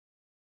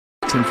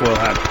tinfoil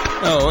hat.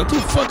 Oh, what the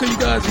fuck are you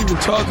guys even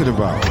talking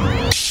about?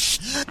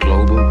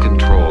 Global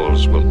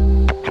controls will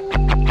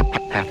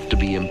have to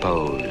be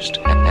imposed,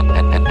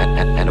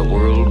 and a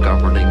world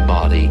governing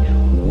body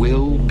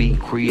will be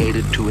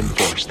created to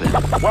enforce them.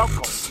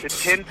 Welcome to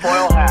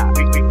Tinfoil Hat.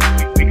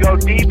 We go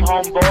deep,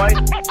 homeboy.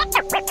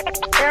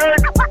 Aaron,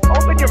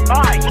 open your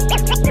mind.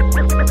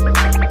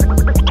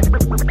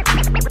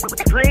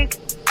 Drink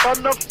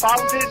from the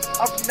fountain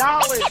of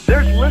knowledge.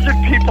 There's lizard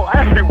people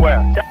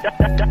everywhere.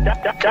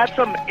 That's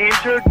some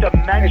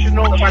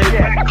interdimensional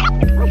shit.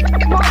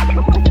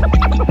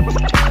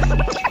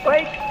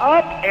 Wake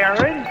up,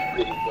 Aaron.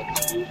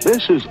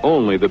 This is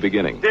only the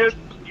beginning. Dude,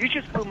 you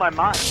just blew my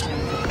mind.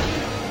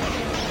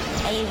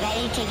 Are you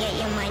ready to get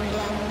your mind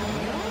blown?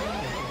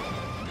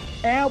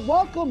 And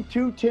welcome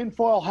to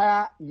Tinfoil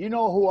Hat. You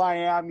know who I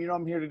am. You know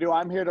what I'm here to do.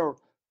 I'm here to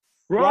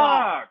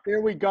rock.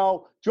 Here we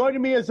go.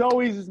 Joining me as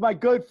always is my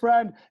good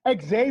friend,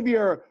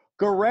 Xavier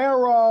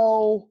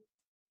Guerrero.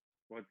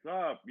 What's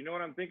up? You know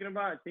what I'm thinking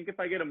about? I think if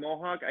I get a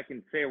mohawk, I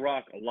can say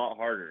rock a lot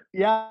harder.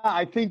 Yeah,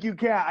 I think you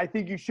can. I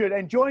think you should.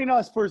 And join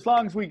us for as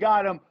long as we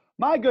got him,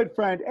 my good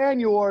friend and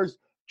yours,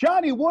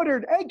 Johnny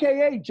Woodard,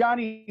 a.k.a.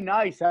 Johnny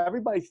Nice.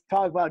 Everybody's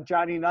talking about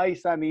Johnny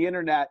Nice on the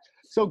internet.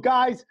 So,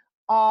 guys,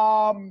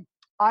 I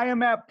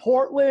am at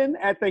Portland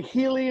at the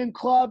Helium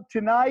Club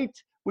tonight,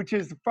 which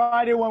is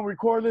Friday when we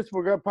record this.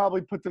 We're going to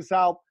probably put this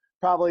out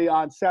probably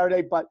on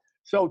Saturday. But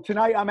so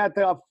tonight I'm at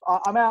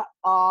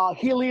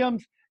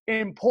Helium's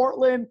in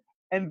Portland.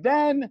 And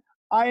then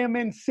I am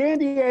in San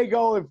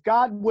Diego, if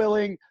God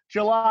willing,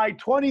 July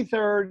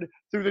 23rd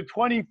through the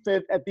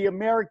 25th at the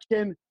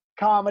American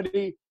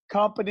Comedy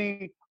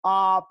Company.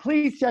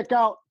 Please check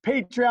out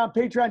Patreon,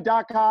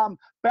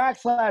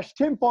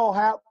 patreon.com/tinfoil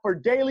hat for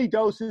daily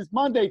doses,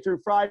 Monday through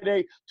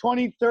Friday,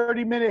 20,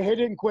 30-minute hit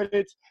and quit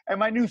it, and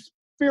my new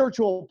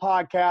spiritual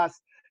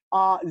podcast,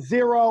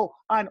 Zero,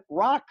 on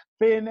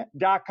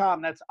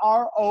rockfin.com. That's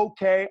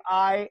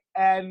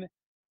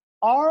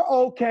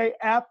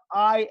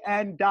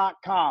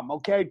ROKFIN.com.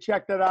 Okay,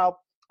 check that out.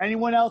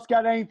 Anyone else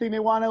got anything they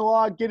want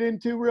to get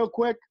into real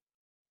quick?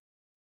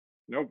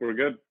 Nope, we're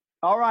good.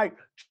 All right.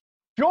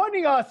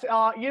 Joining us,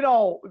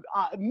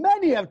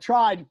 many have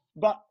tried,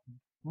 but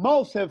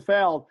most have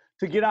failed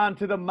to get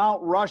onto the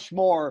Mount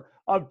Rushmore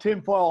of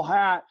Tinfoil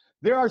Hat.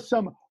 There are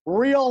some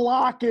real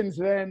lock-ins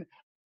then,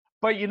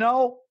 but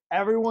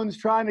everyone's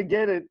trying to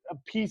get a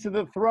piece of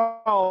the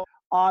throne.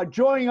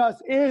 Joining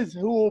us is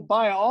who,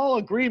 by all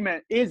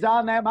agreement, is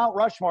on that Mount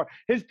Rushmore.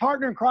 His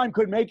partner in crime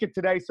couldn't make it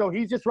today, so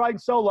he's just riding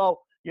solo,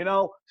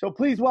 So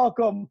please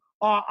welcome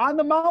on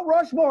the Mount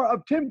Rushmore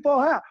of Tinfoil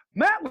Hat,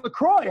 Matt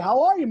LaCroix.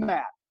 How are you,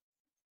 Matt?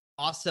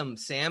 Awesome,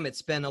 Sam.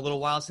 It's been a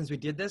little while since we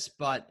did this,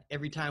 but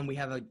every time we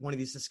have one of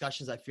these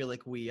discussions, I feel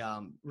like we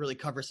really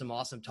cover some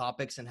awesome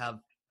topics and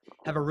have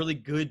a really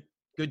good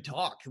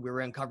talk. We're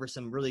going to cover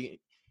some really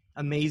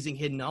amazing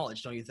hidden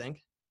knowledge, don't you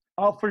think?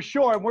 Oh, for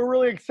sure. And we're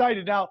really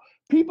excited. Now,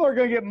 people are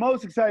going to get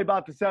most excited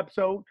about this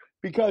episode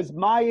because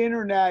my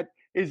internet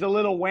is a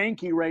little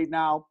wanky right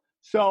now.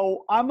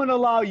 So I'm going to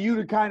allow you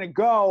to kind of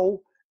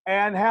go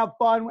and have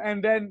fun.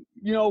 And then,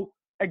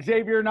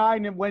 Xavier and I,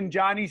 and when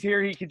Johnny's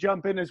here, he could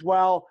jump in as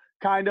well,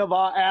 kind of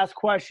ask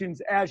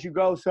questions as you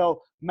go.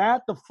 So,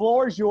 Matt, the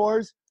floor is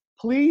yours.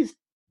 Please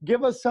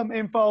give us some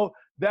info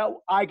that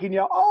I can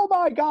yell, oh,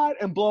 my God,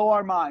 and blow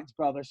our minds,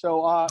 brother.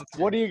 So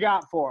what do you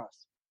got for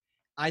us?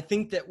 I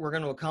think that we're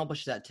going to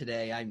accomplish that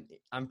today.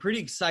 I'm pretty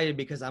excited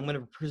because I'm going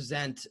to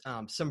present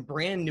some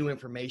brand new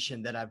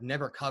information that I've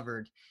never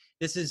covered.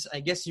 This is, I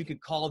guess you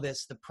could call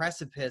this the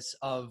precipice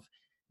of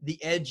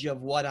the edge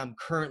of what I'm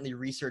currently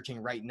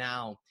researching right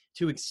now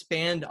to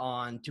expand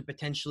on, to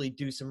potentially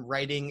do some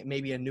writing,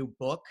 maybe a new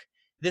book.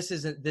 This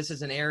is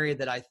an area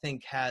that I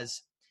think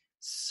has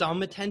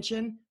some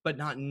attention, but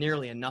not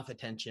nearly enough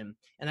attention.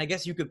 And I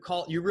guess you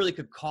really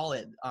could call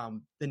it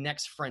the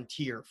next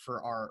frontier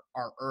for our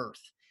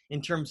Earth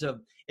in terms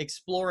of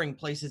exploring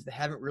places that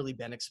haven't really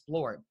been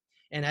explored.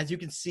 And as you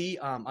can see,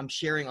 I'm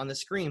sharing on the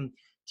screen,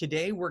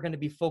 today we're going to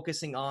be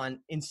focusing on,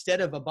 instead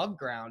of above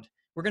ground,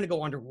 we're going to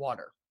go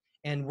underwater.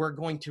 And we're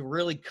going to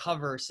really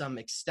cover some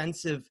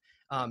extensive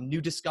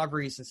new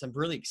discoveries and some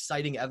really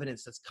exciting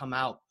evidence that's come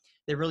out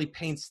that really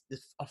paints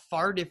a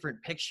far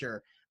different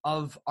picture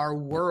of our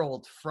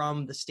world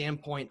from the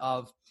standpoint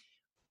of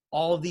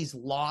all of these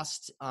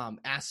lost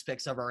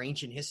aspects of our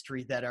ancient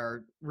history that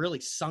are really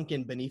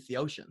sunken beneath the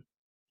ocean.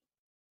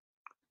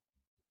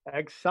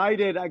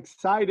 Excited.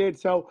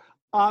 So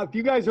if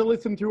you guys are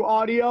listening through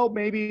audio,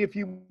 maybe if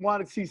you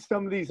want to see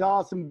some of these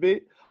awesome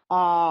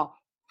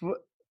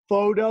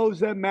photos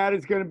that Matt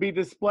is going to be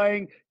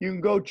displaying, you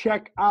can go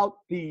check out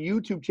the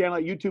YouTube channel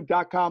at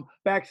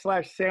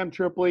youtube.com/Sam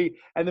Tripoli,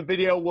 and the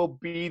video will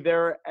be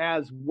there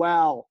as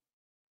well.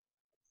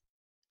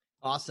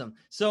 Awesome.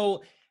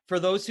 So for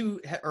those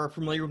who are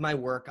familiar with my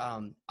work,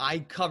 I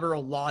cover a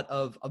lot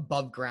of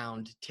above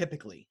ground.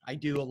 Typically, I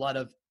do a lot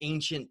of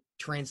ancient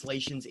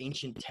translations,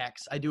 ancient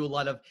texts. I do a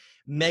lot of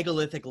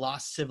megalithic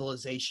lost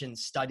civilization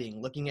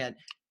studying, looking at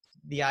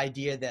the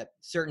idea that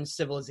certain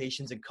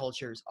civilizations and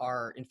cultures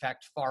are in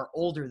fact far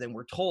older than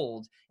we're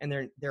told, and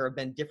there have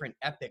been different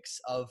epochs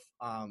of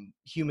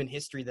human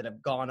history that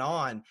have gone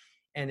on,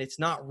 and it's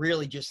not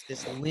really just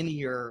this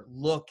linear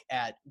look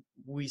at,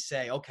 we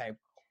say, okay,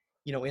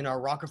 in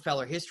our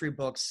Rockefeller history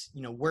books,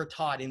 we're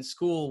taught in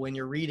school when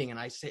you're reading, and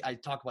I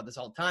talk about this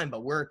all the time,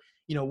 but we're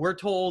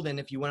told, and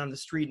if you went on the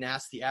street and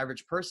asked the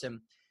average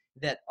person,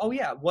 that, oh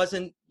yeah, it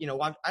wasn't,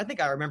 I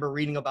think I remember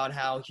reading about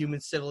how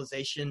human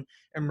civilization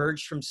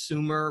emerged from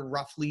Sumer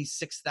roughly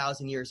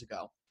 6,000 years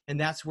ago. And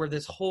that's where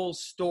this whole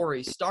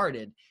story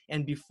started.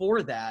 And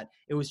before that,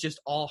 it was just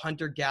all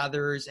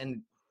hunter-gatherers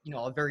and,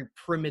 a very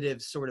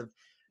primitive sort of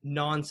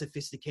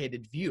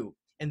non-sophisticated view.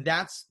 And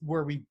that's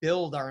where we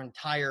build our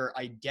entire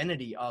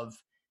identity of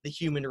the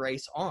human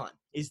race on,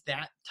 is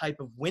that type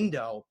of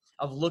window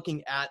of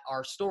looking at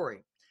our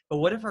story. But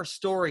what if our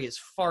story is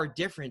far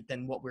different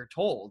than what we're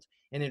told?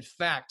 And in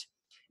fact,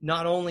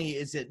 not only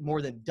is it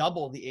more than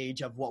double the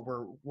age of what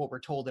we're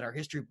told in our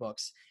history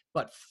books,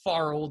 but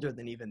far older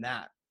than even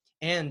that.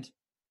 And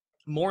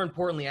more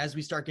importantly, as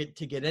we start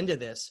to get into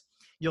this,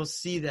 you'll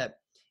see that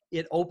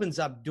it opens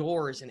up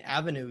doors and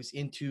avenues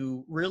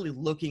into really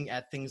looking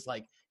at things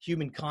like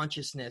human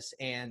consciousness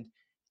and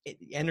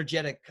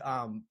energetic,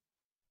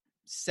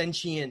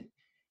 sentient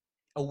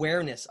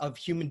awareness of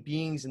human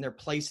beings and their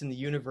place in the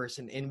universe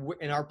and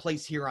in our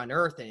place here on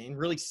Earth, and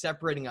really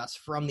separating us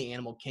from the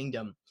animal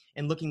kingdom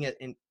and looking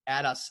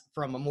at us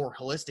from a more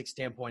holistic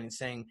standpoint and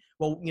saying,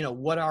 well,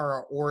 what are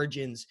our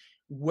origins?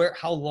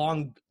 How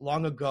long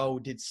ago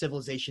did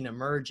civilization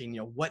emerge? And,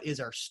 what is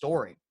our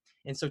story?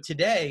 And so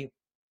today,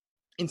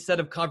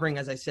 instead of covering,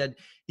 as I said,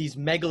 these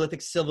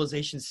megalithic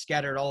civilizations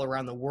scattered all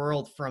around the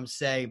world from,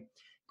 say,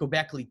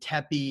 Göbekli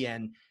Tepe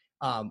and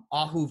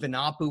Ahu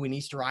Vinapu in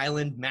Easter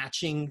Island,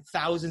 matching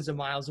thousands of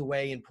miles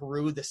away in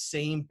Peru, the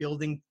same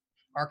building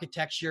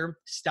architecture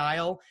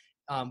style,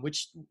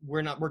 which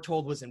we're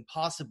told was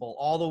impossible,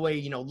 all the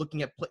way,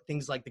 looking at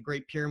things like the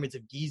Great Pyramids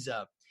of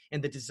Giza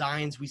and the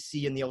designs we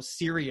see in the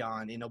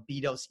Osirion, in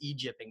Abydos,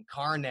 Egypt, and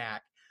Karnak,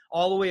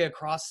 all the way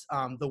across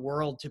the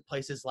world to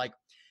places like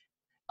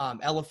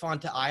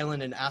Elephanta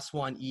Island in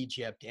Aswan,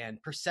 Egypt,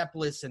 and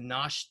Persepolis and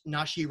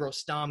Nashi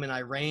Rostam in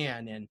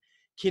Iran, and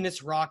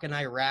Kinis Rock in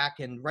Iraq,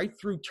 and right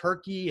through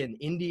Turkey and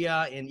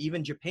India and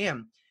even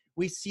Japan.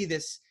 We see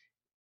this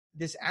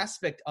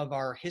aspect of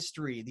our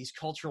history, these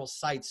cultural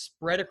sites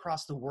spread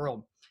across the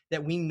world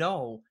that we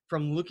know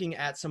from looking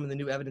at some of the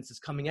new evidence that's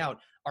coming out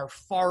are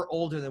far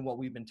older than what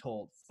we've been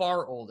told,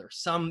 far older.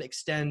 Some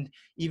extend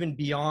even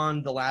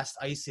beyond the last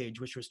ice age,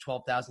 which was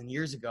 12,000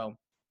 years ago.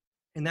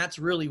 And that's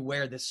really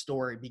where this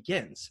story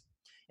begins.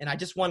 And I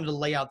just wanted to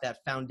lay out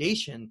that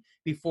foundation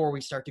before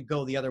we start to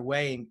go the other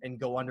way and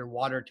go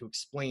underwater to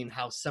explain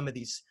how some of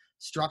these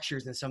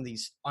structures and some of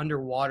these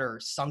underwater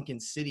sunken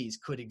cities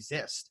could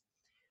exist.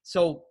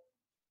 So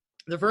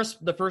the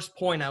first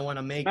point I want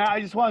to make. Matt,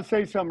 I just want to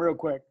say something real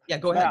quick. Yeah,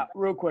 go ahead. Matt,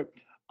 real quick.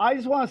 I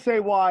just want to say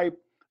why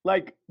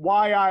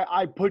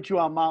I put you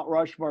on Mount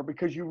Rushmore,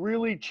 because you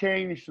really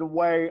changed the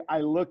way I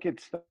look at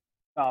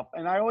stuff.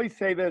 And I always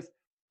say this,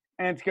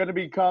 and it's going to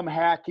become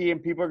hacky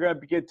and people are going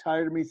to get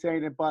tired of me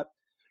saying it, but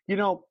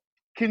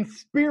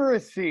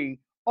conspiracy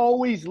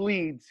always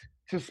leads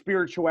to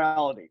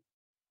spirituality.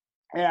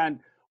 And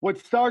what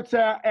starts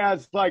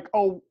as like,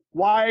 oh,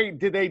 why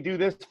did they do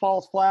this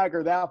false flag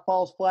or that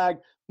false flag,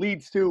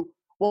 leads to,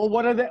 well,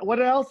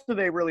 what else are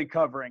they really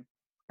covering?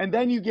 And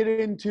then you get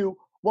into,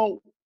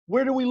 well,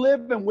 where do we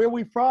live and where are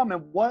we from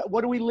and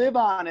what do we live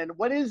on and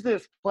what is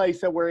this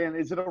place that we're in?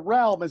 Is it a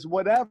realm? Is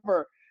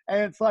whatever?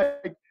 And it's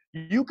like,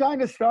 you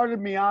kind of started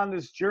me on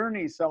this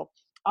journey. So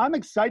I'm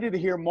excited to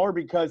hear more,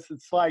 because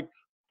it's like,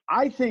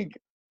 I think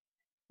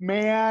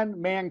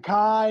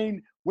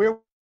mankind, where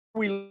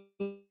we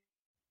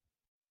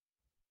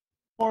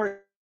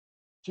more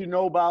to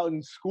know about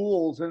in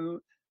schools and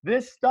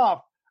this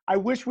stuff, I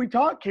wish we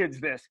taught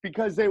kids this,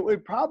 because they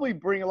would probably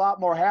bring a lot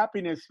more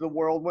happiness to the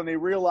world when they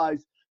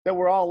realize that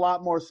we're all a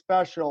lot more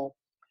special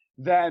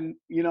than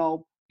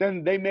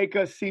they make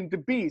us seem to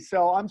be.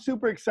 So I'm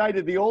super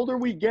excited. The older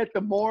we get,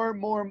 the more and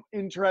more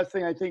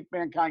interesting I think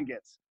mankind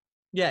gets.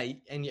 Yeah,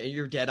 and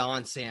you're dead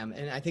on, Sam.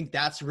 And I think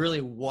that's really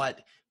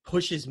what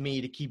pushes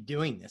me to keep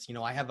doing this.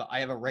 I have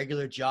a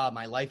regular job.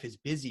 My life is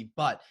busy,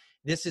 but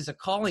this is a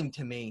calling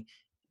to me.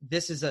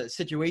 This is a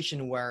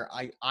situation where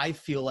I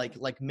feel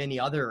like many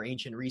other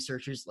ancient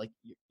researchers, like,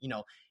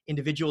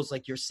 individuals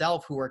like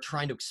yourself who are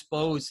trying to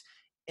expose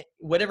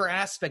whatever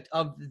aspect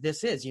of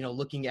this is,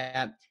 looking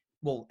at,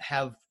 well,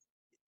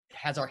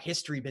 has our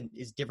history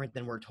is different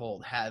than we're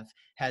told?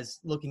 Has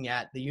looking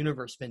at the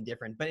universe been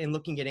different? But in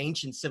looking at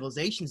ancient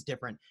civilizations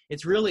different,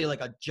 it's really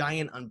like a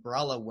giant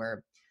umbrella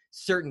where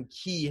certain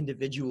key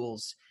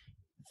individuals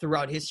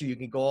throughout history, you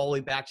can go all the way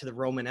back to the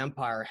Roman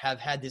Empire, have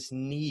had this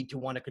need to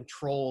want to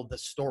control the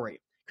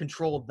story,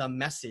 control the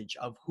message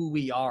of who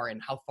we are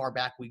and how far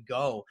back we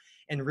go,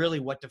 and really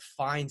what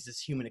defines this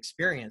human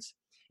experience.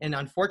 And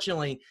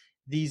unfortunately,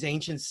 these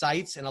ancient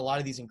sites and a lot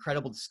of these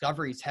incredible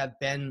discoveries have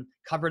been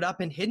covered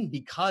up and hidden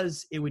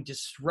because it would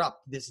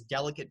disrupt this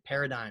delicate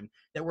paradigm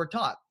that we're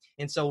taught.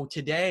 And so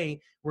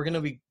today we're going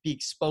to be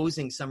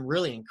exposing some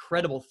really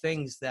incredible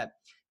things that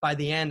by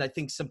the end, I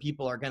think some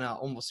people are going to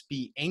almost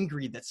be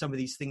angry that some of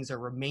these things are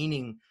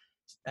remaining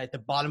at the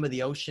bottom of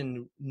the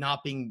ocean,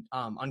 not being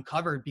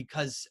uncovered,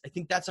 because I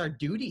think that's our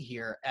duty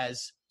here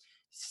as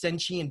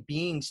sentient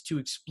beings, to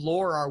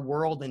explore our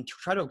world and to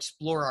try to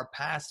explore our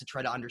past, to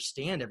try to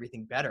understand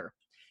everything better.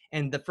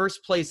 And the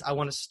first place I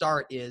want to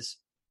start is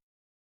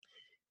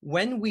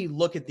when we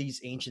look at these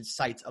ancient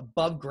sites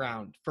above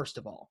ground. First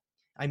of all,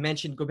 I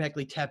mentioned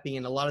Göbekli Tepe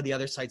and a lot of the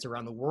other sites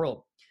around the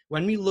world.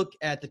 When we look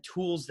at the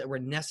tools that were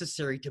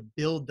necessary to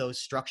build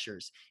those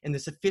structures and the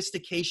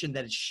sophistication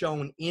that is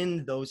shown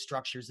in those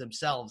structures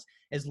themselves,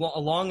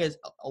 along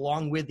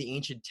with the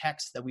ancient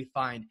texts that we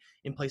find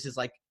in places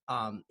like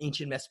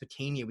ancient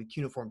Mesopotamia with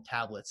cuneiform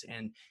tablets,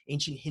 and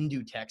ancient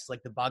Hindu texts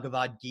like the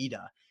Bhagavad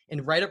Gita,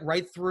 and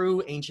right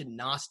through ancient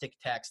Gnostic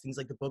texts, things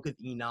like the Book of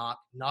Enoch,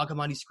 Nag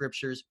Hammadi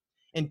scriptures,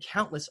 and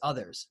countless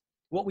others.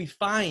 What we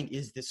find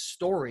is this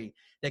story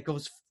that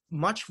goes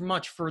much,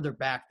 much further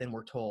back than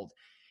we're told.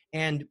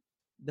 And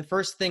the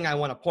first thing I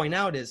want to point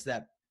out is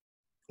that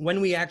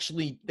when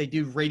they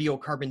do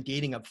radiocarbon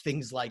dating of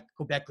things like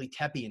Göbekli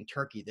Tepe in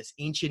Turkey, this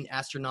ancient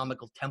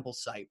astronomical temple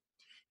site,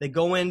 they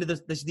go into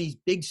these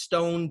big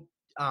stone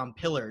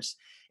pillars,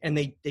 and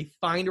they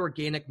find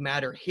organic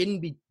matter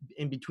hidden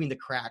in between the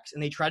cracks,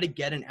 and they try to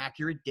get an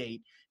accurate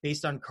date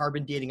based on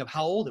carbon dating of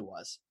how old it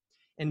was.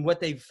 And what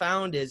they've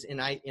found is,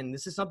 and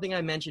this is something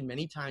I mentioned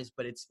many times,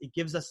 but it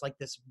gives us like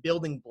this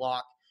building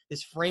block,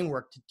 this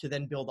framework to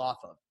then build off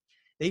of.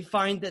 They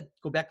find that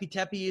Göbekli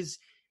Tepe is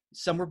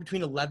somewhere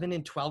between 11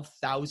 and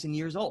 12,000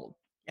 years old.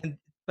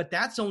 But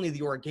that's only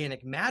the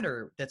organic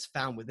matter that's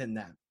found within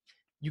that.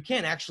 You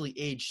can't actually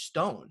age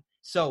stone.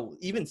 So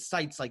even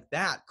sites like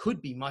that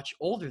could be much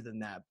older than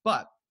that.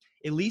 But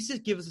at least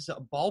it gives us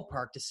a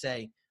ballpark to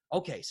say,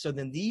 okay, so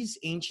then these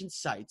ancient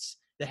sites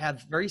that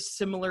have very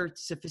similar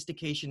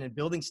sophistication and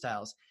building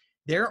styles,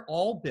 they're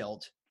all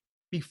built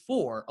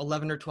before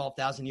 11 or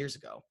 12,000 years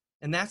ago.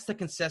 And that's the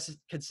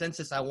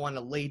consensus I want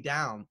to lay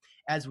down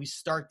as we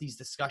start these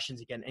discussions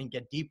again and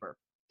get deeper.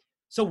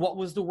 So what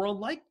was the world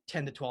like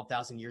 10 to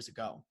 12,000 years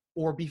ago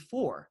or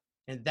before?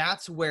 And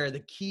that's where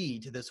the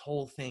key to this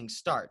whole thing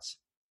starts.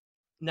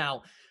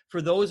 Now,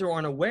 for those who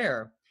aren't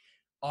aware,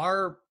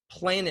 our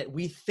planet,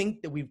 we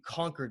think that we've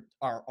conquered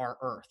our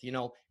Earth. You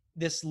know,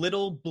 this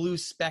little blue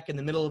speck in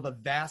the middle of a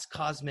vast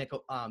cosmic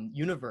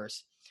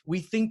universe, we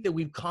think that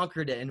we've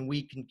conquered it, and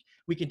we can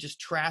just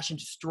trash and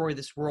destroy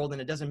this world,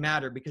 and it doesn't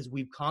matter because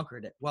we've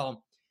conquered it.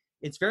 Well,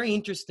 it's very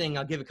interesting.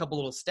 I'll give a couple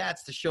little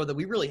stats to show that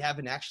we really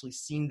haven't actually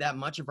seen that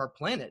much of our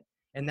planet,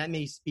 and that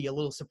may be a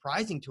little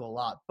surprising to a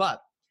lot. But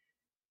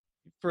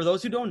for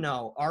those who don't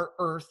know, our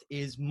Earth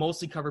is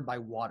mostly covered by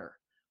water.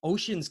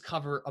 Oceans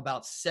cover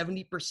about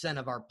 70%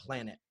 of our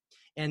planet.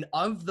 And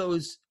of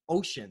those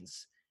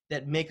oceans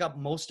that make up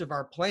most of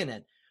our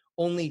planet,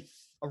 only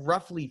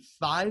roughly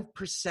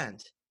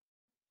 5%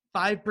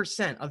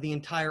 of the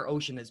entire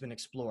ocean has been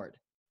explored.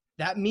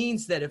 That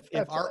means that if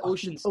our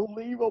oceans,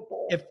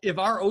 unbelievable. If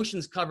our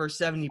oceans cover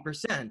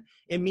 70%,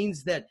 it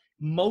means that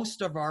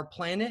most of our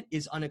planet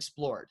is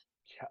unexplored,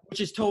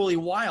 which is totally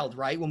wild,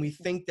 right? When we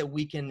think that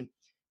we can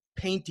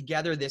paint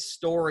together this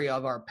story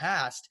of our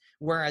past,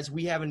 whereas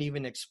we haven't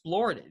even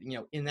explored it.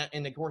 You know,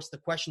 and of course, the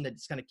question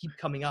that's going to keep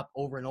coming up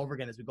over and over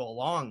again as we go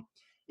along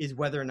is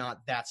whether or not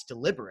that's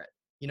deliberate.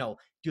 You know,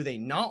 do they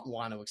not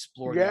want to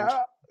explore the ocean?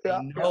 They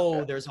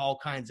know there's all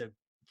kinds of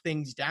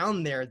things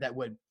down there that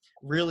would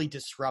really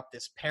disrupt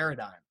this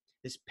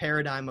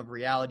paradigm of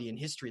reality and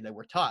history that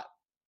we're taught.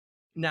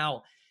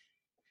 Now,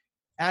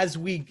 as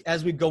we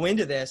go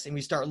into this and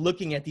we start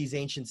looking at these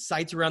ancient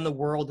sites around the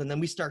world, and then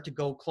we start to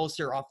go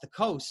closer off the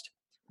coast,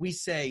 we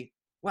say,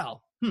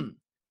 well,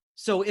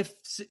 so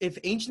if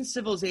ancient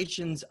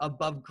civilizations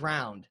above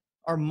ground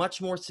are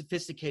much more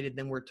sophisticated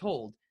than we're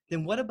told,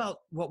 then what about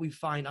what we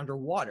find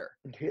underwater?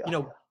 Yeah. You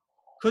know,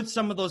 could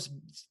some of those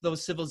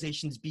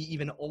civilizations be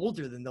even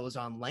older than those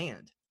on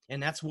land?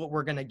 And that's what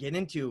we're going to get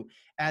into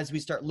as we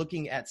start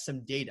looking at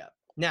some data.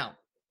 Now,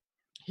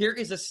 here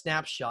is a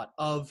snapshot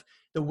of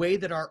the way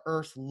that our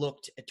Earth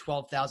looked at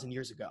 12,000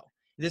 years ago.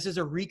 This is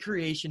a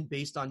recreation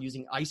based on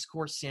using ice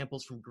core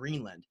samples from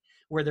Greenland,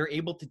 where they're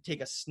able to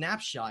take a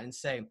snapshot and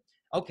say,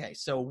 okay,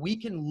 so we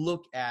can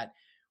look at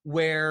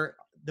where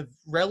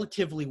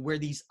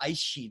these ice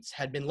sheets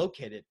had been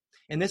located.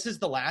 And this is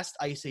the last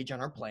ice age on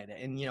our planet.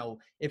 And, you know,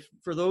 if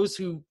for those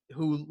who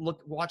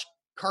watch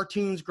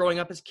cartoons growing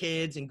up as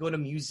kids and go to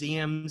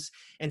museums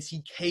and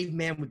see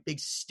cavemen with big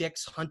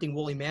sticks hunting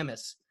woolly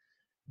mammoths,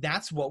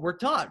 that's what we're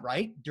taught,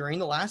 right? During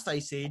the last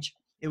ice age,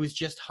 it was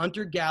just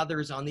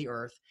hunter-gatherers on the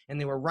Earth, and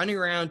they were running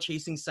around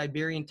chasing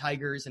Siberian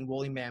tigers and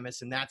woolly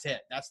mammoths, and that's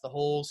it. That's the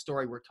whole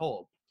story we're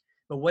told.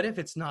 But what if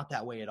it's not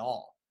that way at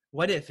all?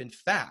 What if, in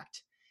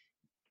fact,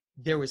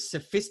 there was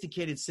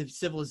sophisticated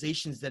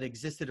civilizations that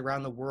existed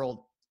around the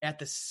world at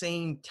the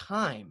same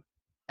time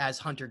as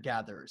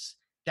hunter-gatherers?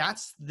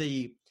 That's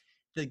the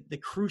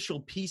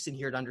crucial piece in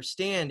here to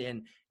understand.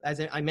 And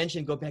as I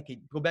mentioned,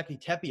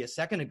 Göbekli Tepe a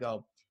second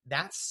ago,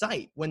 that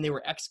site, when they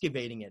were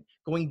excavating it,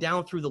 going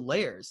down through the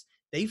layers,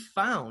 they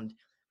found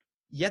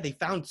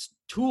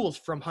tools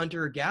from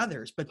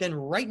hunter-gatherers, but then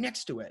right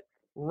next to it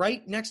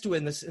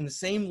in the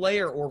same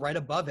layer or right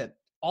above it,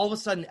 all of a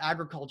sudden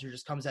agriculture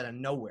just comes out of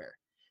nowhere.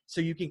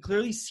 So you can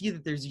clearly see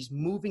that there's these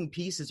moving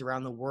pieces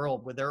around the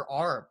world where there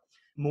are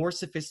more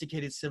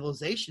sophisticated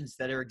civilizations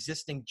that are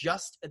existing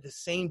just at the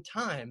same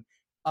time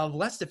of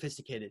less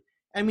sophisticated.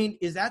 I mean,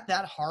 is that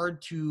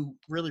hard to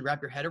really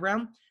wrap your head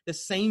around? The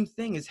same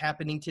thing is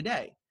happening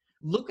today.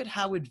 Look at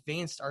how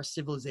advanced our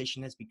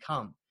civilization has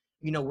become.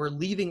 You know, we're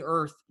leaving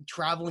Earth,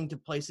 traveling to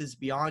places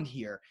beyond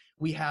here.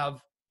 We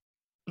have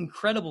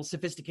incredible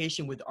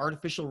sophistication with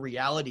artificial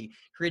reality,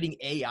 creating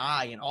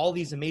AI and all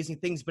these amazing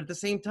things. But at the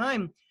same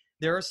time,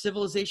 there are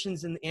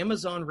civilizations in the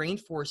Amazon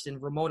rainforest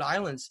and remote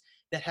islands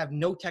that have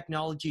no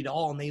technology at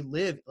all, and they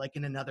live like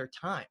in another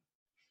time.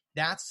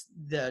 That's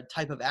the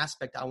type of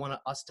aspect I want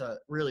us to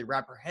really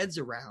wrap our heads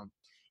around.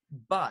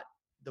 But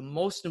the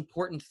most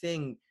important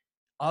thing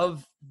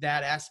of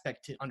that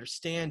aspect to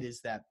understand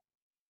is that,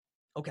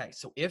 okay,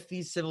 so if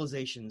these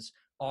civilizations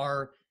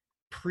are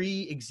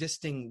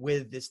pre-existing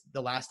with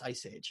the last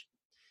ice age,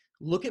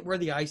 look at where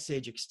the ice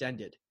age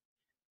extended.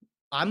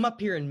 I'm up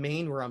here in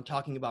Maine where I'm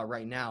talking about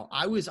right now.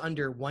 I was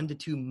under 1 to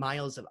 2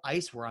 miles of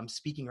ice where I'm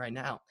speaking right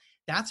now.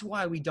 That's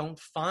why we don't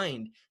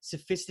find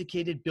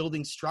sophisticated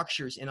building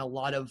structures in a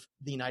lot of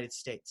the United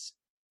States.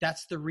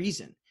 That's the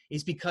reason,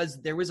 is because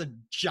there was a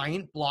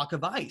giant block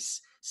of ice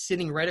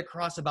sitting right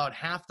across about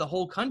half the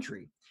whole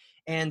country.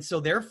 And so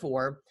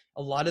therefore,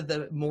 a lot of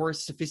the more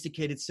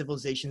sophisticated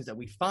civilizations that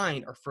we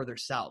find are further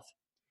south.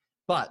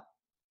 But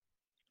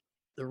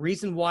the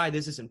reason why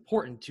this is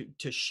important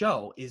to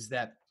show is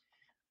that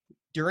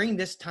during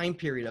this time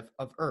period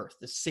of Earth,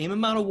 the same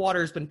amount of water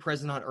has been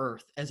present on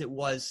Earth as it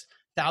was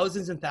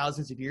thousands and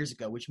thousands of years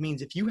ago, which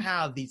means if you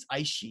have these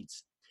ice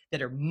sheets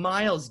that are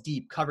miles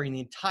deep covering the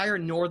entire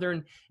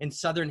northern and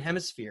southern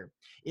hemisphere,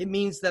 it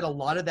means that a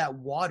lot of that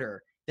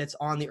water that's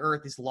on the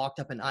Earth is locked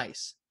up in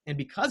ice. And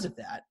because of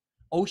that,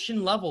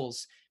 ocean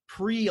levels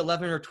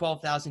pre-11 or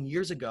 12,000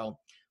 years ago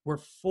were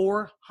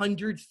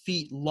 400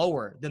 feet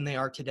lower than they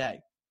are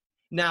today.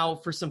 Now,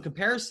 for some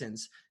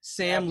comparisons,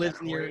 Sam lives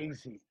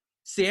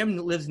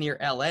near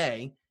LA,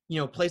 you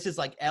know, places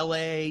like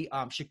LA,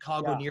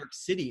 Chicago, New York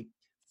City.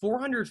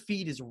 400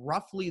 feet is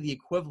roughly the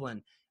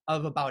equivalent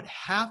of about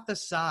half the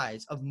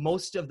size of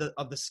most of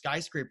the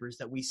skyscrapers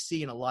that we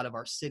see in a lot of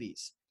our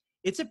cities.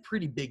 It's a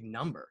pretty big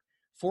number.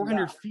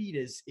 400 feet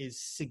is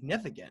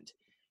significant.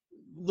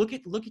 Look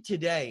at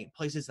today,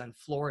 places in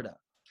Florida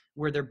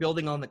where they're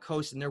building on the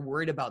coast and they're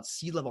worried about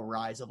sea level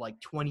rise of like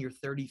 20 or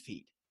 30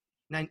 feet.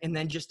 And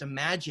then just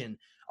imagine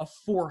a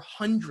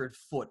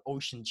 400-foot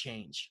ocean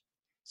change.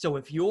 So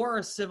if you're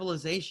a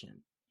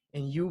civilization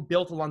and you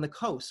built along the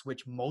coast,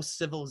 which most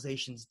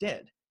civilizations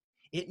did,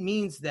 it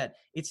means that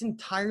it's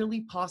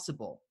entirely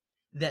possible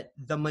that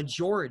the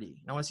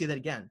majority, I want to say that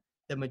again,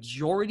 the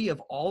majority of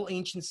all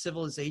ancient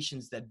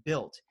civilizations that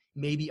built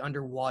may be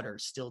underwater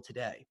still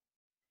today.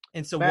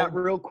 And so Matt,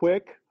 real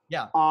quick.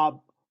 Yeah.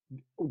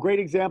 Great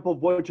example of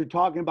what you're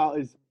talking about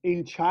is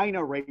in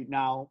China right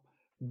now,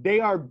 they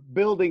are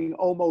building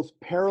almost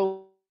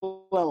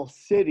parallel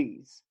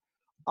cities,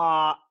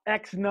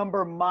 X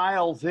number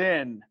miles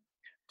in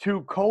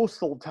to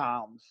coastal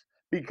towns,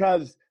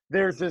 because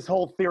there's this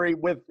whole theory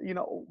with, you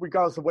know,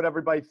 regardless of what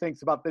everybody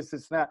thinks about this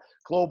and that,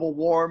 global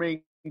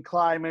warming,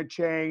 climate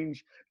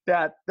change,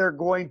 that they're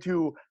going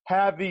to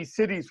have these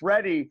cities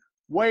ready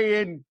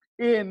way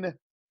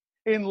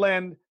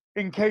inland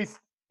in case,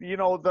 you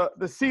know,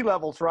 the sea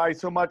levels rise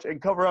so much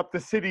and cover up the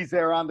cities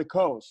there on the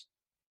coast.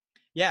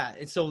 Yeah,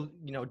 and so,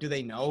 you know, do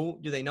they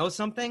know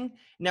something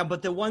now?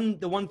 But the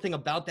one thing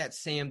about that,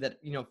 Sam, that,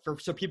 you know,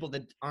 so people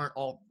that aren't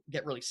all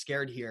get really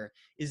scared here,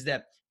 is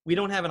that we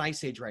don't have an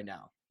ice age right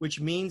now, which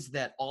means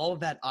that all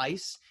of that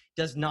ice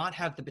does not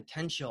have the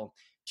potential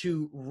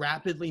to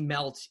rapidly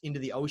melt into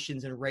the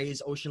oceans and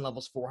raise ocean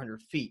levels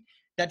 400 feet.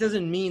 That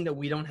doesn't mean that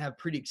we don't have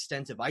pretty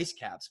extensive ice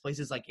caps.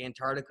 Places like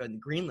Antarctica and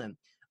Greenland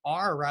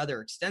are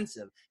rather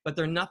extensive, but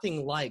they're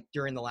nothing like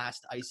during the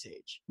last ice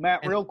age.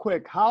 Matt, real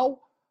quick,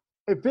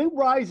 if it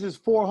rises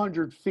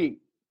 400 feet,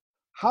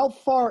 how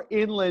far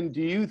inland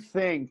do you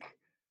think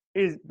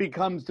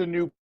becomes the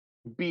new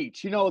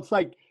beach? You know, it's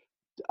like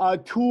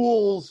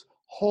Tool's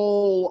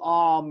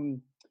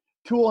whole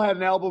Tool had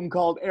an album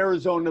called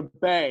Arizona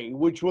Bay,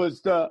 which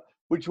was the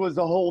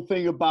whole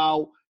thing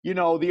about, you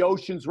know, the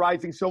ocean's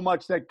rising so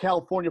much that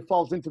California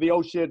falls into the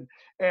ocean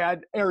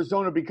and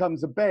Arizona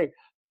becomes a bay.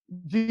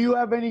 Do you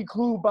have any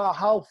clue about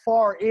how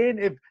far in,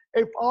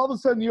 if all of a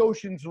sudden the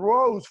oceans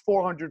rose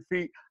 400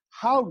 feet,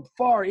 how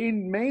far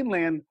in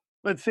mainland,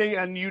 let's say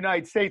in the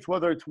United States,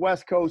 whether it's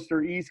West Coast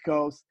or East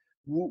Coast,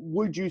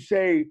 would you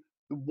say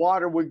the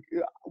water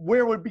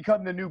where would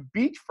become the new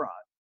beachfront?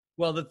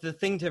 Well, the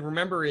thing to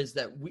remember is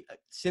that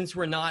since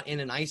we're not in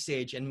an ice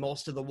age and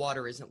most of the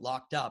water isn't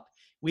locked up,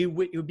 we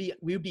would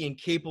be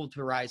incapable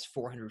to rise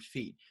 400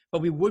 feet,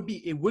 but it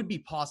would be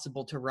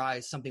possible to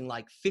rise something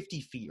like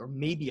 50 feet or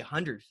maybe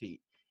 100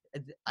 feet.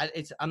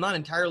 I'm not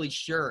entirely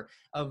sure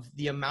of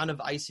the amount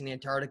of ice in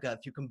Antarctica.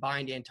 If you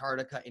combined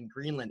Antarctica and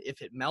Greenland,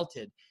 if it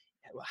melted,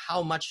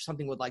 how much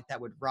something like that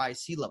would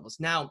rise sea levels.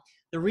 Now,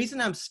 the reason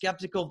I'm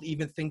skeptical to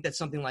even think that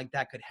something like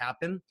that could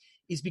happen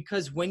is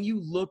because when you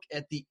look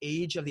at the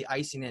age of the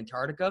ice in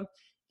Antarctica,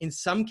 in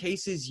some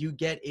cases you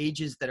get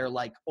ages that are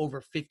like over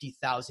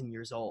 50,000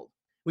 years old,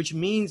 which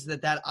means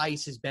that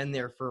ice has been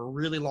there for a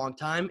really long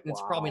time, and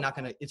it's probably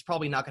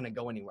not going to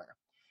go anywhere.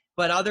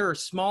 But other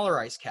smaller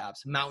ice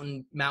caps,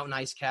 mountain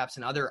ice caps,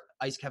 and other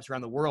ice caps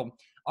around the world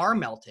are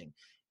melting.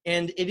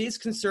 And it is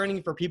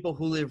concerning for people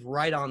who live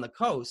right on the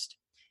coast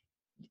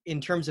in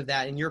terms of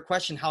that. And your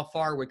question, how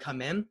far it would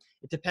come in,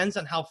 it depends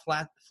on how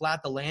flat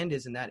the land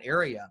is in that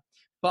area.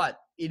 But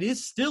it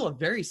is still a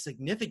very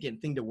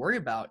significant thing to worry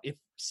about. If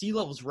sea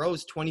levels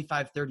rose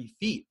 25, 30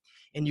 feet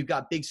and you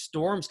got big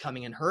storms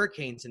coming and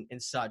hurricanes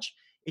and such,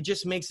 it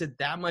just makes it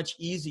that much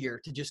easier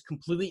to just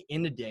completely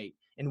inundate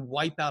and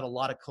wipe out a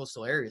lot of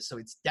coastal areas. So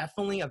it's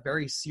definitely a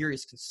very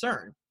serious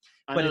concern.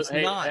 But it's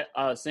not.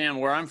 Sam,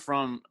 where I'm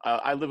from,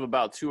 I live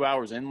about 2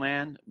 hours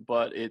inland,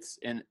 but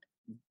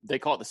they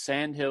call it the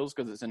Sand Hills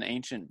because it's an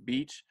ancient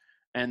beach.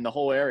 And the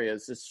whole area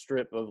is this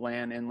strip of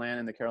land inland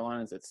in the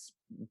Carolinas. It's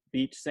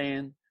beach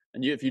sand.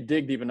 And if you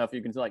dig deep enough,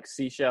 you can see like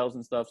seashells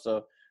and stuff.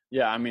 So,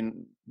 yeah, I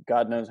mean,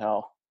 God knows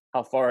how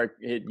far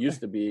it used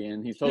to be.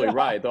 And he's totally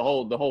right. The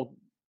whole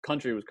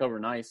country was covered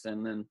in ice,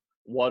 and then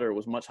water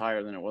was much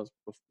higher than it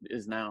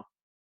is now.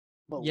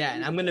 Yeah,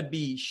 and I'm going to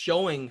be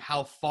showing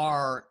how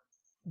far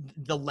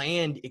the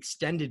land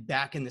extended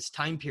back in this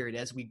time period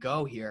as we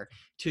go here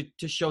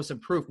to show some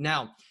proof.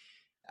 Now,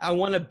 I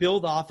want to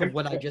build off of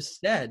what I just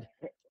said.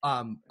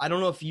 I don't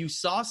know if you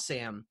saw,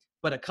 Sam,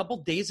 but a couple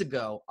days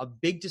ago, a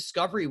big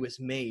discovery was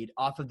made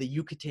off of the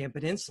Yucatan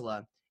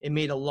Peninsula. It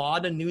made a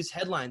lot of news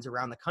headlines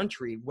around the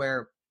country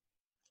where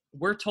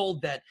we're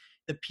told that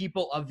the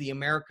people of the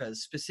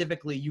Americas,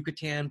 specifically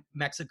Yucatan,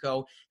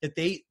 Mexico, that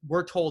they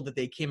were told that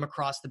they came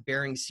across the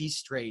Bering Sea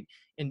Strait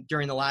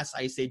during the last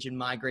ice age and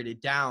migrated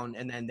down,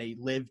 and then they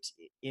lived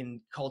in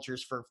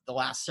cultures for the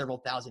last several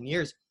thousand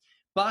years.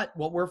 But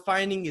what we're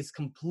finding is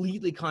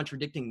completely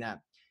contradicting that.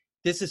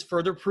 This is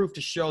further proof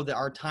to show that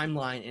our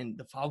timeline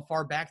and how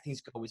far back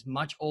things go is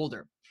much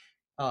older.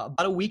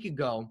 About a week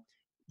ago,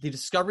 the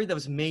discovery that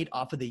was made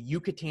off of the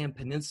Yucatan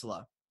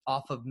Peninsula,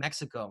 off of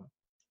Mexico,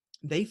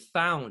 they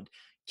found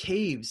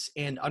caves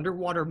and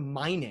underwater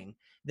mining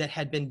that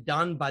had been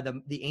done by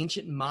the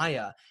ancient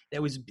Maya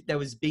that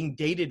was being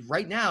dated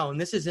right now.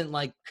 And this isn't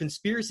like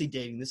conspiracy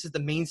dating. This is the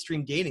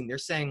mainstream dating. They're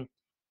saying,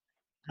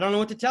 I don't know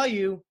what to tell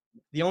you.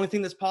 The only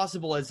thing that's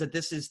possible is that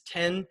this is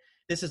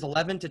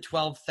 11 to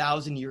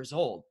 12,000 years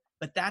old.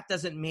 But that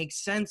doesn't make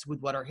sense with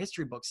what our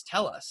history books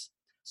tell us.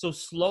 So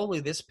slowly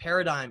this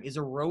paradigm is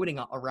eroding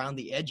around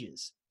the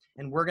edges.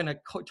 And we're going to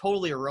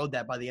totally erode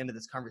that by the end of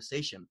this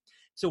conversation.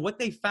 So what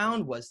they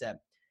found was that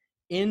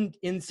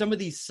in some of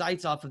these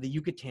sites off of the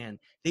Yucatan,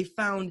 they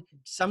found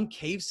some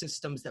cave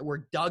systems that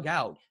were dug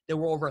out that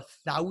were over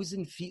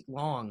 1,000 feet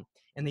long.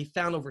 And they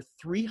found over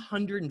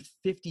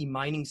 350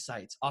 mining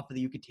sites off of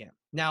the Yucatan.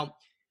 Now,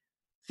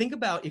 think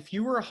about if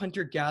you were a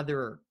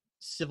hunter-gatherer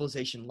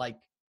civilization like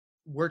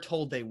we're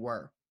told they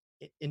were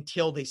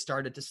until they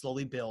started to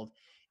slowly build.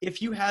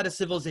 If you had a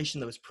civilization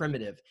that was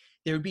primitive,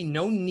 there would be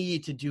no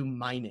need to do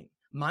mining.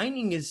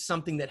 Mining is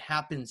something that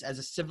happens as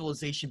a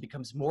civilization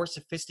becomes more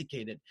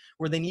sophisticated,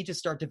 where they need to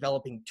start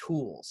developing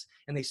tools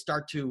and they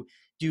start to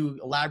do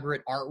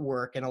elaborate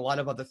artwork and a lot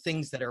of other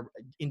things that are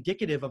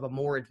indicative of a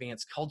more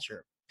advanced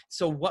culture.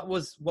 So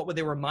what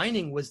they were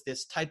mining was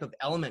this type of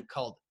element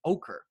called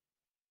ochre,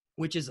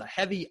 which is a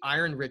heavy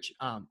iron-rich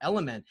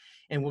element.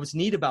 And what was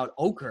neat about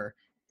ochre,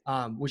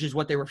 which is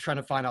what they were trying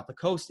to find off the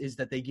coast, is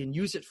that they can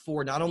use it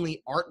for not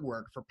only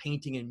artwork for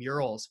painting and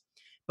murals,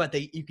 but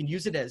you can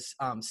use it as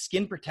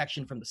skin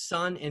protection from the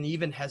sun, and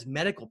even has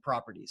medical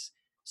properties.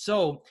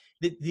 So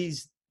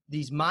these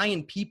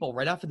Mayan people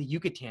right off of the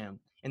Yucatan,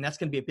 and that's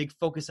going to be a big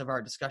focus of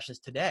our discussions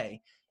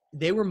today,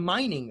 they were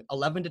mining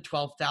 11 to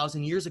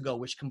 12,000 years ago,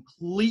 which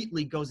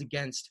completely goes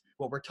against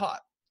what we're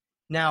taught.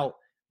 Now,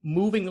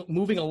 moving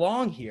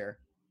along here.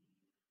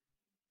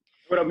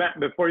 But Matt,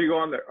 before you go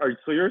on there,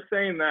 so you're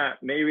saying that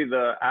maybe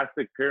the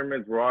Aztec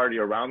pyramids were already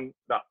around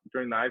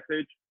during the Ice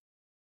Age?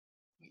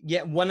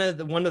 Yeah,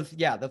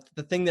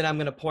 the thing that I'm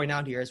going to point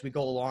out here as we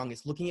go along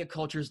is looking at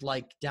cultures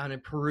like down in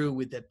Peru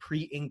with the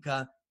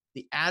pre-Inca,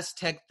 the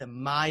Aztec, the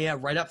Maya,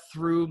 right up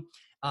through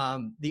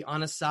the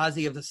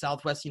Anasazi of the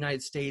Southwest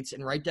United States,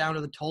 and right down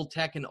to the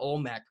Toltec and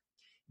Olmec.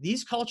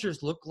 These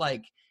cultures look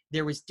like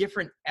there was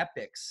different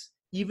epics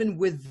even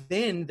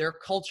within their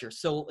culture.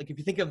 So like if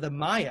you think of the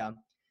Maya,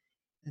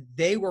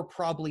 they were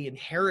probably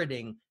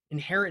inheriting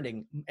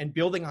and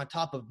building on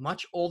top of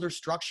much older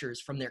structures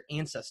from their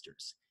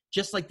ancestors,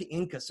 just like the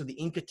Inca. So the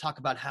Inca talk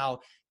about how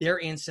their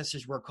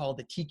ancestors were called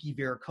the Tiki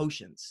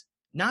Viracotians,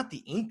 not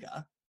the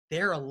Inca.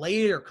 They're a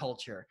later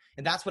culture.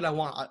 And that's what I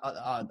want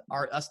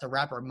us to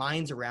wrap our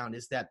minds around,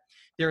 is that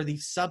there are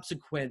these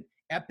subsequent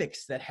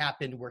epics that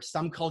happened where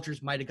some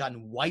cultures might have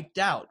gotten wiped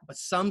out, but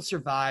some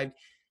survived,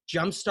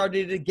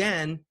 jump-started it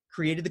again,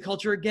 created the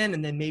culture again,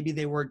 and then maybe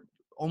they were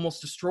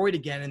almost destroyed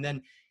again, and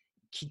then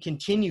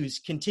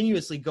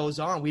continuously goes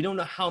on. We don't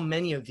know how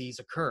many of these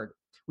occurred.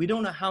 We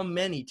don't know how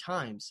many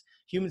times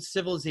human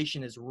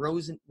civilization has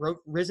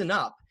risen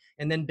up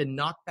and then been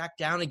knocked back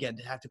down again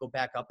to have to go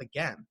back up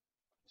again.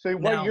 So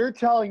what you're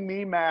telling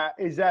me, Matt,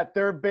 is that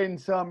there have been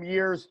some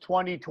years,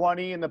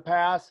 2020 in the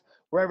past,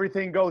 where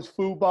everything goes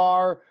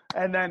foobar,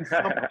 and then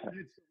someone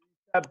hits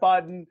that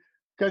button,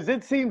 because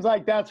it seems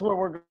like that's where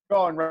we're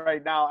going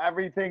right now.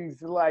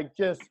 Everything's like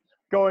just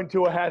going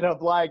to a head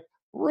of like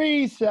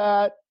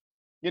reset.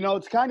 You know,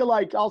 it's kind of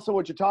like also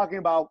what you're talking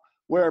about,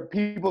 where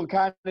people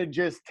kind of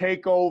just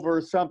take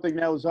over something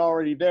that was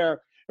already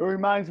there. It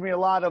reminds me a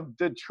lot of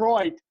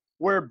Detroit,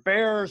 where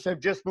bears have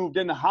just moved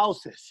into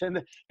houses,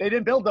 and they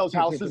didn't build those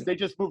houses. They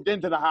just moved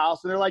into the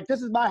house, and they're like,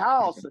 this is my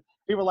house.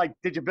 People are like,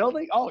 did you build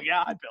it? Oh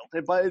yeah, I built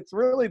it. But it's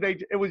really,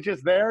 it was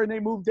just there and they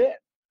moved in.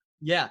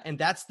 Yeah. And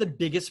that's the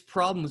biggest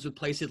problems with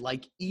places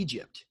like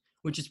Egypt,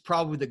 which is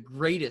probably the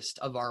greatest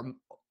of our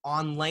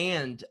on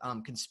land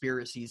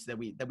conspiracies that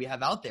we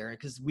have out there.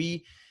 Because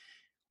we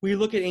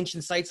look at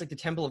ancient sites like the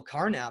Temple of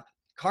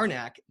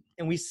Karnak,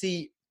 and we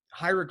see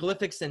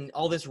hieroglyphics and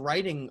all this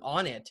writing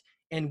on it.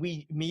 And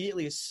we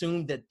immediately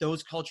assumed that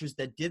those cultures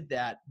that did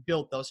that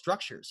built those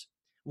structures.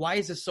 Why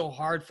is it so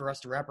hard for us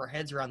to wrap our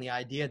heads around the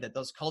idea that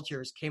those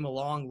cultures came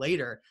along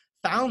later,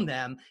 found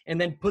them, and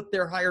then put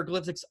their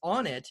hieroglyphics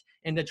on it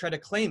and to try to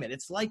claim it?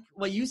 It's like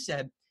what you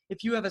said.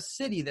 If you have a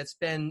city that's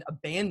been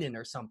abandoned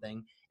or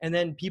something, and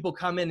then people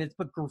come in and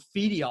put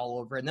graffiti all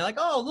over it, and they're like,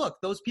 oh, look,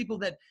 those people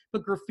that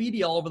put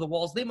graffiti all over the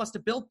walls, they must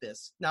have built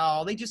this.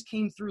 No, they just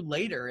came through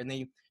later, and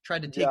they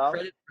tried to take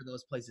credit for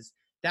those places.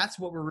 That's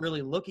what we're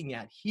really looking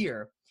at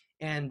here.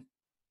 And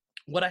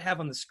what I have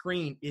on the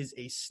screen is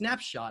a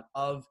snapshot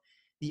of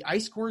the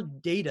ice core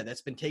data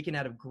that's been taken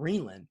out of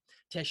Greenland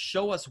to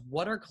show us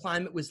what our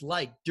climate was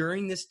like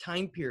during this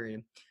time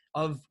period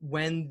of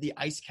when the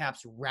ice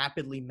caps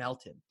rapidly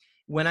melted.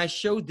 When I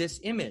showed this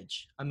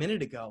image a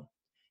minute ago,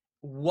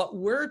 what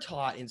we're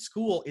taught in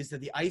school is that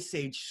the ice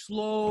age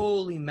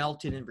slowly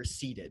melted and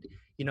receded.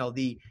 You know,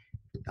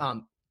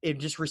 it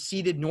just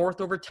receded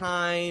north over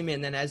time,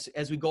 and then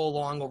as we go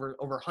along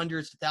over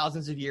hundreds to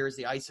thousands of years,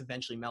 the ice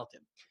eventually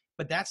melted.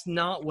 But that's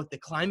not what the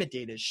climate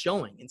data is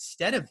showing.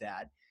 Instead of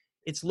that,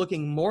 it's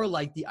looking more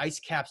like the ice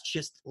caps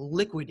just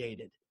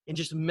liquidated and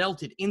just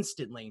melted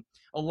instantly,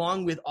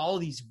 along with all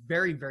these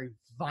very, very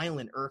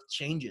violent earth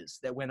changes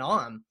that went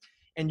on.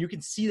 And you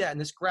can see that in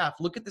this graph.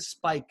 Look at the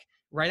spike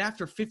right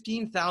after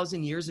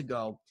 15,000 years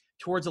ago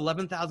towards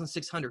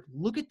 11,600.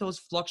 Look at those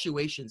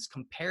fluctuations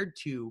compared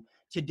to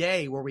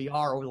today, where we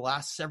are over the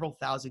last several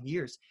thousand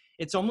years.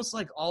 It's almost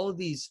like all of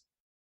these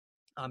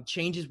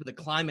changes with the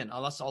climate,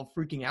 us all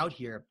freaking out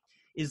here,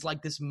 is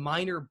like this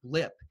minor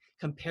blip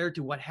compared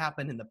to what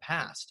happened in the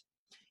past.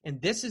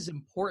 And this is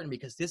important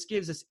because this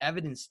gives us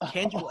evidence,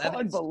 tangible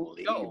evidence.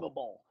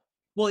 Unbelievable.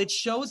 Well, it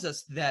shows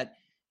us that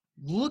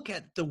look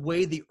at the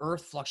way the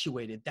earth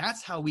fluctuated.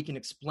 That's how we can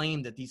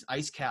explain that these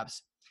ice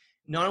caps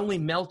not only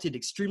melted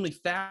extremely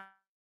fast,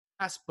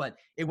 but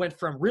it went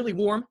from really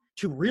warm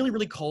to really,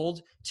 really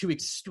cold to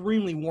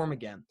extremely warm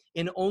again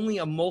in only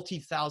a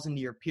multi-thousand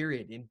year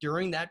period. And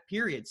during that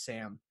period,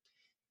 Sam,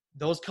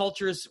 those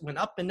cultures went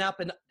up and up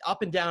and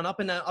up and down, up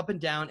and down, up and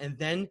down, and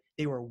then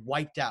they were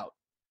wiped out.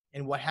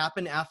 And what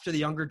happened after the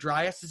Younger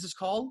Dryas, this is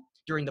called,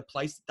 during the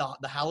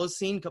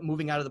Holocene,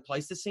 moving out of the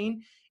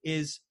Pleistocene,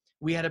 is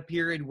we had a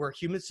period where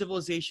human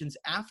civilizations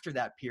after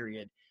that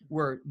period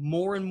were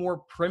more and more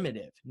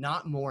primitive,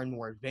 not more and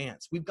more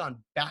advanced. We've gone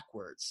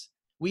backwards.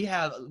 We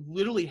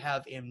literally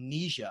have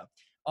amnesia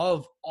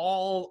of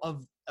all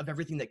of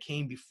everything that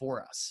came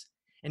before us.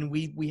 And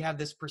we have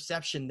this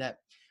perception that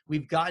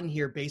we've gotten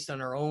here based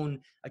on our own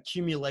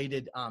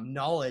accumulated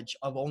knowledge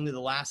of only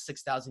the last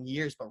 6,000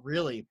 years. But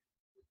really,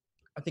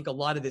 I think a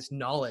lot of this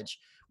knowledge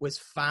was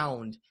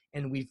found,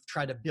 and we've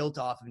tried to build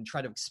off and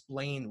try to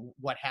explain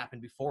what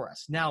happened before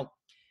us. Now,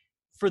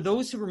 for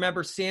those who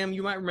remember, Sam,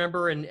 you might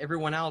remember, and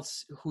everyone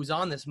else who's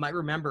on this might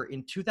remember,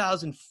 in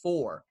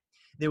 2004,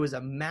 there was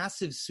a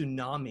massive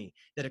tsunami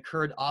that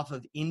occurred off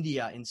of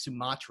India in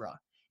Sumatra.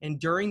 And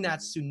during that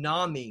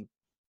tsunami,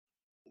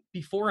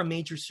 before a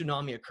major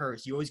tsunami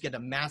occurs, you always get a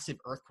massive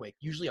earthquake.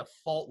 Usually a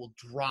fault will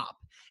drop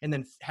and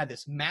then have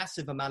this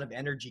massive amount of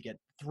energy get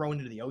thrown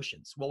into the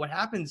oceans. Well, what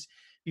happens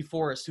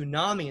before a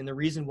tsunami, and the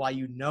reason why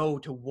you know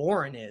to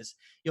warn, is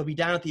you'll be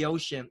down at the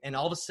ocean and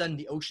all of a sudden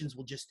the oceans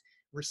will just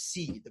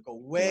recede. They'll go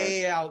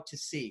way out to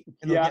sea.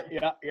 And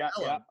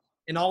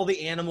and all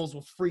the animals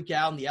will freak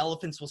out and the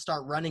elephants will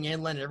start running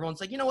inland and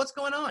everyone's like, you know, what's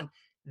going on?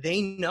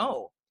 They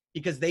know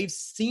because they've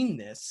seen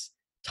this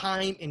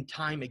time and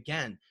time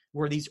again,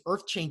 where these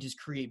earth changes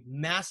create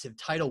massive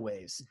tidal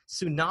waves,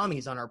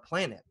 tsunamis on our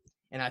planet.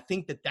 And I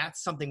think that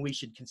that's something we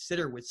should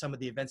consider with some of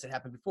the events that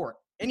happened before.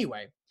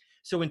 Anyway,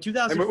 So in Hey,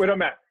 2000, wait,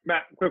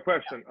 Matt, quick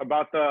question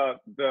about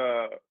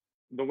the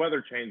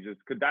weather changes.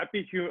 Could that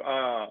be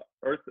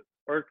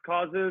Earth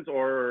causes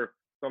or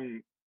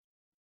some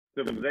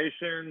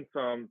civilization,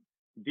 some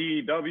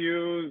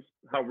DEWs,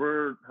 how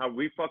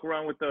we fuck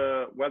around with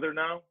the weather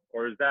now,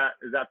 or is that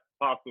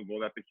possible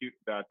that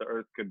the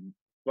Earth could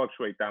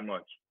fluctuate that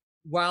much?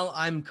 while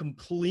I'm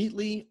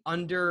completely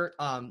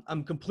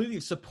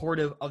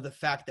supportive of the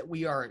fact that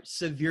we are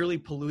severely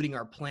polluting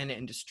our planet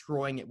and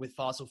destroying it with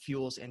fossil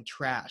fuels and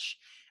trash,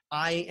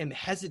 I am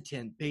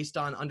hesitant, based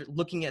on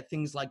looking at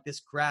things like this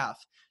graph,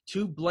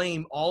 to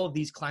blame all of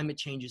these climate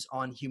changes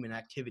on human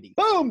activity.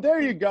 Boom!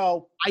 There you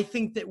go. I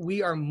think that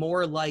we are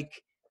more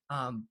like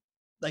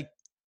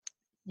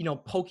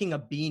poking a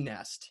bee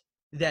nest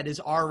that is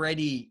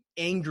already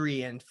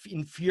angry and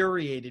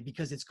infuriated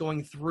because it's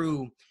going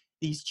through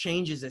these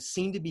changes that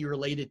seem to be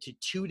related to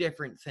two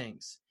different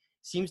things.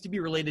 Seems to be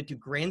related to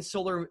grand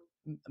solar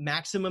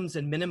maximums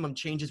and minimum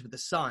changes with the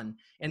sun,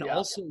 and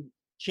also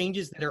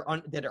changes that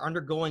are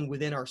undergoing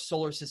within our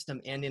solar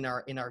system and in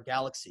our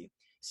galaxy.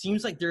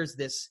 Seems like there's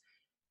this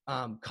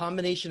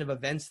combination of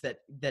events that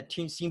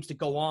seems to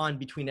go on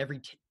between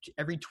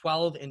every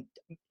 12 and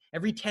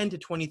every 10 to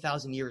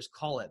 20,000 years,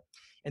 call it.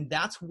 And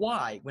that's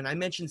why when I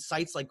mentioned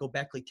sites like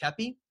Göbekli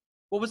Tepe,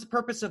 what was the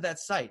purpose of that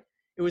site?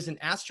 It was an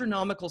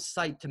astronomical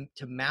site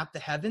to map the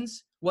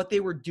heavens. What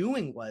they were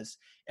doing was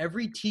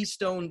every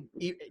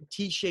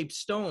T-shaped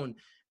stone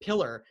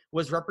pillar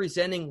was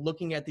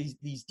looking at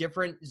these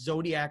different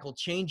zodiacal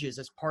changes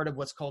as part of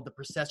what's called the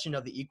precession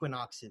of the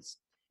equinoxes.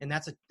 And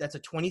that's a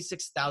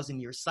 26,000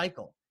 year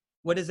cycle.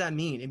 What does that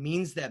mean? It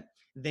means that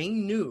they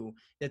knew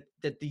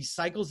that these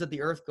cycles that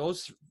the earth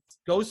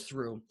goes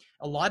through,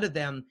 a lot of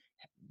them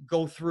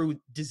go through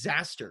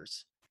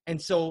disasters. And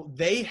so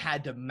they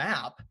had to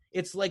map.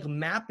 It's like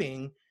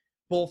mapping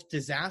both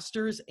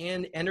disasters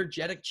and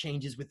energetic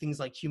changes with things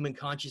like human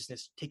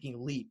consciousness taking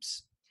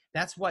leaps.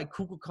 That's why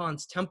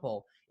Kukulkan's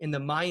temple in the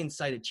Mayan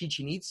site of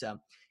Chichen Itza,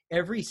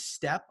 every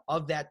step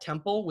of that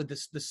temple with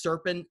the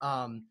serpent,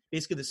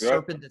 basically the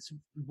serpent that's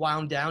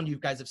wound down, you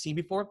guys have seen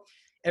before,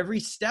 every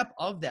step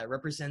of that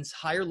represents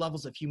higher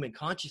levels of human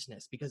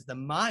consciousness, because the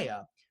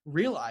Maya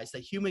realized that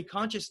human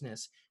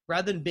consciousness,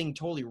 rather than being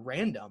totally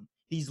random,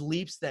 these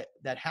leaps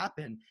that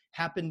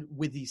happen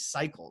with these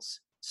cycles.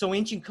 So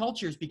ancient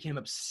cultures became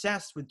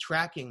obsessed with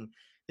tracking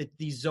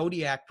these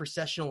zodiac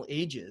precessional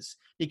ages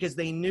because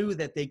they knew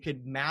that they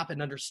could map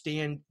and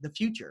understand the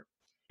future.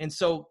 And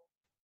so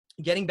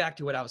getting back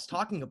to what I was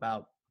talking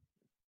about,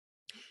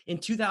 in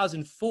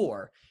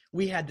 2004,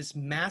 we had this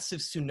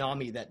massive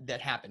tsunami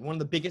that happened, one of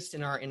the biggest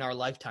in our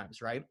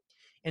lifetimes, right?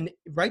 And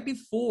right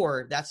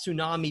before that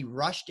tsunami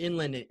rushed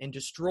inland and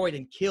destroyed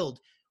and killed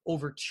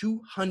over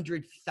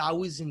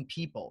 200,000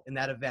 people in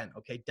that event,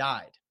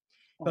 died.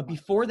 But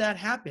before that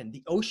happened,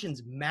 the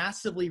oceans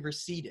massively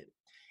receded.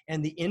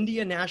 And the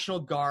India National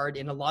Guard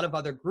and a lot of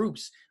other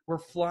groups were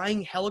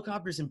flying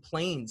helicopters and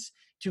planes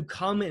to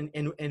come and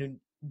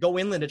go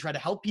inland to try to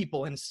help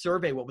people and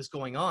survey what was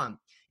going on.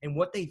 And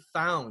what they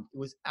found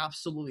was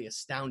absolutely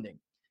astounding.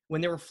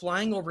 When they were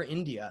flying over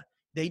India,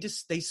 they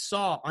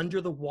saw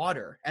under the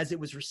water as it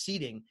was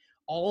receding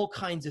all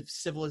kinds of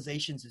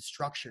civilizations and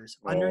structures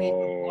underneath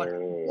the water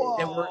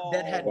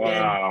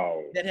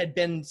that had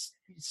been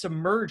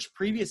submerged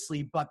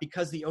previously, but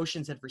because the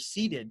oceans had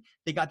receded,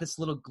 they got this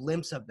little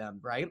glimpse of them,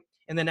 right?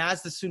 And then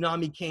as the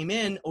tsunami came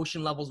in,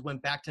 ocean levels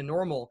went back to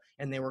normal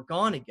and they were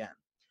gone again.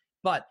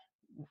 But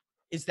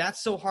is that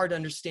so hard to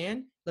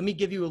understand? Let me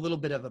give you a little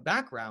bit of a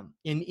background.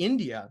 In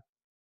India,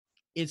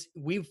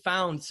 we've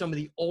found some of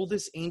the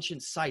oldest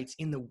ancient sites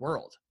in the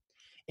world.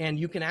 And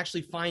you can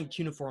actually find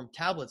cuneiform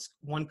tablets,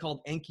 one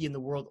called Enki in the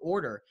World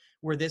Order,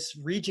 where this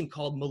region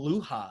called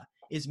Meluha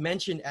is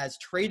mentioned as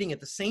trading at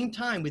the same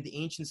time with the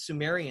ancient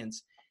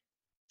Sumerians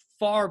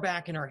far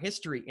back in our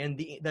history. And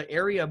the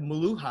area of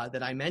Meluha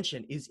that I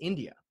mentioned is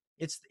India.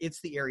 It's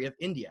the area of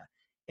India.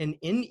 And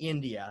in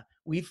India,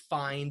 we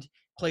find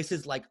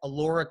places like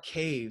Ellora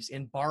Caves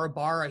and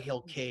Barabara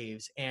Hill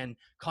Caves and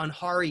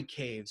Kanhari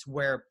Caves,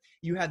 where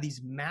you have these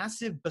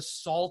massive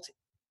basalt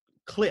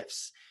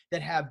cliffs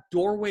that have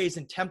doorways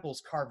and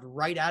temples carved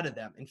right out of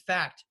them. In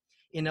fact,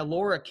 in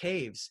Ellora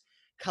Caves,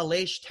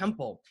 Kailash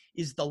Temple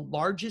is the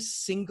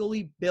largest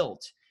singly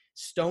built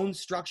stone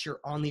structure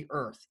on the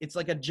earth. It's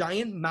like a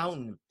giant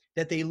mountain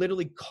that they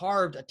literally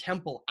carved a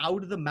temple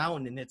out of the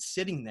mountain, and it's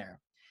sitting there.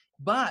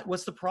 But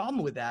what's the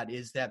problem with that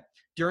is that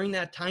during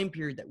that time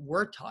period that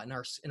we're taught in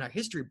our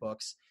history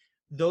books,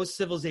 those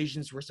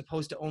civilizations were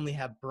supposed to only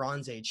have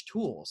Bronze Age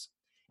tools.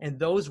 And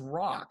those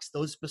rocks,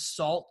 those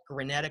basalt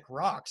granitic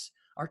rocks,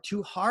 are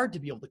too hard to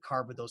be able to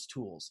carve with those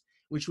tools,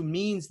 which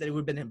means that it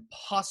would have been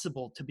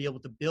impossible to be able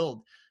to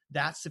build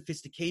that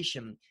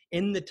sophistication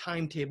in the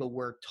timetable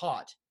we're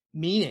taught,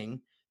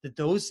 meaning that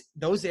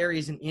those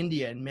areas in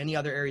India and many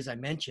other areas I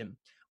mentioned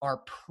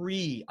are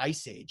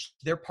pre-Ice Age.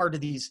 They're part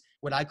of these,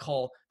 what I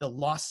call the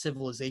lost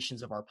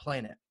civilizations of our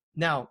planet.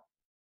 Now,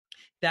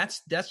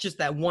 that's just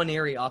that one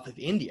area off of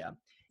India.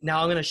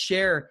 Now I'm going to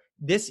share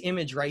this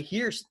image right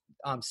here,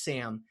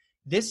 Sam.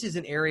 This is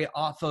an area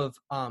off of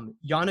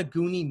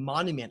Yonaguni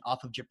Monument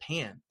off of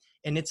Japan.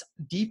 And it's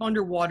deep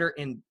underwater.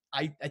 And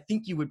I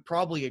think you would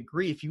probably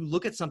agree, if you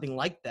look at something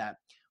like that,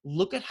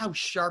 look at how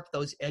sharp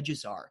those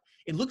edges are.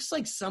 It looks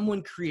like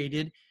someone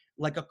created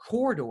like a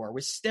corridor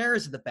with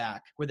stairs at the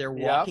back where they're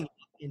walking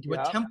into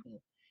a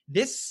temple.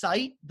 This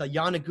site, the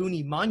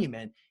Yonaguni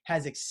Monument,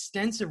 has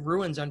extensive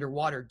ruins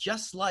underwater,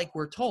 just like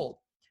we're told.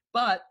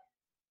 But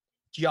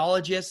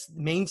geologists,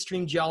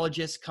 mainstream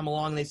geologists come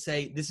along and they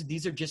say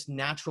these are just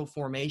natural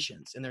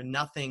formations and they're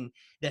nothing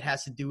that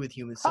has to do with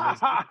human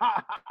civilization.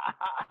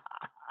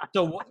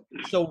 So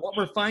what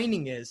we're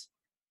finding is,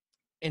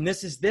 and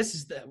this is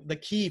the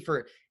key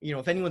for,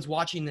 if anyone's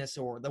watching this,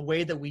 or the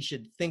way that we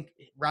should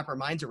wrap our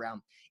minds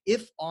around,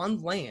 if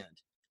on land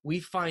we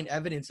find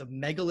evidence of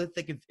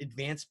megalithic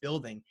advanced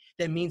building,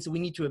 that means that we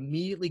need to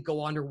immediately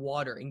go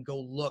underwater and go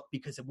look,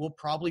 because it will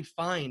probably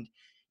find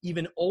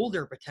even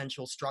older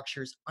potential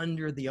structures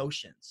under the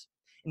oceans.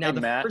 Now,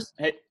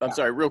 I'm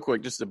sorry, real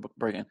quick, just to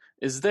break in.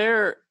 Is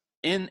there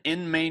in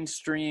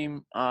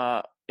mainstream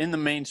in the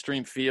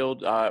mainstream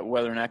field,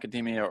 whether in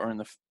academia or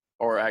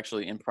or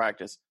actually in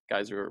practice,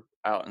 guys who are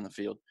out in the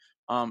field,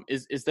 are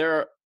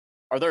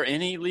there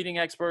any leading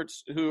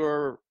experts who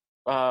are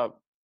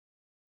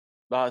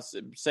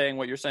saying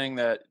what you're saying,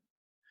 that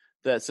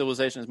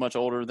civilization is much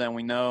older than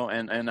we know,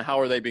 and how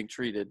are they being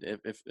treated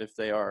if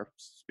they are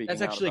speaking?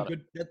 That's actually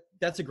good.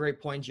 That's a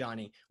great point,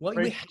 Johnny.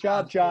 Great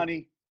job,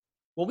 Johnny.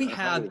 What we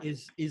have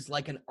is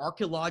like an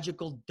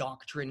archaeological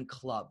doctrine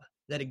club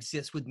that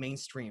exists with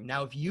mainstream.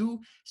 Now, if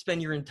you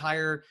spend your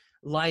entire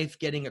life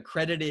getting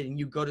accredited and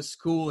you go to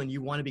school and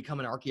you want to become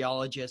an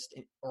archaeologist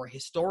or a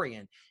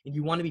historian and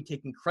you want to be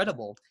taken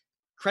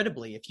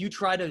credibly, if you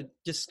try to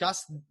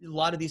discuss a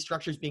lot of these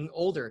structures being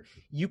older,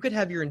 you could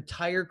have your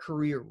entire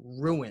career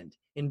ruined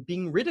and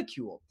being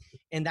ridiculed.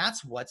 And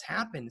that's what's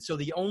happened. So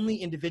the only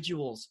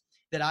individuals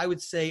that I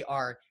would say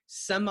are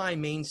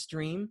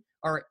semi-mainstream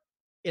are,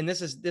 and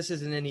this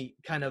isn't any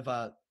kind of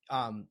a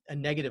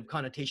negative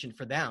connotation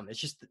for them. It's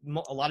just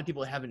a lot of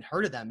people haven't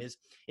heard of them, is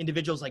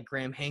individuals like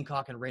Graham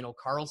Hancock and Reynold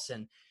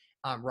Carlson,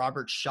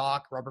 Robert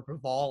Schoch, Robert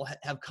Bauval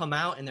have come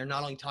out, and they're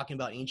not only talking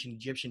about ancient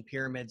Egyptian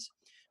pyramids,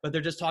 but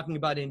they're just talking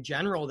about in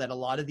general that a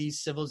lot of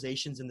these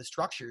civilizations and the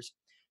structures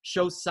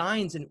show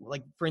signs, and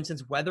like, for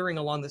instance, weathering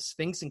along the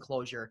Sphinx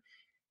enclosure.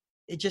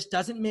 It just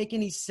doesn't make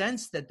any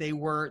sense that they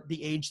were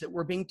the age that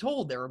we're being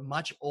told. They were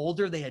much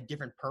older. They had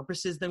different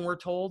purposes than we're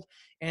told,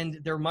 and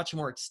they're much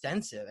more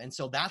extensive. And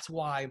so that's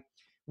why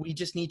we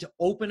just need to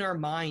open our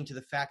mind to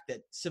the fact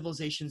that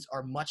civilizations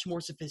are much more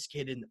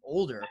sophisticated and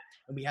older,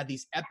 and we have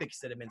these epics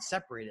that have been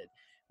separated.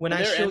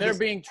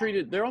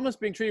 They're almost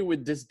being treated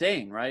with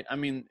disdain, right? I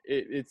mean,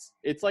 it's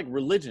like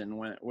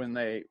religion when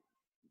they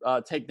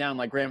take down,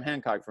 like Graham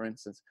Hancock, for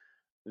instance.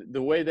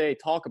 The way they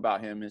talk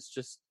about him is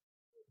just,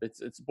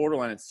 it's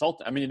borderline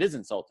insulting. I mean, it is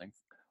insulting.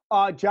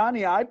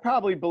 Johnny, I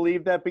probably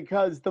believe that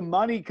because the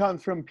money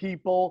comes from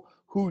people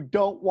who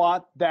don't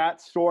want that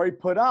story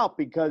put out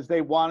because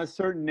they want a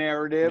certain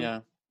narrative.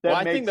 Yeah. Well,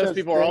 I think those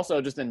people are also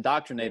just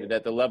indoctrinated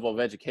at the level of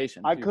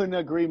education. I couldn't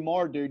agree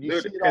more, dude. You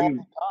see it all the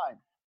time.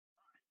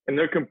 And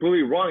they're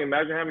completely wrong.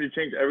 Imagine having to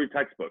change every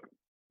textbook.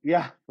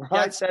 Yeah,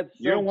 right.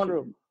 You don't want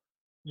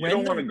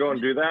to go and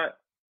do that.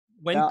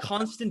 When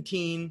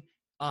Constantine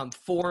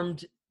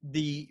formed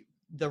the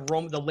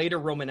later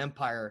Roman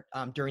Empire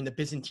during the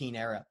Byzantine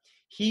era,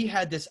 he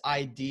had this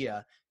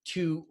idea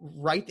to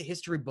write the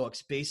history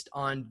books based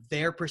on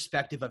their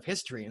perspective of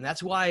history. And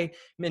that's why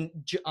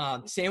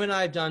Sam and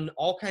I have done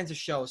all kinds of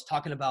shows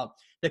talking about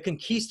the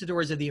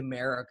conquistadors of the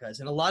Americas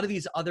and a lot of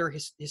these other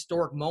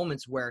historic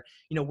moments where,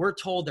 we're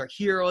told they're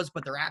heroes,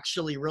 but they're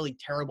actually really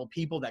terrible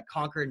people that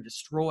conquered and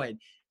destroyed.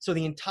 So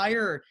the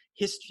entire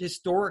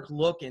historic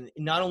look, and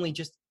not only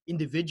just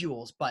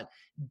individuals, but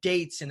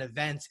dates and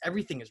events,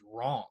 everything is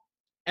wrong.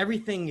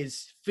 Everything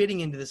is fitting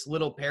into this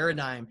little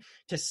paradigm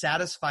to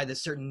satisfy the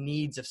certain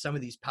needs of some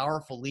of these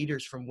powerful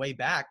leaders from way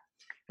back,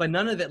 but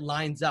none of it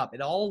lines up.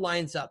 It all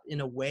lines up in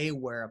a way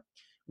where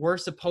we're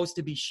supposed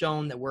to be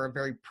shown that we're a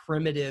very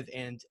primitive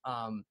and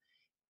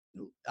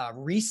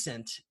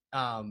recent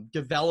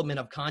development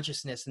of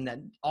consciousness, and that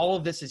all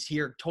of this is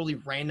here totally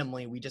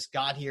randomly. We just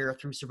got here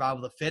through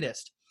survival of the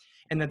fittest,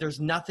 and that there's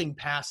nothing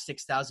past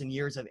 6,000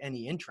 years of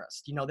any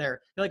interest.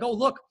 They're like, oh,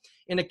 look,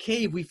 in a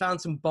cave we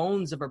found some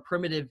bones of a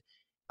primitive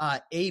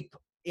ape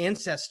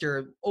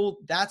ancestor. Oh,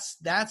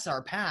 that's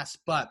our past.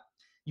 But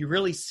you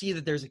really see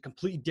that there's a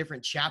completely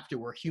different chapter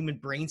where human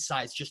brain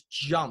size just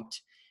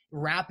jumped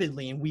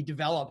rapidly and we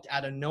developed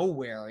out of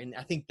nowhere. And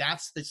I think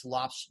that's this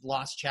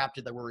lost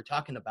chapter that we're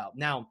talking about.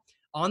 Now,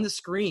 on the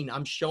screen,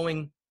 I'm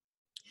showing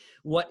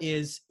what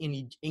is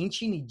an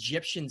ancient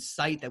Egyptian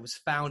site that was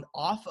found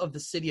off of the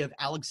city of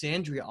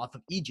Alexandria, off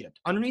of Egypt,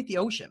 underneath the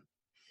ocean.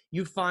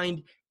 You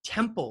find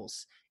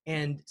temples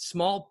and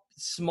small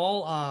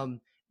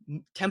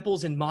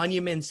temples and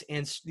monuments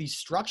and these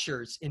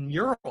structures and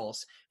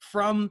murals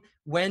from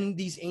when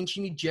these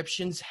ancient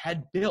Egyptians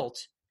had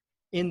built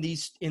in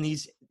these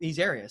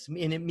areas.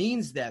 And it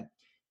means that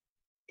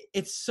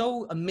it's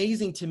so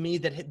amazing to me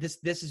that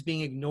this is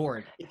being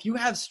ignored. If you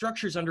have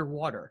structures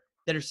underwater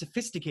that are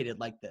sophisticated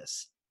like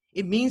this,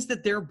 it means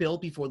that they're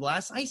built before the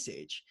last ice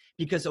age,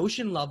 because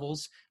ocean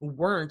levels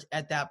weren't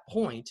at that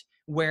point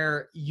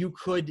where you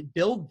could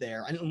build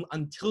there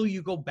until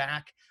you go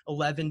back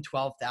 11,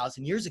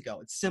 12,000 years ago.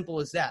 It's simple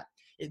as that.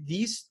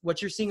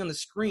 What you're seeing on the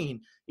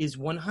screen is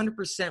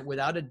 100%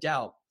 without a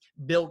doubt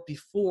built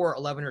before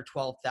 11 or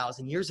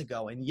 12,000 years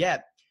ago. And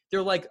yet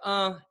they're like,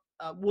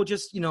 we'll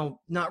just,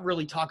 not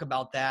really talk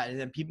about that. And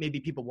then maybe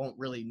people won't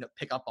really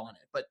pick up on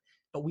it, but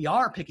we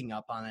are picking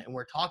up on it, and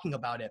we're talking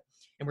about it,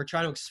 and we're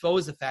trying to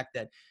expose the fact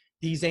that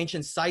these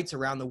ancient sites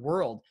around the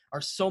world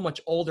are so much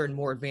older and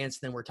more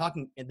advanced than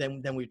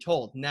we're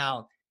told.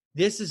 Now,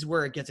 this is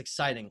where it gets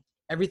exciting.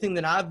 Everything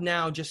that I've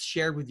now just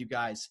shared with you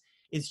guys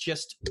is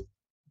just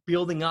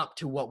building up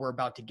to what we're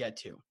about to get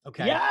to.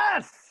 Okay.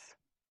 Yes.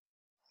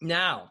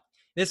 Now,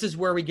 this is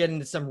where we get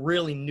into some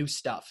really new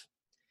stuff.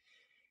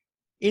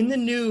 In the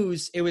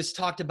news, it was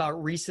talked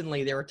about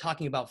recently. They were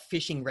talking about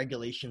fishing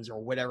regulations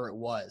or whatever it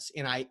was.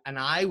 And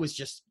I was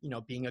just,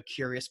 being a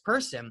curious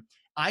person.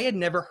 I had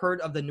never heard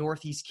of the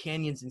Northeast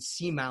Canyons and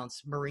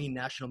Seamounts Marine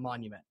National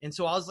Monument. And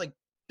so I was like,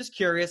 just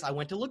curious. I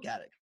went to look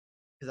at it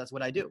because that's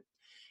what I do.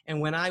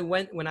 And when I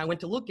went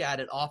to look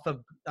at it off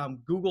of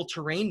Google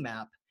Terrain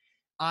Map,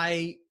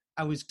 I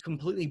was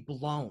completely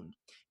blown,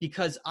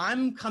 because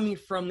I'm coming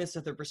from this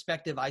at the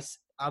perspective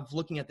of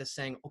looking at this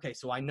saying, okay,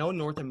 so I know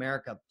North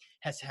America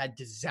has had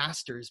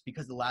disasters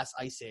because of the last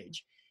ice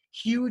age,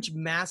 huge,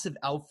 massive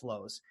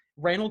outflows.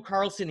 Randall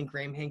Carlson and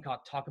Graham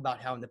Hancock talk about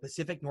how in the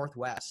Pacific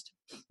Northwest,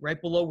 right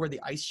below where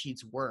the ice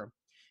sheets were,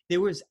 there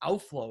was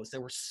outflows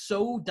that were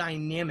so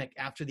dynamic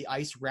after the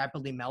ice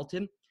rapidly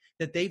melted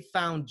that they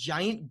found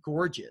giant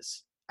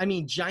gorges. I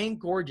mean, giant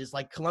gorges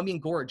like Columbian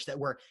Gorge that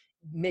were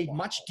made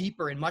much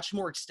deeper and much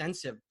more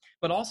extensive.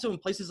 But also in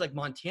places like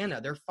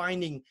Montana, they're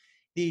finding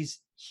these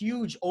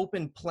huge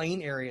open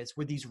plain areas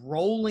with these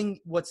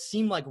what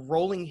seem like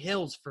rolling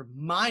hills for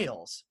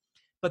miles,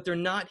 but they're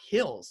not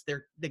hills.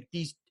 They're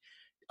these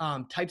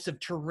types of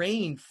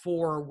terrain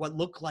for what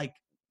look like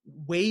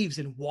waves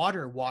and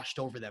water washed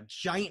over them,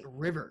 giant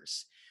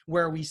rivers,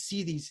 where we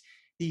see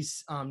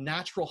these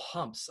natural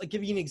humps. I'll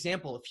give you an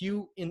example. If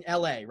you in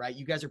LA, right,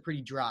 you guys are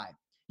pretty dry.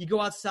 You go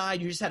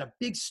outside, you just had a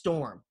big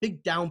storm,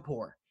 big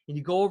downpour, and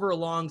you go over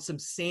along some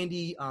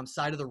sandy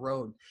side of the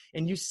road,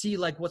 and you see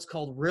like what's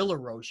called rill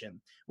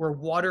erosion, where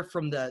water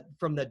from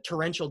the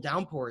torrential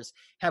downpours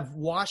have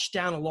washed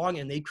down along,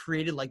 and they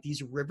created like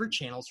these river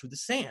channels through the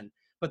sand.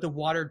 But the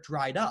water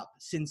dried up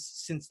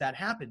since that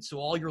happened. So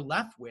all you're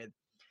left with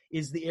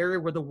is the area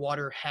where the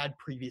water had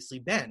previously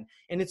been.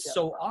 And it's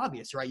so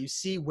obvious, right? You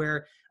see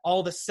where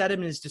all the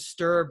sediment is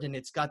disturbed, and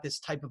it's got this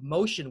type of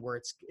motion where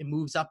it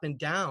moves up and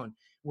down,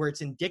 where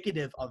it's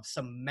indicative of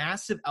some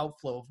massive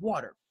outflow of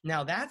water.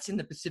 Now that's in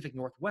the Pacific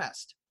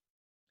Northwest.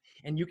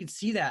 And you can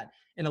see that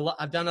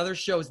I've done other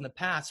shows in the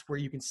past where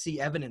you can see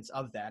evidence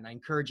of that. And I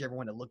encourage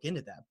everyone to look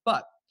into that.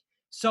 But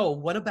so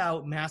what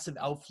about massive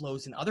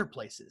outflows in other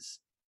places?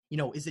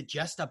 Is it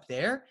just up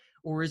there,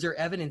 or is there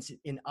evidence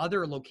in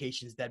other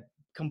locations that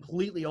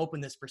completely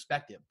open this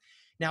perspective?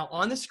 Now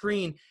on the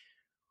screen,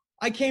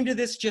 I came to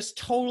this just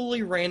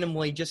totally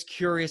randomly, just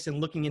curious and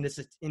looking into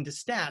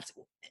stats,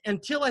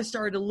 until I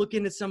started to look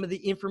into some of the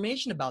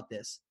information about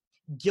this.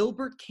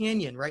 Gilbert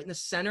Canyon, right in the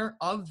center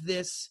of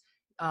this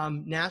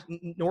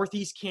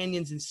Northeast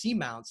Canyons and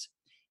Seamounts,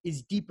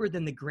 is deeper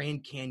than the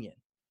Grand Canyon.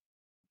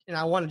 And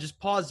I want to just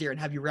pause here and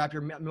have you wrap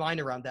your mind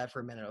around that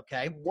for a minute,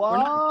 okay? What? We're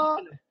not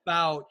talking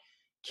about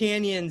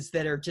canyons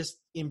that are just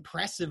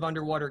impressive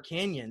underwater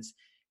canyons,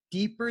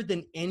 deeper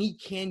than any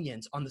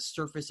canyons on the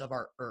surface of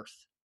our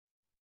Earth.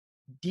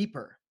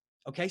 Deeper.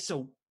 Okay,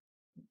 so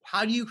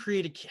how do you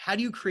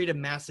create a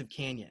massive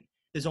canyon?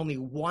 There's only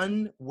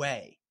one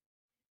way.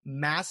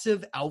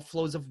 Massive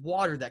outflows of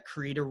water that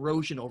create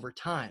erosion over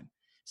time.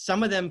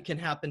 Some of them can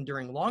happen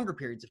during longer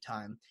periods of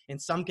time,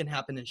 and some can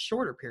happen in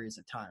shorter periods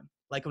of time,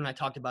 like when I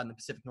talked about in the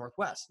Pacific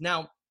Northwest.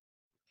 Now,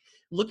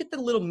 look at the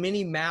little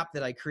mini map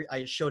that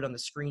I showed on the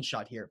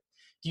screenshot here.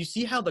 Do you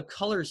see how the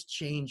colors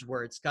change,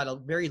 where it's got a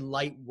very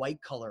light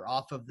white color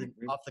off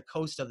the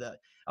coast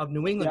of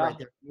New England, right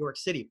there, New York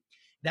City?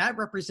 That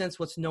represents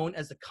what's known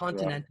as the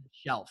continental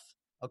shelf,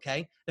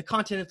 okay? The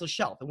continental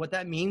shelf. And what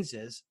that means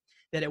is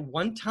that at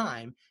one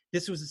time,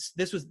 this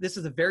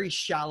is a very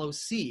shallow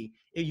sea.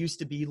 It used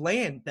to be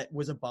land that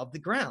was above the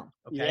ground,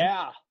 okay?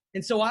 Yeah.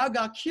 And so I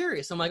got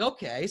curious. I'm like,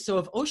 okay, so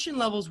if ocean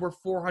levels were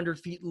 400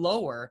 feet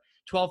lower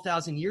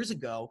 12,000 years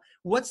ago,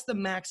 what's the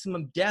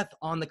maximum depth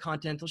on the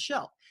continental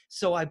shelf?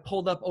 So I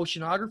pulled up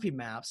oceanography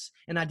maps,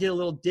 and I did a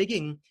little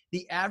digging.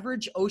 The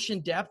average ocean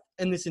depth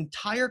in this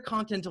entire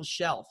continental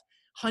shelf,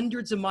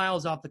 hundreds of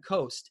miles off the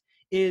coast,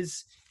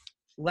 is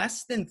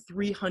less than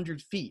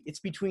 300 feet. It's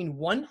between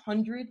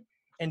 100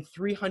 and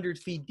 300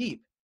 feet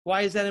deep.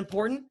 Why is that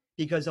important?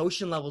 Because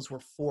ocean levels were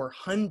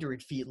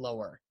 400 feet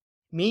lower,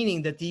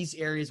 meaning that these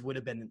areas would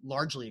have been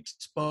largely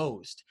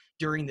exposed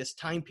during this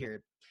time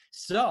period.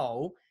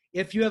 So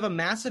if you have a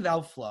massive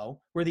outflow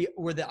where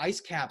the ice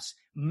caps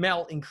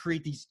melt and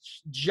create these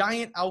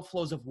giant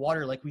outflows of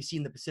water like we see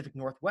in the Pacific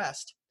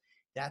Northwest,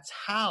 that's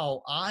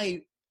how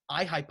I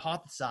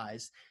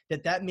hypothesize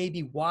that may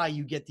be why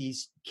you get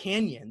these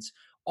canyons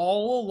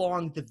all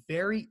along the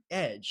very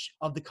edge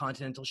of the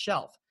continental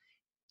shelf.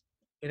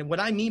 And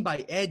what I mean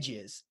by edge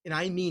is, and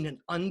I mean an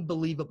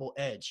unbelievable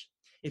edge.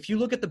 If you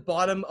look at the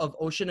bottom of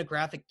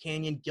Oceanographic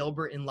Canyon,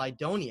 Gilbert, and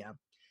Lydonia,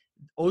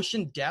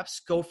 ocean depths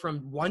go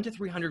from 100 to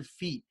 300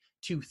 feet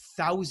to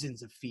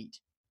thousands of feet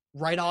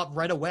right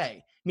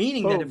away.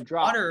 Meaning that if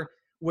water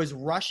was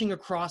rushing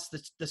across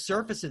the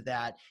surface of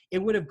that, it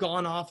would have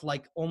gone off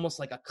like almost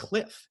like a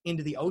cliff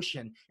into the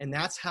ocean. And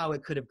that's how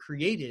it could have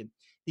created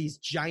these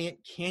giant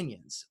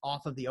canyons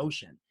off of the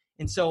ocean.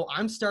 And so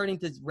I'm starting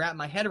to wrap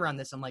my head around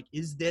this. I'm like,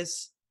 is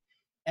this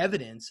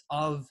evidence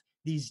of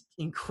these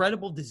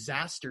incredible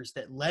disasters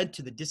that led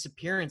to the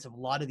disappearance of a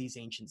lot of these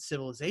ancient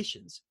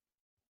civilizations?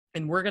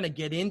 And we're going to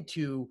get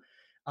into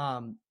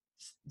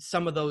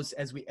some of those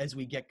as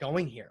we get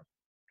going here.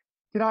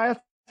 Can I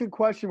ask a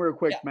question real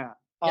quick, Matt?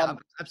 Yeah,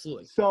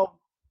 absolutely. So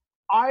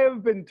I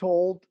have been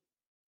told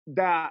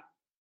that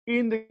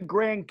in the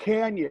Grand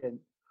Canyon,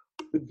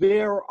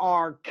 there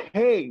are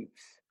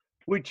caves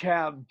which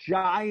have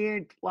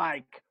giant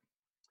like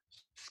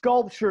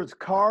sculptures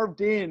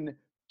carved in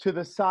to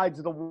the sides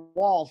of the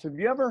walls. Have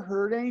you ever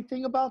heard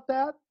anything about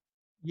that?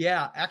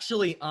 Yeah,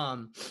 actually,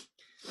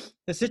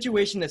 the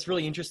situation that's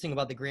really interesting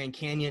about the Grand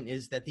Canyon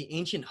is that the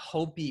ancient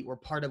Hopi were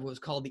part of what was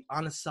called the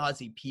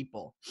Anasazi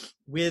people,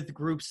 with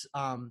groups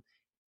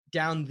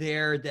down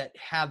there that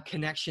have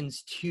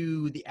connections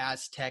to the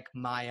Aztec,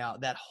 Maya.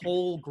 That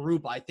whole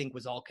group, I think,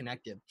 was all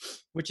connected,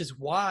 which is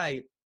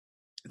why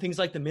things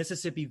like the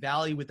Mississippi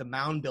Valley with the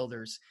mound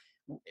builders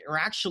are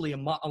actually a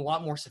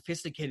lot more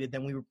sophisticated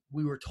than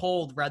we were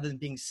told. Rather than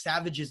being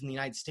savages in the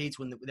United States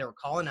when they were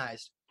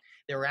colonized,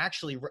 there were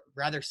actually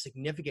rather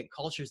significant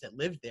cultures that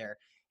lived there.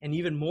 And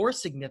even more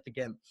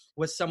significant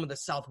was some of the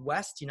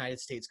Southwest United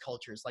States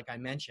cultures, like I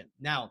mentioned.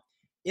 Now,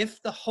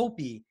 if the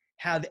Hopi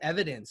have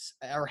evidence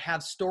or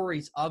have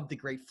stories of the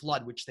Great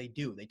Flood, which they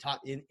do, they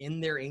talk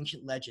in their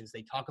ancient legends,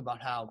 they talk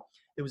about how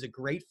there was a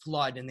great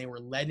flood and they were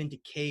led into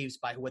caves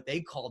by what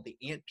they called the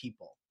ant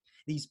people.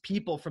 These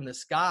people from the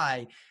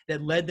sky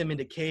that led them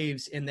into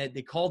caves, and that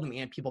they called them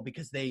ant people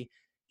because they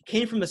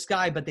came from the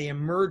sky, but they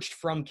emerged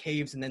from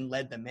caves and then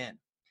led them in.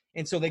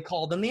 And so they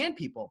called them the ant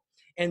people.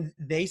 And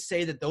they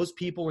say that those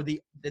people were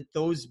that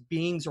those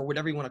beings, or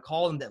whatever you want to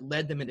call them, that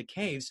led them into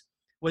caves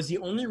was the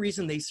only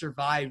reason they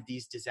survived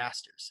these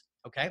disasters.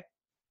 Okay.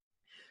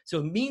 So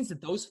it means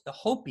that the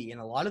Hopi and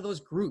a lot of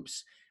those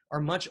groups are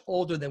much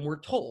older than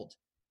we're told,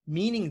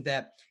 meaning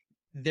that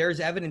there's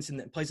evidence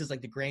in places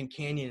like the Grand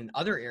Canyon and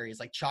other areas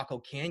like Chaco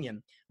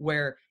Canyon,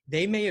 where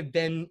they may have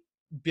been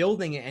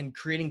building and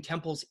creating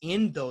temples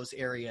in those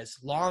areas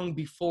long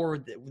before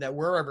that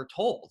we're ever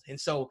told. And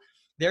so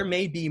there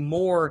may be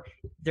more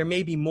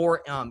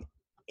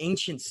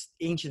ancient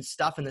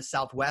stuff in the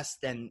Southwest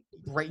than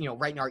right in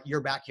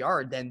your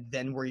backyard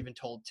than we're even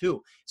told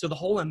too. So the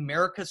whole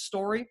America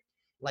story,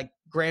 like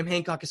Graham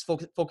Hancock is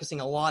focusing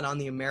a lot on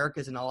the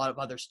Americas and a lot of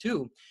others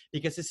too,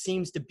 because it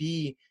seems to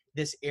be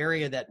this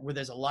area where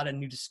there's a lot of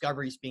new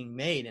discoveries being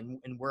made, and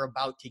we're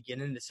about to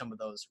get into some of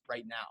those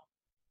right now.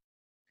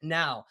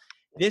 Now,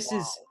 this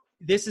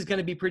is going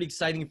to be pretty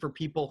exciting for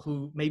people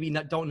who maybe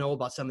don't know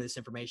about some of this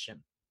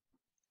information.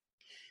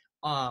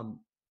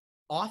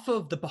 Off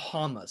of the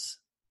Bahamas,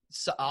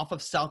 off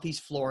of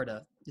Southeast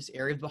Florida, this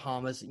area of the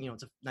Bahamas,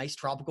 it's a nice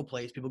tropical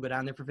place. People go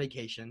down there for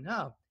vacation.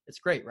 Oh, it's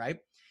great, right?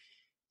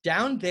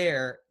 Down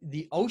there,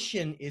 the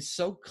ocean is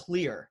so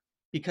clear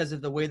because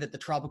of the way that the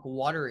tropical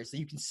water is that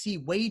you can see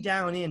way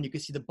down in, you can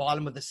see the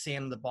bottom of the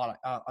sand on the bottom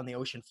on the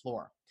ocean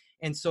floor.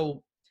 And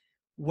so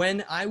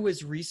when I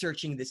was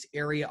researching this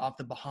area off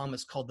the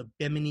Bahamas called the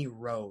Bimini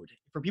Road,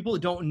 for people who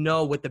don't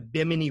know what the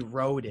Bimini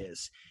Road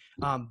is,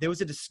 there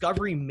was a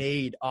discovery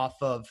made off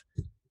of,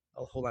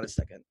 hold on a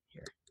second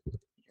here.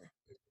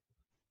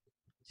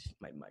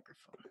 My microphone.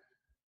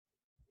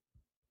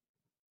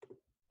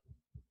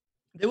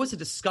 There was a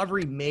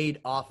discovery made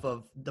off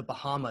of the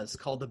Bahamas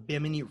called the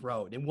Bimini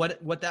Road. And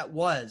what that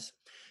was,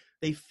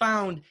 they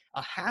found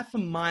a half a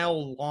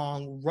mile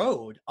long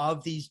road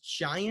of these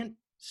giant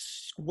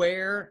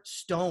square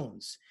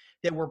stones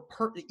that were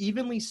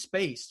evenly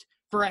spaced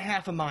for a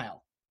half a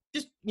mile.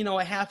 Just,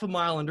 a half a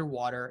mile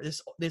underwater,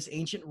 this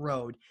ancient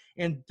road.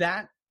 And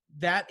that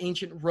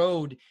ancient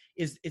road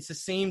it's the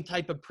same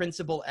type of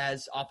principle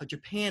as off of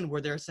Japan,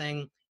 where they're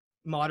saying,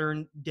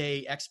 modern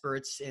day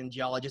experts and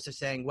geologists are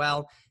saying,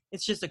 well,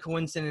 it's just a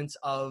coincidence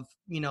of,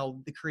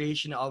 the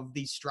creation of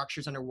these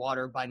structures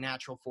underwater by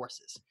natural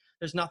forces.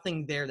 There's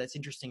nothing there that's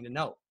interesting to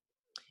note.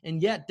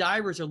 And yet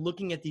divers are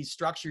looking at these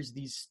structures,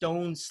 these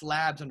stone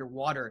slabs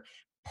underwater,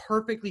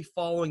 perfectly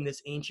following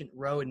this ancient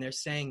road. And they're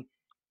saying,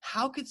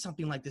 how could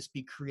something like this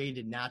be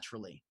created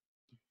naturally?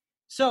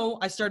 So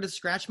I started to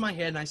scratch my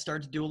head and I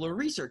started to do a little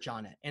research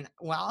on it. And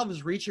while I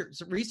was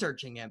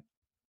researching it,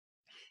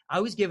 I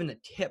was given a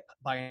tip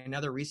by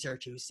another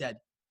researcher who said,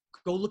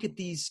 go look at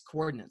these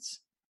coordinates.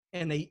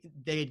 And they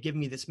had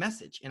given me this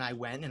message, and I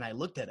went and I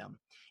looked at them.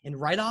 And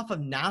right off of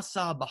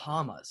Nassau,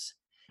 Bahamas,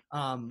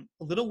 a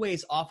little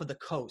ways off of the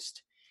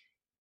coast,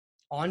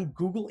 on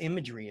Google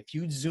imagery, if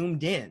you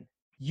zoomed in,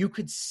 you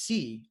could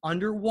see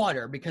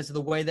underwater, because of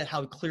the way that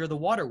how clear the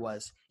water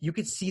was, you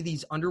could see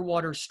these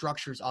underwater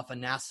structures off of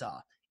Nassau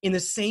in the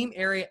same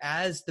area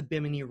as the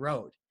Bimini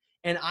Road.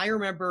 And I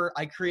remember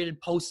I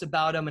created posts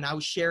about them, and I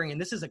was sharing, and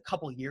this is a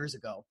couple years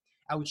ago,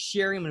 I was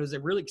sharing them, and it was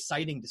a really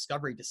exciting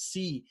discovery to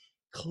see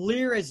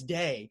clear as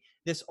day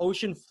this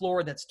ocean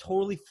floor that's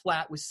totally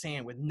flat with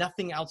sand with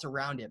nothing else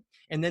around it,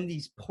 and then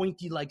these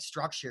pointy like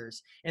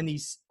structures and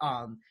these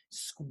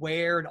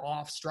squared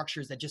off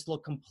structures that just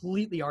look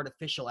completely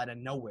artificial out of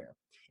nowhere.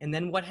 And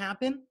then what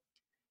happened?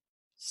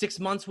 6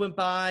 months went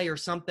by or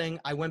something.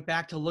 I went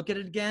back to look at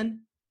it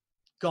again.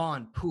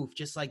 Gone, poof,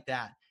 just like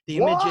that. The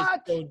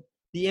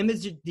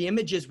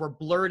images were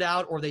blurred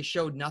out, or they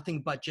showed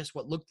nothing but just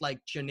what looked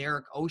like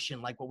generic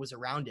ocean, like what was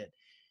around it.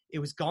 It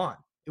was gone.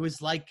 It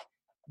was like,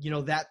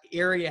 that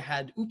area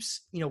had,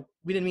 oops, we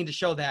didn't mean to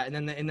show that.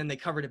 And then they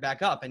covered it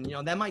back up. And,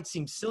 that might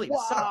seem silly to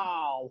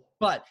some,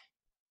 but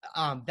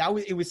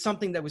it was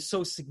something that was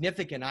so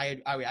significant. I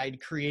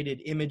had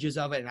created images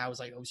of it, and I was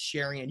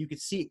sharing it. You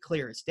could see it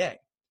clear as day.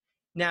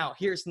 Now,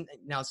 here's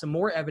some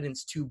more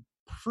evidence to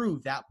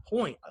prove that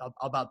point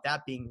about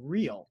that being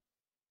real.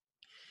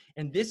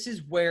 And this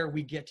is where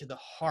we get to the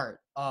heart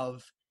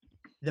of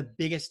the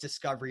biggest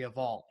discovery of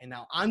all. And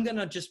now I'm going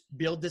to just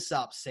build this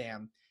up,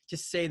 Sam, to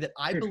say that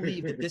I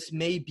believe that this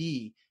may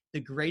be the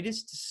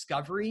greatest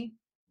discovery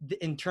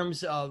in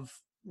terms of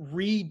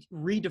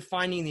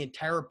redefining the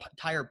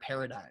entire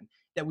paradigm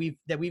that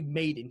we've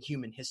made in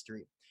human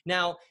history.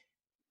 Now,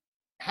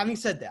 having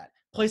said that,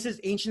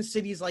 ancient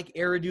cities like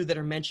Eridu that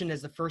are mentioned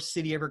as the first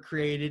city ever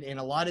created, and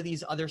a lot of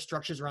these other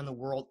structures around the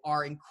world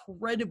are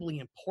incredibly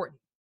important,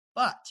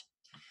 but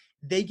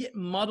they get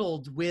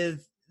muddled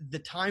with the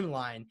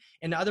timeline,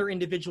 and other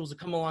individuals will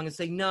come along and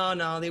say,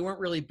 no, they weren't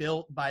really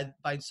built by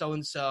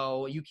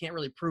so-and-so. You can't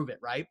really prove it,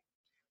 right?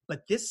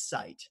 But this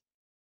site,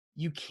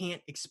 you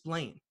can't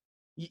explain.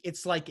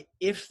 It's like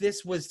if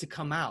this was to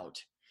come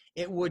out,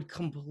 it would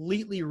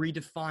completely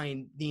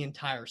redefine the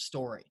entire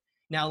story.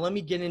 Now, let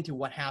me get into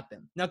what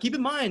happened. Now, keep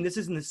in mind, this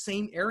is in the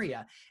same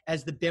area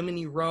as the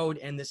Bimini Road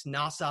and this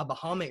Nassau,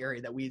 Bahama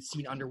area that we had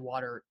seen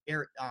underwater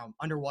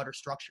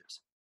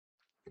structures.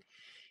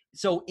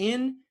 So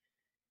in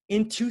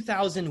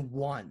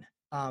 2001,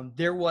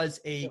 there was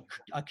a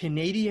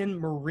Canadian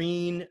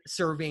marine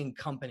surveying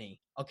company,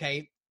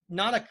 okay?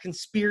 Not a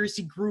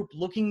conspiracy group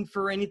looking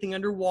for anything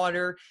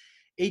underwater,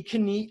 a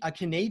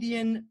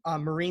Canadian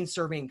marine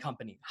surveying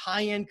company,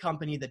 high-end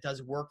company that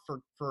does work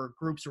for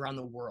groups around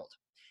the world.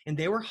 And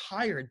they were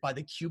hired by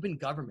the Cuban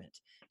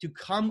government to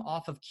come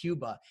off of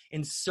Cuba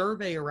and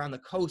survey around the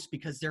coast,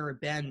 because there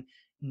have been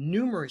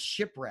numerous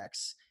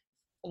shipwrecks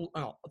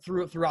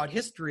throughout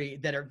history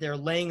that they're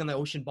laying on the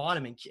ocean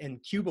bottom,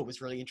 and Cuba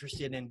was really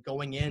interested in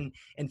going in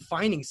and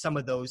finding some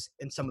of those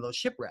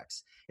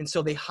shipwrecks. And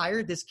so they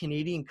hired this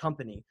Canadian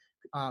company,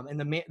 and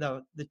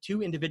the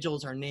two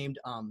individuals are named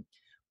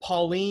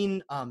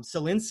Pauline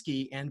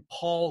Selinsky and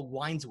Paul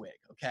Weinswig.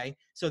 Okay,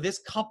 so this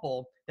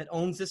couple that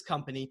owns this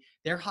company,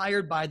 they're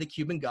hired by the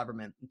Cuban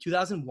government in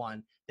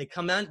 2001. They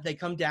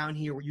come down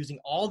here. We're using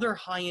all their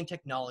high-end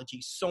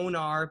technology,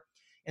 sonar,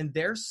 and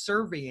they're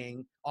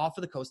surveying off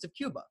of the coast of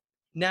Cuba.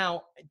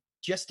 Now,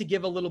 just to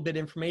give a little bit of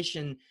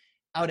information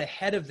out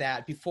ahead of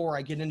that, before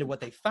I get into what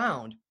they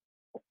found,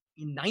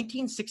 in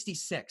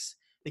 1966,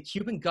 the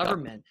Cuban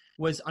government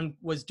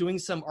was doing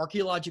some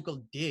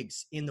archaeological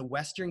digs in the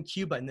western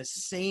Cuba in the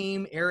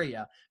same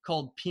area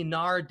called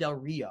Pinar del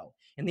Rio,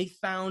 and they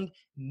found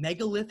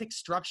megalithic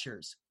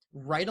structures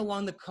right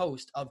along the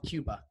coast of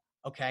Cuba,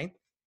 okay?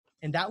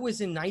 And that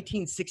was in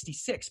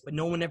 1966, but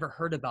no one ever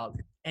heard about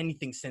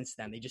anything since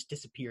then. They just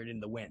disappeared in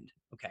the wind,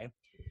 okay?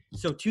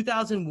 So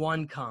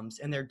 2001 comes,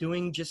 and they're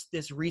doing just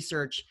this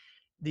research,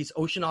 this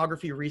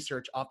oceanography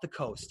research off the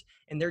coast,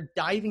 and they're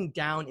diving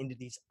down into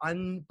these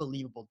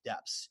unbelievable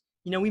depths.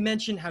 We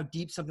mentioned how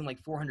deep something like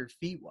 400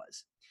 feet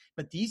was,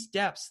 but these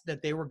depths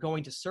that they were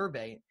going to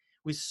survey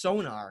with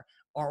sonar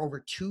are over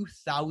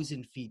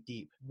 2,000 feet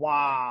deep.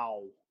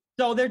 Wow.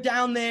 So they're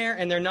down there,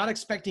 and they're not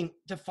expecting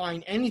to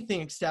find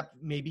anything except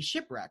maybe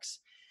shipwrecks.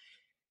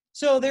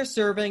 So they're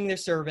surveying,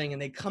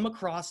 and they come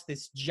across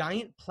this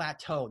giant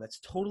plateau that's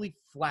totally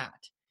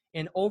flat.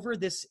 And over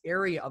this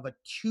area of a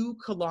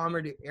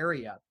 2-kilometer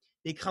area,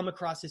 they come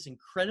across this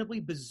incredibly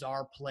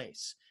bizarre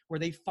place where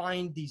they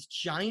find these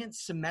giant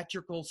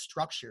symmetrical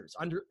structures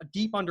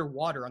deep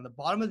underwater on the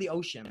bottom of the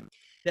ocean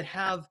that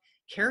have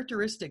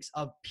characteristics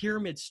of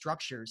pyramid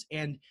structures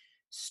and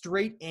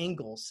straight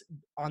angles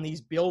on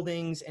these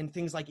buildings and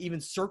things like even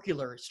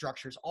circular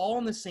structures, all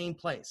in the same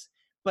place.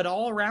 But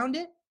all around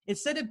it,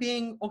 instead of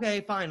being,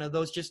 okay, fine, are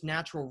those just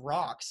natural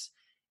rocks,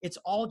 it's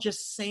all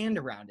just sand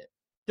around it.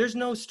 There's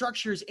no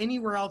structures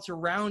anywhere else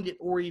around it,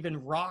 or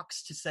even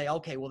rocks to say,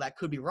 okay, well, that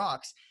could be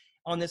rocks.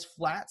 On this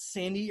flat,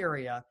 sandy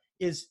area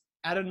is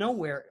out of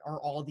nowhere are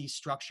all these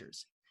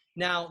structures.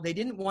 Now, they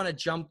didn't want to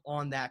jump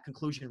on that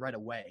conclusion right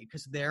away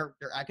because they're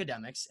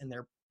academics and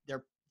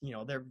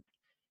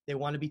they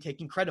want to be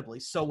taken credibly.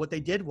 So what they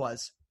did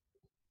was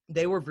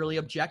they were really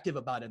objective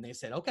about it. And they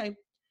said, okay,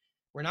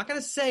 we're not going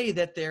to say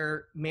that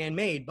they're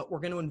man-made, but we're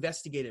going to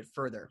investigate it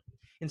further.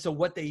 And so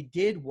what they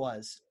did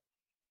was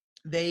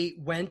they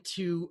went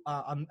to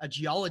a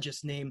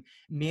geologist named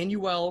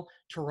Manuel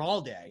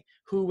Turralde,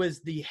 who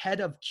was the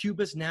head of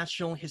Cuba's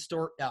National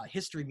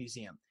History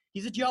Museum.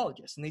 He's a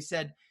geologist. And they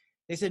said,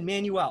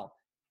 Manuel,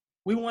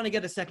 we want to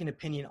get a second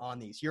opinion on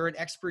these. You're an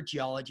expert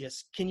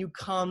geologist. Can you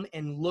come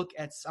and look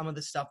at some of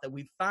the stuff that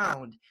we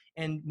found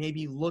and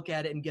maybe look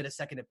at it and get a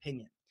second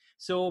opinion?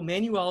 So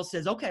Manuel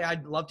says, okay,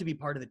 I'd love to be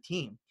part of the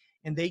team.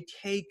 And they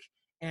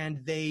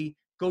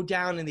go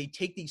down and they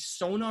take these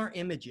sonar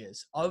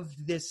images of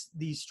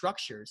these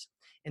structures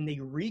and they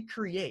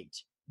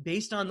recreate,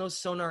 based on those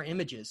sonar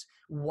images,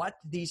 what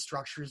these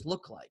structures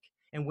look like.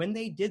 And when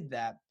they did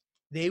that,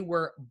 they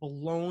were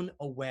blown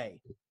away.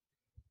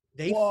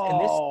 This is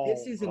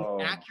this is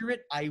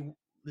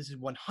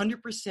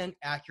 100%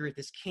 accurate.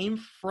 This came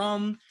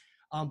from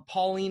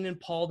Pauline and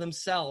Paul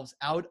themselves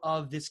out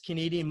of this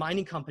Canadian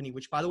mining company,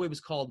 which by the way was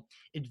called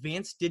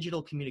Advanced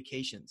Digital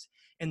Communications.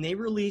 And they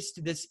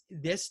released this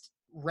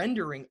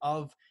rendering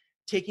of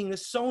taking the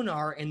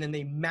sonar, and then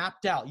they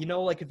mapped out,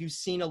 like if you've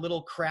seen a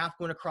little craft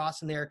going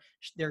across and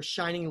they're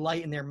shining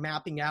light and they're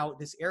mapping out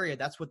this area,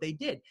 that's what they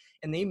did.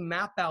 And they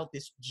map out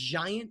this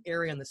giant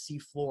area on the sea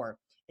floor,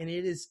 and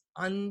it is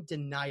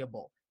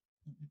undeniable.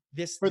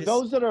 For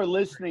those that are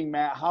listening,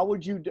 Matt, how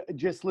would you,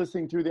 just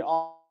listening through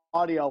the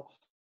audio,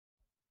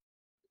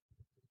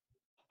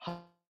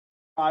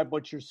 describe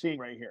what you're seeing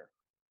right here?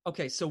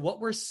 Okay, so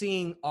what we're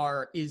seeing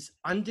is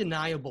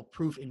undeniable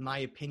proof, in my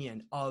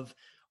opinion, of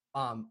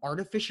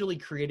artificially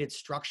created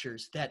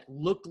structures that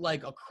look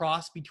like a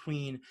cross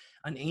between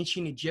an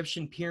ancient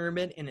Egyptian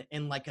pyramid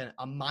and like a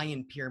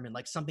Mayan pyramid,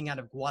 like something out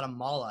of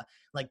Guatemala,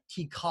 like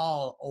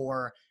Tikal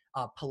or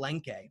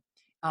Palenque.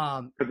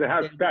 Because it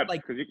has steps,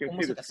 because you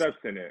can see the steps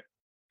in it.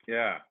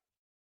 Yeah.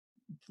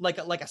 Like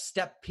a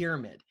step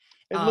pyramid.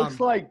 It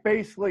looks like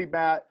basically,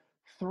 Matt,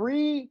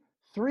 three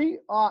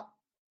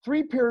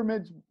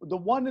pyramids. The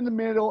one in the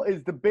middle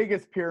is the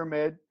biggest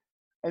pyramid.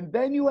 And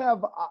then you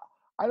have,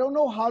 I don't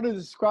know how to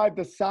describe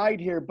the side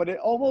here, but it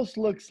almost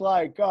looks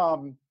like,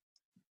 I'm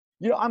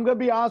going to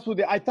be honest with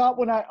you. I thought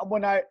when I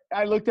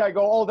looked at it, I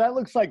go, oh, that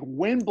looks like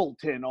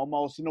Wimbledon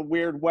almost in a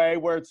weird way,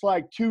 where it's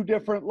like two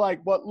different,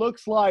 like what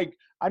looks like,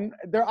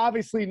 they're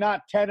obviously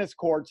not tennis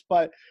courts,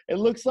 but it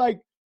looks like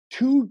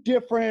two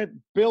different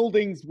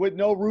buildings with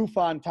no roof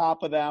on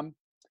top of them.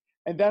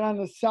 And then on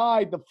the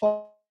side, the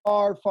far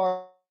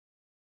side,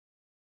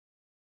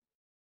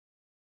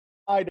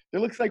 it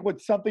looks like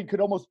what something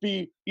could almost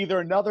be either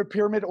another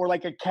pyramid or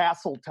like a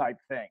castle type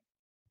thing.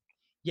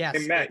 Yes.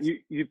 And Matt, you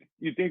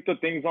think the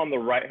things on the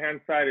right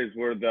hand side is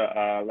where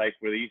where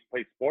they used to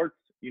play sports?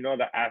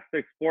 The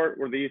Aztec sport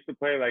where they used to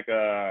play like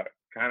a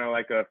kind of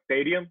like a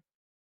stadium?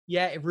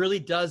 Yeah, it really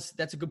does.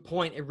 That's a good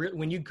point.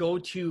 When you go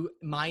to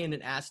Mayan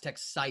and Aztec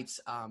sites,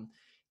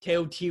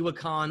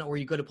 Teotihuacan, or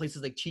you go to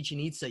places like Chichen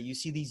Itza, you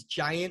see these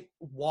giant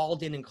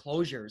walled-in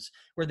enclosures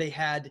where they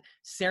had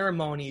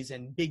ceremonies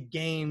and big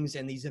games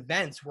and these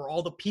events where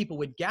all the people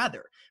would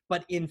gather.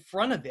 But in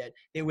front of it,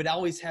 they would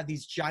always have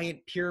these giant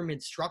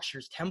pyramid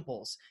structures,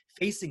 temples,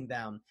 facing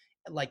them,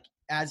 like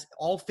as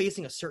all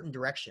facing a certain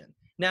direction.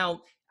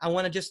 Now, I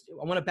want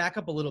to back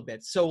up a little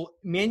bit. So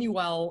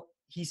Manuel,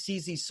 he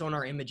sees these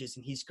sonar images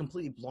and he's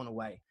completely blown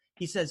away.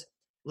 He says,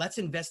 let's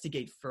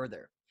investigate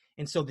further.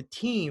 And so the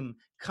team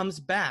comes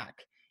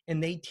back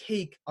and they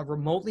take a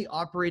remotely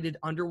operated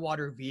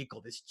underwater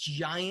vehicle, this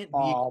giant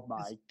vehicle. Oh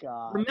my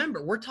God.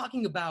 Remember, we're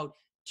talking about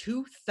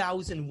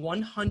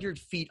 2,100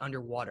 feet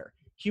underwater.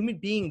 Human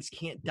beings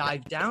can't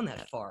dive down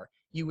that far.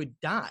 You would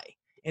die.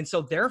 And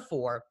so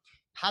therefore,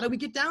 how do we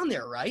get down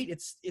there, right?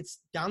 It's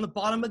down the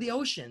bottom of the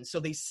ocean. So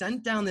they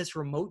sent down this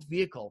remote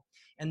vehicle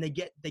and they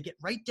get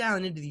right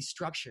down into these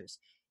structures,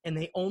 and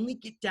they only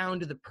get down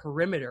to the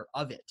perimeter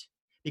of it.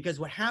 Because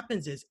what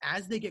happens is,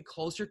 as they get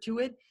closer to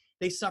it,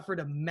 they suffered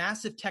a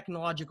massive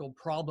technological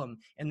problem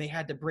and they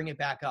had to bring it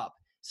back up.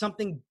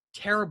 Something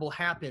terrible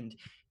happened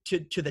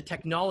to the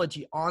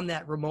technology on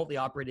that remotely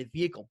operated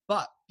vehicle.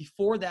 But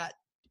before that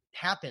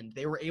happened,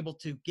 they were able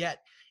to get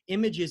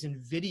images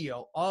and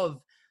video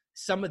of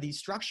some of these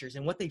structures.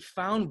 And what they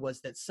found was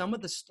that some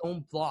of the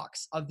stone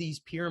blocks of these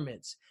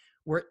pyramids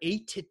were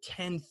 8 to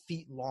 10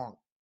 feet long.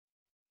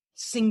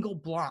 Single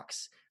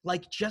blocks,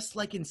 just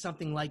like in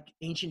something like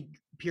ancient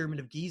Pyramid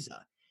of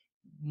Giza,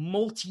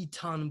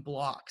 multi-ton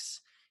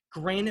blocks,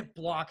 granite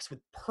blocks with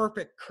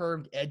perfect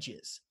curved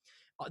edges,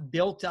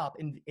 built up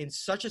in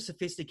such a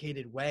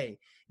sophisticated way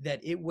that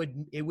it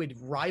would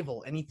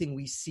rival anything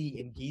we see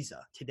in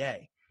Giza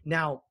today.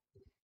 Now,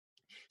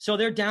 so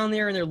they're down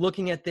there and they're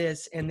looking at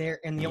this, and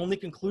the only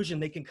conclusion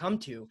they can come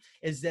to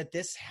is that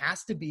this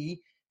has to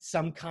be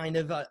some kind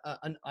of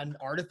an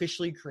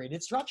artificially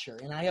created structure.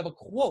 And I have a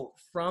quote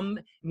from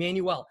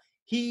Manuel.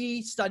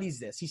 He studies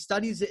this. He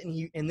studies it,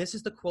 and this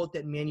is the quote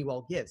that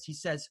Manuel gives. He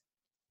says,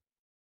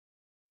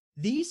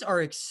 These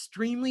are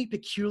extremely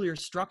peculiar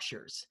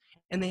structures,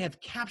 and they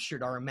have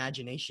captured our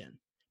imagination.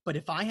 But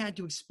if I had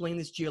to explain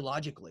this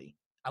geologically,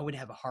 I would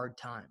have a hard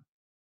time.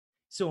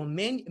 So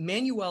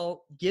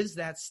Emmanuel gives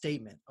that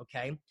statement,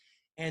 okay?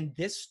 And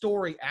this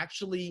story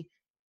actually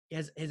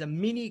has a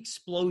mini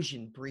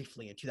explosion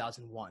briefly in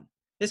 2001.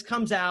 This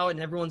comes out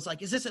and everyone's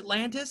like, is this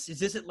Atlantis? Is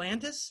this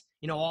Atlantis?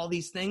 You know, all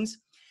these things.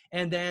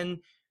 And then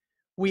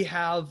we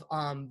have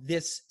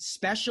this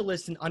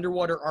specialist in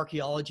underwater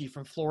archaeology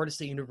from Florida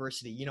State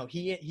University. You know,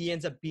 he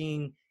ends up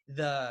being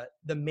the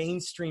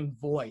mainstream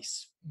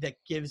voice that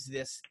gives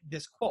this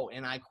quote,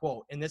 and I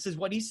quote, and this is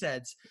what he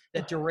says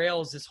that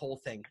derails this whole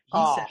thing.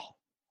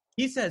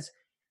 He says,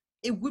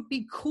 it would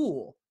be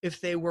cool if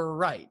they were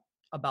right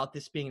about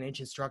this being an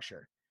ancient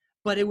structure,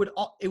 but it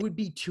would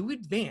be too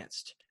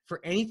advanced for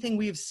anything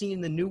we have seen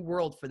in the New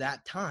World for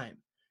that time.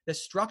 The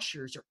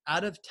structures are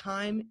out of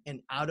time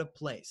and out of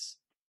place.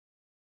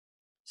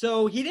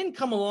 So he didn't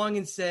come along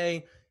and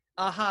say,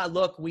 aha,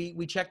 look,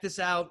 we checked this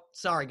out.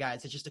 Sorry,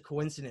 guys, it's just a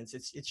coincidence.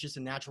 It's just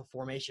a natural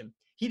formation.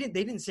 They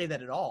didn't say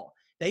that at all.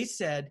 They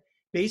said,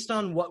 based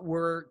on what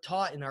we're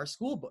taught in our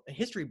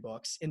history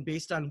books and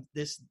based on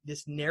this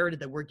narrative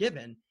that we're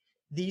given,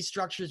 these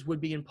structures would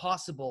be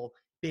impossible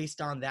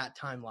based on that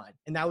timeline.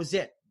 And that was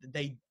it.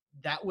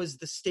 That was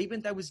the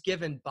statement that was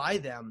given by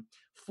them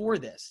for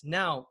this.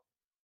 Now,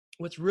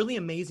 what's really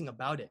amazing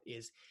about it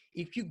is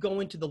if you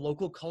go into the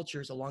local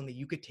cultures along the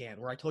Yucatan,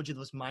 where I told you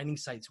those mining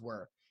sites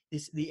were,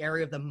 the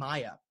area of the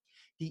Maya,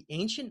 the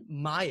ancient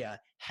Maya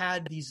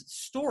had these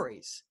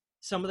stories.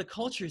 Some of the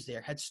cultures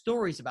there had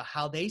stories about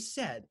how they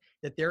said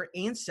that their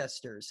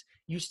ancestors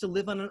used to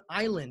live on an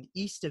island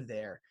east of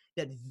there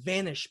that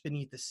vanished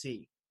beneath the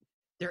sea.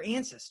 Their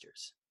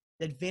ancestors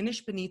that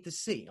vanished beneath the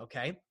sea,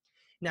 okay?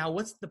 Now,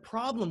 what's the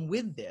problem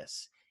with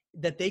this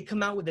that they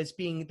come out with as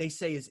being, they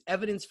say is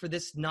evidence for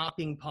this not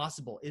being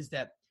possible, is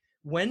that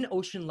when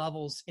ocean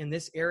levels in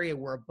this area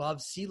were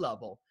above sea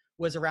level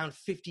was around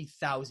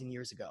 50,000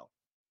 years ago.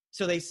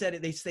 So they say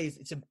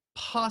it's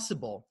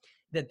impossible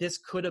that this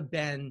could have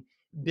been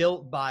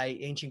built by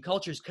ancient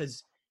cultures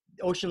because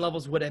ocean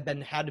levels would have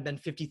had to been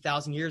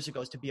 50,000 years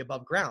ago to be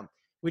above ground,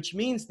 which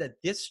means that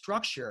this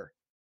structure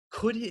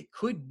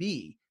could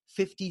be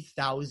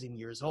 50,000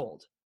 years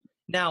old.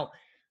 Now,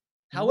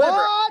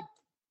 however,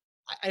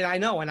 I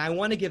know, and I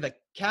want to give a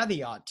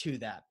caveat to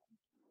that.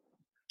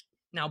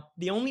 Now,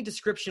 the only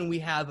description we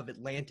have of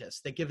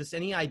Atlantis that gives us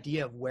any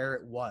idea of where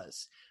it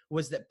was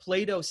that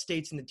Plato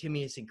states in the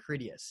Timaeus and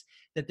Critias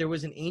that there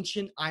was an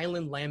ancient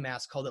island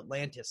landmass called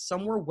Atlantis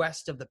somewhere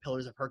west of the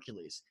Pillars of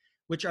Hercules,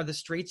 which are the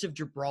Straits of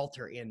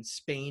Gibraltar in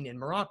Spain and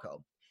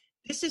Morocco.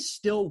 This is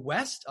still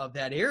west of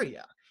that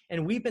area.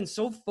 And we've been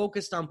so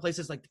focused on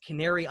places like the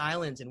Canary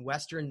Islands in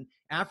Western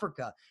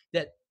Africa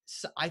that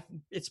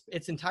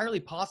it's entirely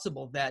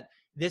possible that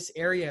this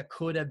area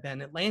could have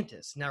been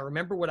Atlantis. Now,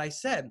 remember what I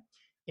said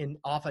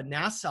off of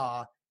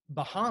Nassau,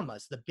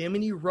 Bahamas, the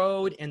Bimini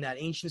Road and that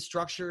ancient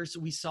structures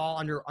we saw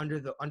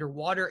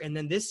underwater, and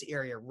then this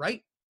area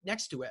right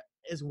next to it,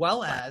 as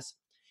well as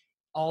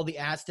all the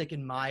Aztec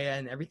and Maya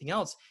and everything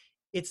else.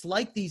 It's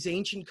like these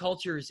ancient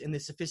cultures and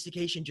the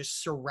sophistication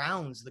just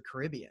surrounds the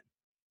Caribbean.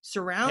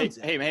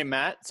 Hey,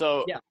 Matt.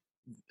 So yeah.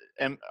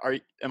 Am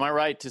I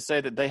right to say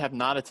that they have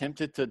not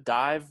attempted to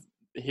dive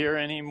here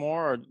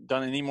anymore or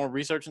done any more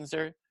research in this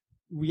area?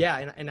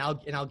 Yeah, and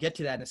I'll get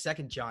to that in a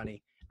second,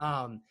 Johnny.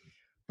 Come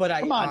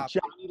on,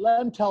 Johnny,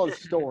 let him tell his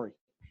story.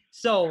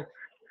 So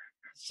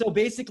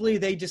basically,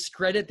 they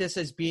discredit this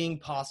as being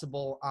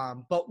possible.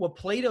 But what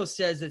Plato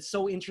says that's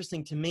so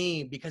interesting to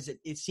me because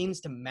it seems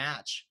to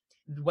match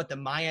what the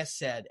Maya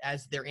said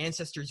as their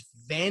ancestors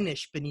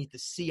vanished beneath the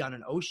sea on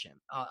an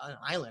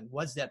island,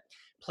 was that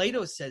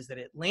Plato says that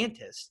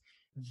Atlantis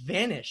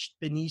vanished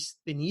beneath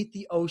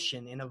the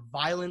ocean in a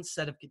violent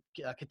set of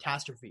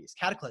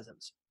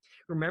cataclysms.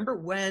 Remember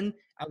when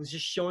I was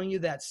just showing you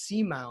that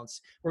seamounts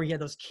where you had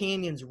those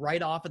canyons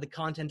right off of the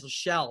continental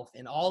shelf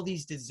and all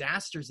these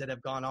disasters that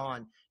have gone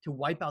on to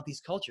wipe out these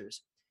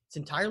cultures? It's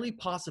entirely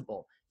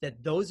possible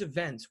that those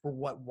events were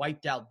what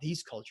wiped out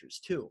these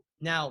cultures too.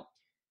 Now,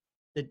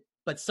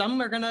 but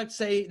some are going to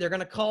say, they're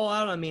going to call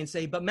out on me and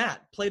say, but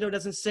Matt, Plato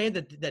doesn't say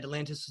that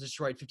Atlantis was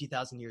destroyed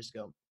 50,000 years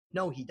ago.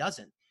 No, he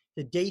doesn't.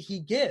 The date he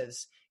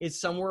gives is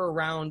somewhere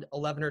around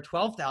 11 or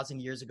 12,000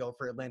 years ago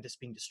for Atlantis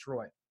being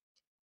destroyed.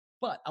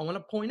 But I want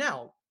to point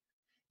out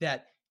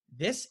that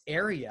this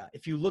area,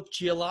 if you look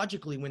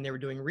geologically when they were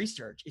doing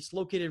research, it's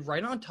located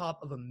right on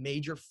top of a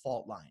major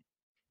fault line.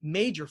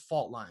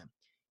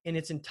 And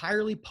it's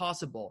entirely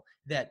possible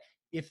that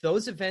if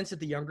those events at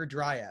the Younger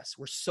Dryas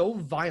were so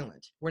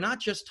violent, we're not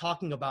just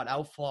talking about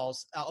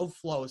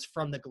outflows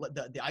from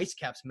the ice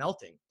caps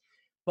melting,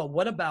 but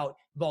what about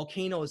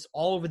volcanoes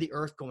all over the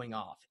earth going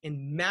off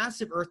and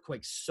massive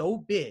earthquakes so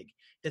big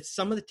that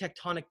some of the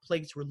tectonic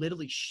plates were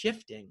literally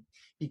shifting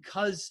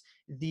because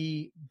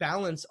the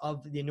balance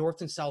of the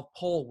North and South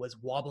Pole was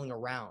wobbling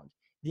around.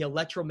 The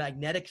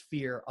electromagnetic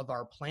field of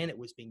our planet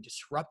was being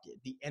disrupted.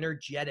 The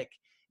energetic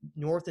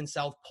north and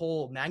south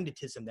pole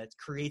magnetism that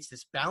creates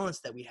this balance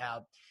that we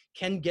have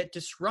can get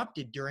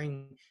disrupted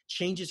during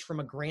changes from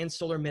a grand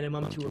solar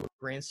minimum to a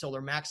grand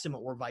solar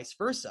maximum or vice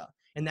versa.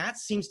 And that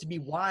seems to be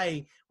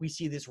why we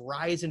see this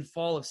rise and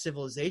fall of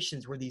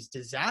civilizations where these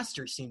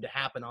disasters seem to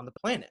happen on the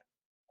planet.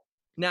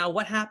 Now,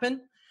 what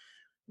happened?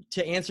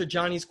 To answer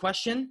Johnny's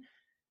question,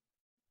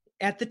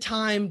 at the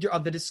time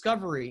of the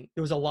discovery,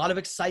 there was a lot of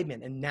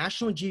excitement, and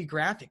National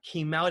Geographic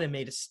came out and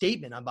made a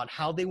statement about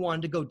how they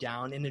wanted to go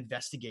down and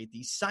investigate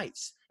these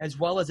sites, as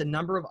well as a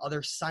number of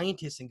other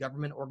scientists and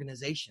government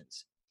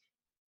organizations.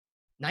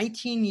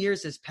 19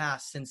 years has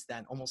passed since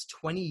then, almost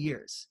 20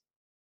 years,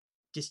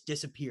 just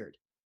disappeared.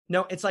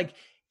 No, it's like,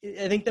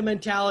 I think the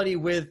mentality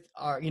with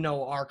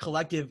our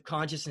collective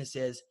consciousness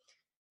is,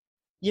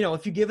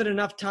 if you give it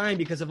enough time,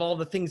 because of all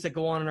the things that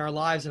go on in our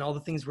lives and all the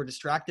things we're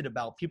distracted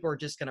about, people are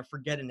just going to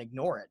forget and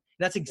ignore it.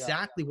 That's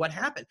exactly what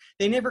happened.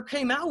 They never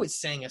came out with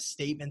saying a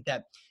statement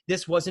that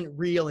this wasn't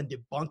real and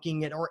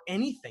debunking it or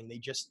anything. They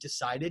just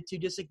decided to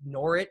just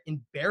ignore it and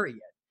bury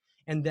it.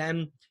 And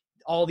then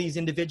all these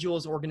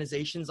individuals,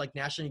 organizations like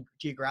National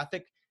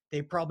Geographic,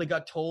 they probably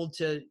got told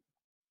to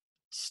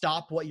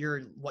stop what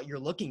you're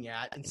looking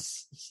at and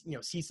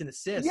cease and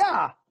desist.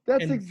 Yeah,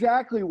 that's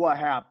exactly what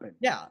happened.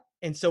 Yeah.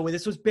 And so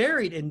this was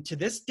buried, and to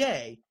this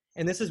day,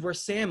 and this is where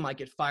Sam might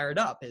get fired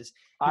up, is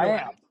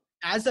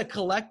as a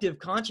collective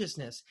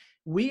consciousness,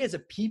 we as a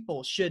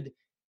people should,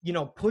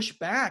 push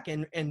back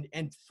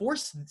and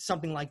force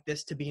something like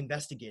this to be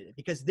investigated,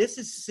 because this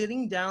is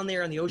sitting down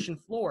there on the ocean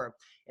floor.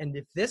 And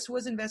if this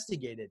was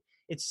investigated,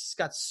 it's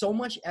got so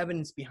much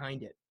evidence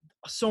behind it.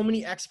 So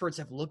many experts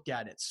have looked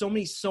at it. So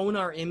many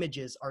sonar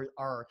images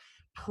are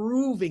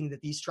proving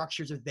that these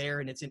structures are there,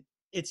 and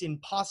it's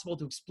impossible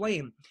to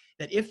explain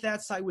that if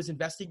that site was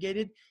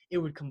investigated, it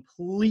would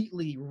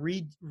completely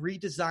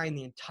redesign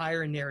the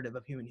entire narrative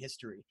of human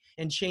history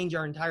and change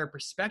our entire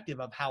perspective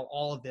of how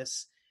all of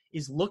this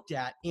is looked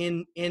at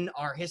in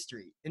our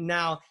history. And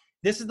now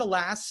this is the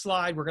last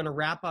slide. We're going to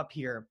wrap up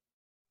here.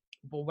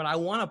 But what I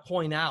want to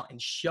point out and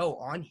show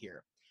on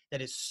here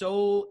that is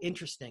so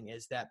interesting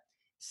is that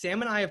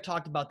Sam and I have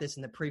talked about this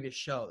in the previous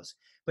shows,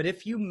 but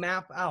if you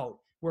map out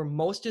where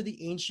most of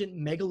the ancient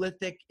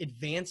megalithic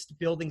advanced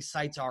building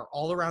sites are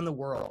all around the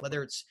world,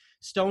 whether it's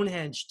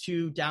Stonehenge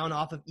to down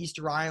off of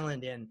Easter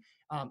Island and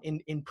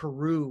in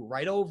Peru,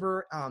 right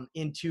over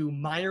into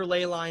minor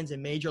ley lines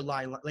and major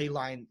ley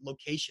line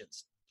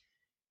locations,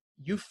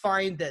 you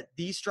find that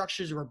these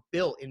structures were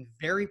built in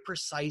very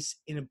precise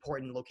and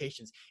important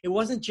locations. It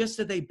wasn't just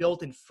that they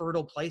built in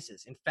fertile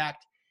places. In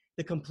fact,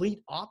 the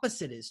complete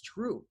opposite is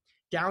true.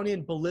 Down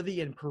in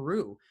Bolivia and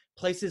Peru,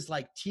 places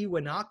like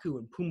Tiwanaku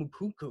and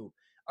Pumapunku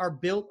are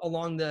built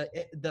along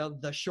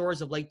the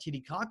shores of Lake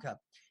Titicaca.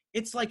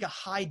 It's like a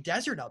high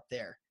desert up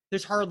there.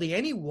 There's hardly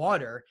any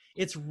water.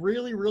 It's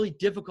really, really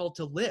difficult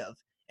to live.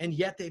 And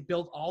yet they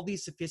built all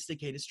these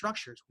sophisticated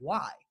structures.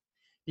 Why?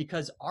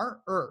 Because our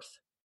Earth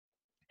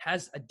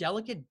has a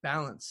delicate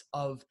balance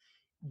of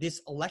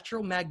this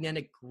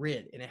electromagnetic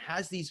grid, and it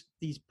has these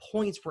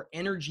points where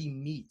energy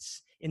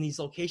meets in these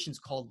locations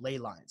called ley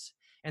lines.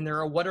 And there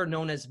are what are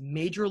known as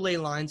major ley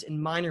lines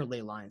and minor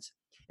ley lines.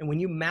 And when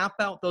you map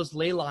out those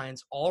ley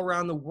lines all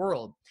around the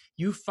world,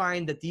 you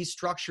find that these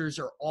structures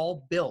are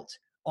all built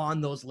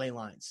on those ley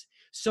lines.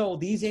 So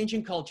these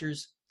ancient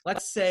cultures,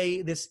 let's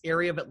say this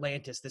area of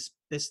Atlantis,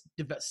 this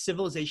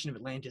civilization of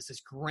Atlantis,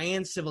 this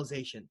grand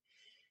civilization,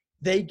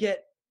 they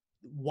get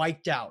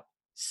wiped out,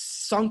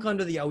 sunk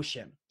under the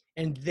ocean,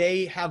 and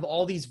they have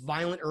all these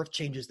violent earth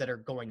changes that are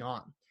going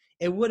on.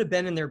 It would have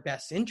been in their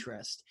best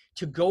interest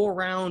to go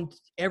around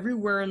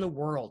everywhere in the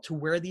world to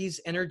where these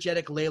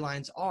energetic ley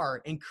lines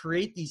are and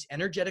create these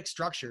energetic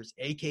structures,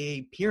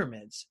 aka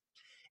pyramids,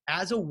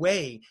 as a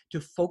way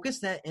to focus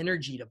that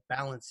energy to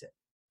balance it.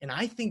 And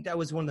I think that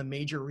was one of the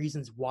major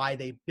reasons why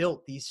they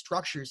built these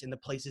structures in the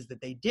places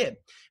that they did.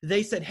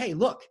 They said, hey,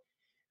 look,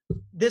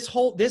 these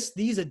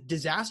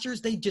disasters,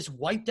 they just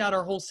wiped out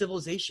our whole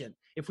civilization.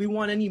 If we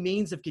want any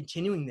means of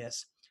continuing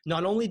this,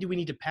 not only do we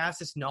need to pass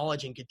this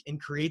knowledge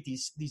and create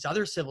these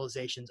other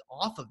civilizations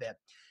off of it,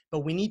 but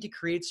we need to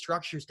create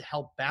structures to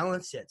help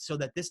balance it so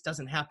that this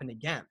doesn't happen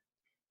again.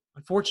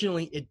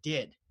 Unfortunately, it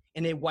did.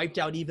 And it wiped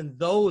out even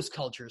those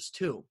cultures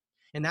too.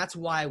 And that's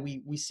why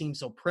we seem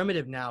so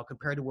primitive now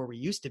compared to where we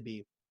used to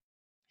be.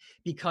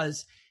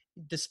 Because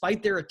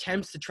despite their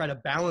attempts to try to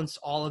balance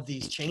all of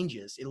these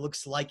changes, it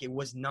looks like it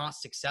was not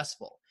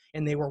successful.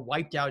 And they were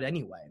wiped out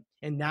anyway.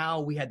 And now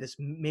we had this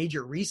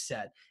major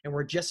reset, and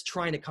we're just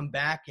trying to come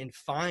back and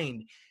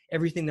find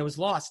everything that was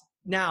lost.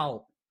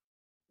 Now,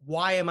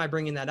 why am I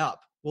bringing that up?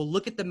 Well,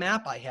 look at the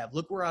map I have.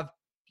 Look where I've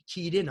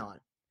keyed in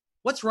on.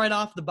 What's right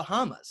off the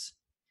Bahamas?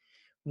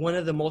 One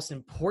of the most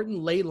important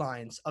ley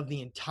lines of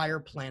the entire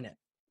planet.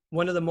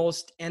 One of the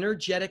most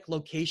energetic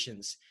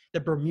locations, the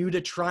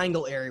Bermuda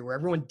Triangle area, where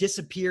everyone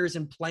disappears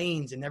in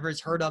planes and never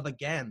is heard of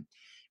again.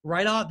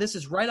 This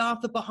is right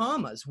off the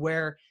Bahamas,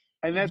 where...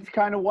 And that's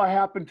kind of what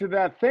happened to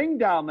that thing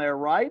down there,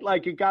 right?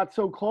 Like it got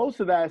so close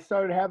to that, it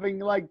started having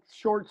like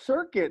short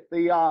circuit,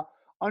 the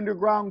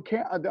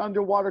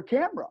underwater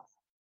camera.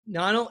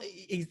 not only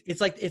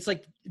it's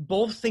like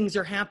both things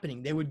are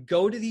happening. They would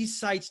go to these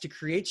sites to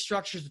create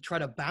structures to try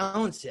to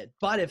balance it,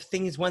 but if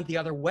things went the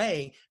other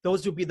way,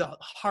 those would be the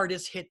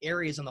hardest hit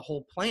areas on the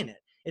whole planet.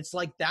 It's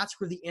like that's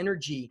where the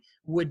energy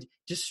would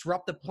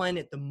disrupt the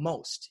planet the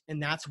most,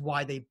 and that's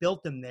why they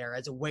built them there,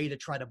 as a way to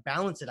try to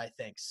balance it, I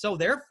think. So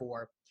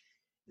therefore,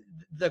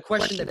 the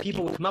question that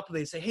people would come up with,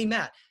 they say, hey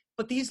Matt,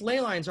 but these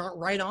ley lines aren't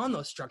right on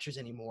those structures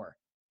anymore.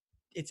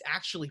 It's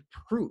actually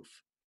proof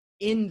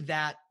in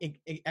that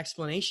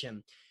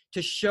explanation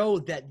to show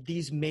that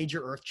these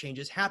major earth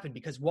changes happened.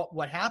 Because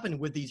what happened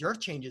with these earth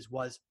changes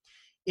was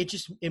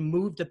it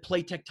moved the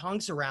plate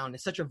tectonics around in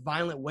such a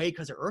violent way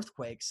because of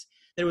earthquakes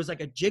that it was like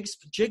a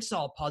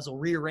jigsaw puzzle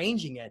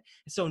rearranging it.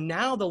 So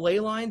now the ley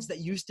lines that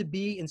used to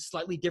be in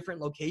slightly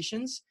different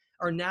locations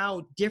are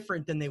now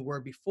different than they were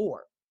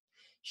before,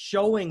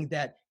 showing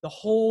that the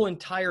whole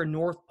entire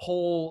North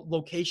Pole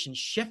location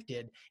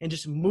shifted and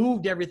just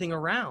moved everything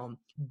around,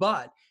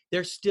 but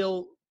they're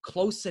still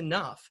close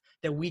enough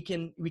that we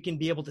can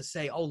be able to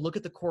say, oh, look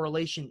at the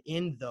correlation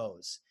in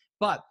those.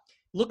 But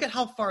look at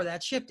how far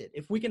that shifted.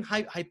 If we can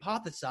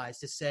hypothesize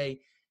to say,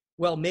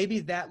 well, maybe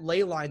that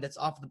ley line that's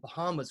off the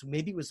Bahamas,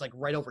 maybe it was like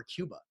right over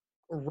Cuba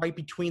or right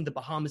between the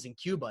Bahamas and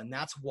Cuba. And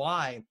that's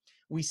why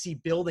we see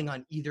building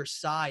on either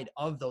side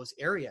of those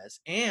areas.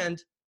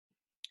 And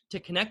to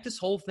connect this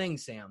whole thing,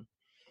 Sam,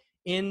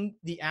 in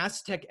the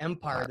Aztec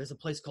Empire, there's a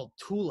place called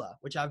Tula,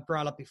 which I've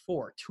brought up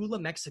before, Tula,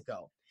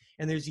 Mexico.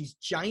 And there's these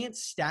giant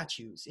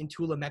statues in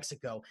Tula,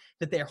 Mexico,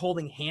 that they're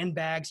holding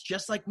handbags,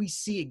 just like we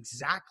see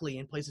exactly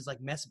in places like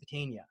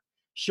Mesopotamia,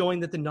 showing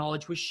that the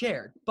knowledge was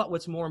shared. But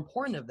what's more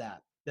important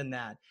than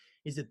that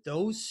is that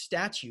those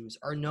statues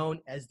are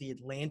known as the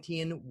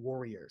Atlantean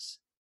warriors.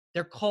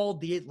 They're called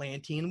the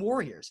Atlantean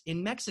warriors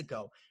in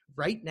Mexico,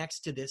 right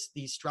next to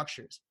these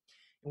structures.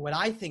 And what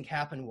I think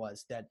happened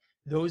was that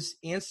those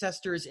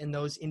ancestors and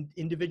those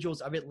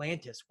individuals of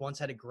Atlantis once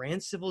had a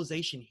grand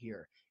civilization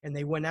here, and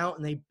they went out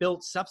and they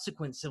built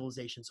subsequent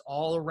civilizations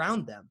all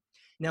around them.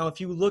 Now, if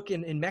you look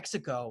in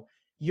Mexico,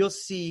 you'll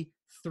see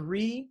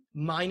 3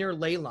 minor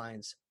ley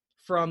lines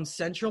from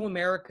Central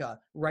America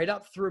right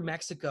up through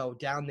Mexico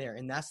down there.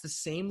 And that's the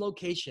same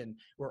location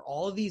where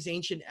all of these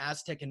ancient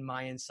Aztec and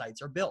Mayan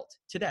sites are built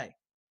today.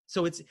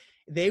 So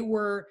they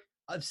were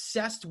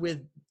obsessed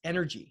with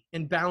energy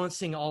and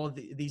balancing all of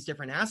these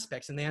different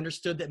aspects. And they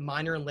understood that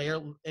minor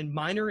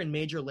and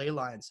major ley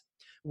lines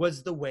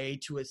was the way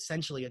to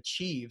essentially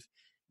achieve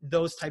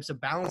those types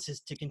of balances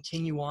to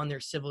continue on their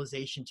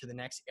civilization to the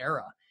next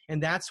era.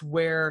 And that's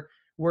where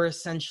we're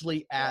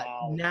essentially at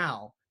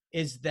now,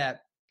 is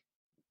that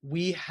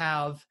we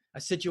have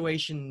a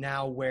situation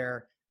now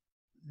where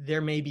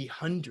there may be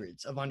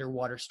hundreds of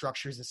underwater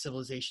structures and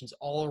civilizations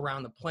all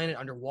around the planet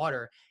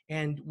underwater,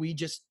 and we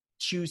just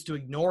choose to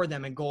ignore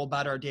them and go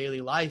about our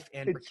daily life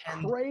and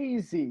pretend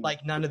crazy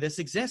like none of this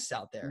exists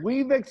out there.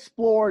 We've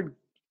explored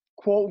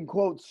quote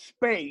unquote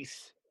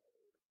space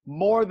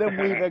more than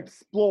we've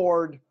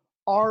explored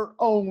our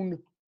own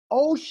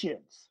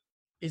oceans.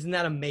 Isn't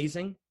that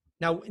amazing?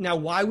 Now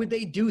why would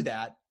they do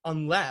that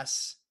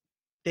unless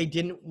they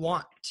didn't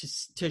want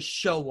to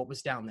show what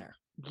was down there?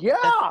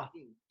 Yeah,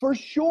 for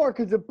sure,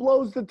 because it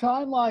blows the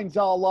timelines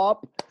all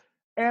up.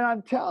 And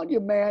I'm telling you,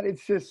 man,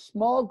 it's this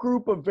small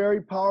group of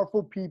very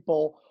powerful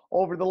people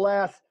over the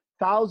last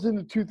 1,000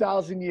 to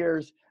 2,000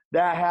 years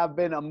that have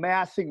been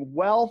amassing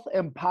wealth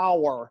and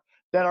power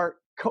that are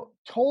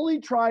totally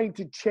trying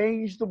to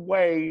change the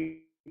way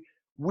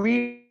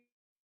we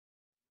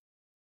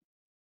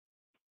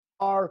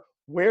are,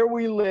 where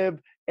we live,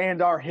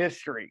 and our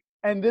history.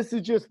 And this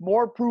is just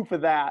more proof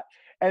of that.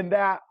 And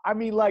that, I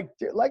mean, like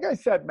I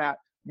said, Matt,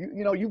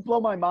 you know, you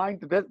blow my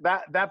mind.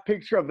 That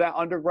picture of that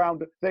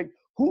underground thing.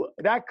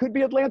 That could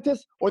be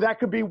Atlantis, or that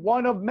could be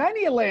one of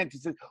many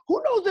Atlantises.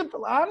 Who knows if,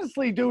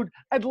 honestly, dude,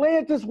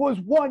 Atlantis was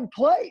one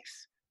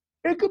place.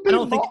 It could be.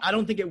 I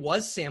don't think it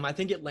was, Sam. I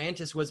think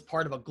Atlantis was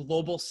part of a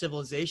global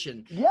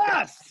civilization.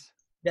 Yes.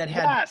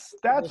 Yes,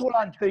 that's what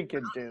I'm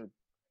thinking, dude.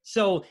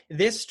 So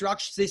this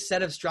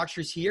set of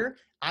structures here,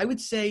 I would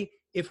say,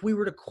 if we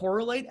were to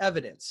correlate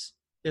evidence,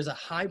 there's a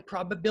high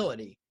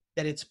probability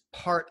that it's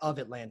part of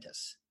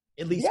Atlantis,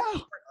 at least part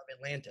of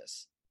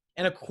Atlantis.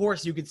 And of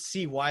course, you could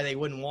see why they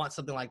wouldn't want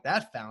something like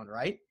that found,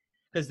 right?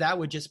 Because that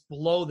would just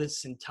blow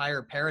this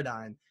entire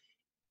paradigm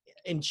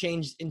and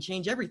change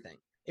everything.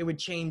 It would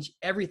change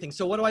everything.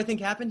 So what do I think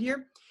happened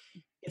here?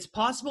 It's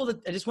possible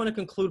that, I just want to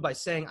conclude by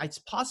saying, it's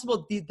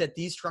possible that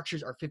these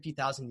structures are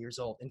 50,000 years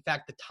old. In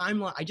fact, the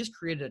timeline, I just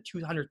created a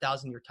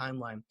 200,000-year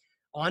timeline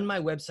on my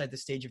website,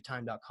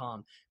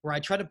 thestageoftime.com, where I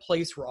try to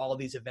place where all of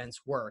these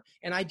events were.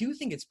 And I do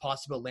think it's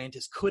possible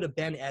Atlantis could have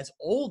been as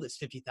old as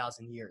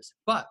 50,000 years.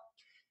 But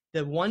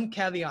the one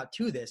caveat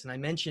to this, and I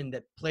mentioned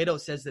that Plato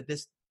says that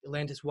this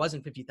Atlantis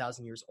wasn't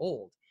 50,000 years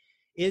old,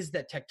 is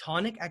that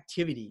tectonic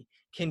activity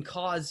can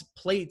cause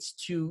plates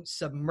to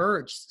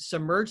submerge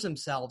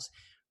themselves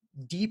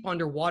deep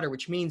underwater,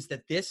 which means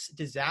that this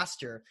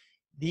disaster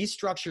these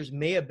structures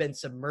may have been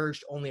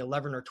submerged only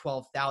 11 or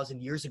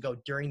 12,000 years ago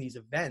during these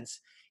events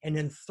and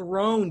then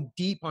thrown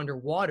deep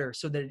underwater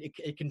so that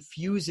it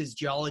confuses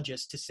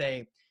geologists to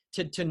say,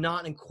 to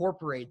not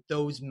incorporate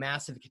those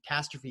massive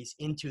catastrophes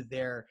into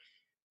their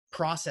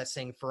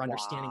processing for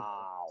understanding.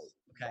 Wow.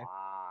 Okay.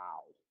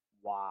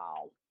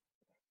 Wow.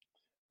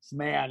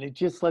 Man, it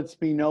just lets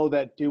me know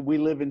that, dude, we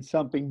live in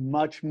something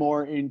much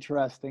more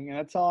interesting. And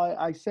that's all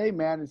I say,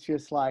 man. It's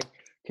just like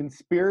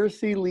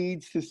conspiracy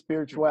leads to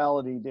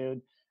spirituality,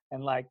 dude.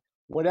 And like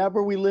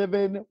whatever we live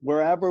in,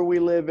 wherever we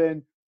live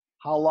in,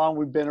 how long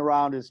we've been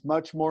around is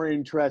much more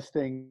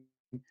interesting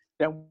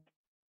than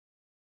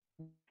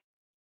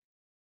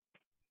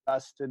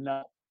us to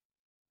know.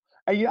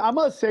 And I'm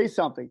going to say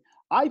something.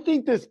 I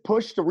think this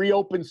push to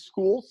reopen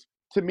schools,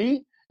 to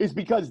me, is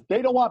because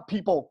they don't want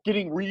people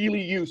getting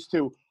really used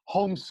to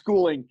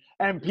homeschooling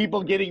and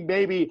people getting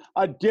maybe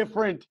a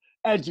different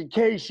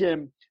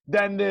education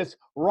than this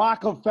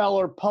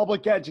Rockefeller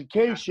public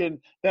education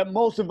that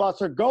most of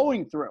us are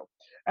going through.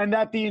 And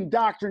that the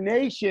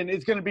indoctrination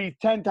is going to be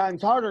 10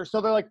 times harder. So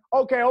they're like,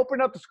 okay,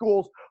 open up the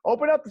schools.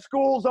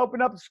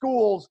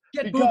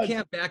 Get boot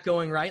camp back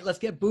going, right? Let's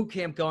get boot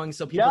camp going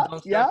so people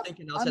don't start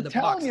thinking outside the box.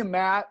 I'm telling you,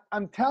 Matt.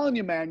 I'm telling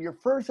you, man. Your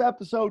first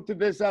episode to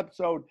this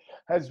episode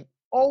has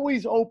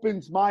always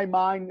opens my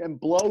mind and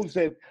blows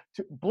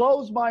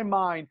my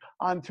mind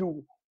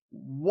onto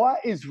what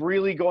is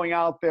really going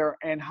out there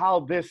and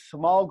how this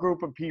small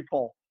group of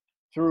people,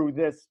 through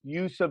this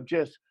use of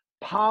just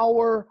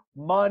power,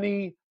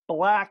 money,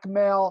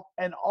 blackmail,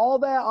 and all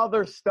that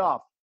other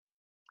stuff,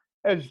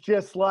 has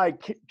just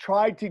like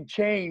tried to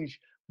change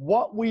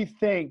what we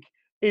think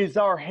is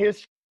our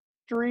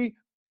history.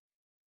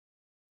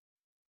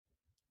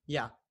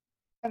 Yeah.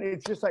 And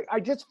it's just like, I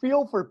just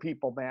feel for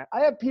people, man.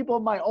 I have people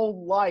in my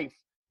own life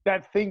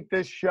that think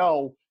this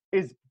show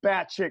is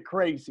batshit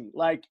crazy,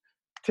 like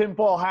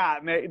tinfoil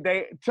hat. And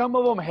they some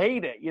of them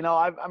hate it. You know,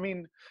 I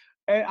mean,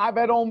 and I've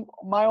had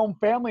my own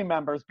family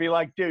members be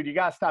like, dude, you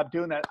got to stop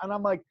doing that. And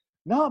I'm like,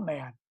 no,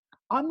 man,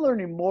 I'm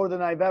learning more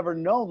than I've ever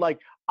known. Like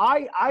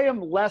I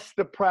am less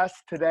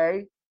depressed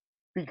today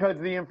because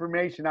of the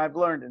information I've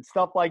learned, and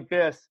stuff like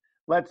this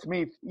lets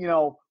me, you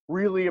know,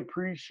 really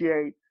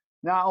appreciate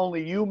not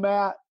only you,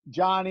 Matt,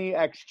 Johnny,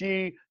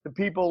 XG, the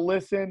people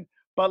listen,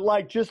 but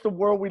like just the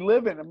world we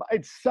live in.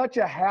 It's such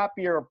a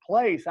happier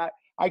place.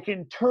 I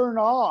can turn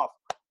off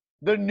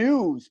the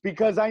news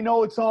because I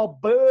know it's all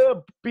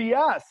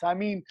BS. I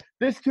mean,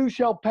 this too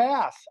shall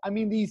pass. I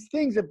mean, these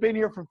things have been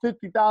here for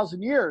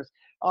 50,000 years.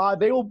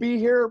 They will be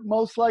here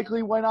most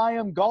likely when I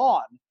am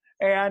gone.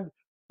 And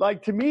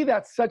like, to me,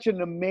 that's such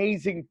an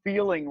amazing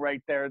feeling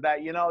right there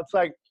that, you know, it's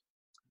like,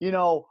 you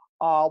know,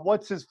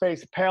 what's his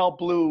face? Pale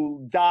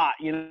blue dot,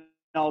 you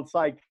know, it's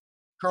like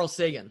Carl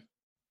Sagan.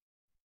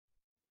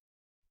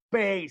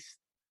 Space.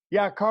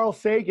 Yeah, Carl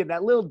Sagan,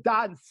 that little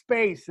dot in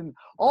space. And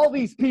all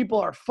these people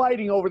are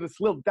fighting over this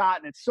little dot,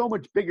 and it's so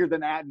much bigger than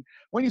that. And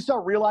when you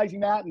start realizing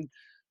that, and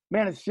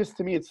man, it's just,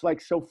 to me, it's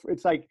like,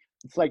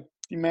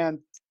 man,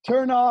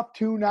 turn off,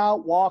 tune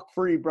out, walk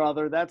free,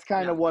 brother. That's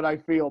kind of what I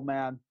feel,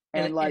 man.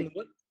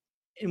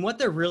 And what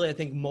they're really, I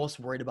think, most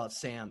worried about,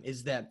 Sam,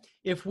 is that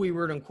if we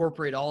were to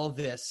incorporate all of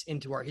this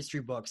into our history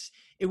books,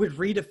 it would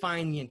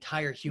redefine the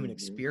entire human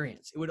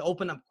experience. It would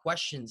open up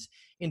questions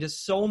into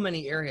so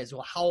many areas.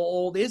 Well, how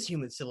old is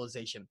human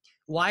civilization?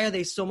 Why are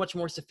they so much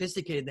more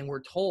sophisticated than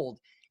we're told?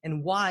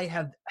 And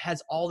why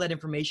has all that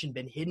information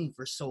been hidden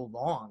for so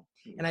long?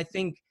 And I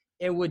think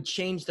it would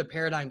change the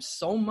paradigm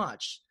so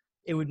much.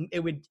 It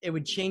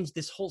would change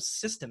this whole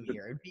system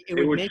here.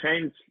 It would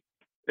change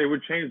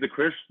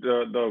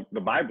the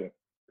Bible.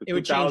 It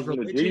would change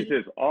religion.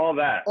 Jesus, all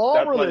that. All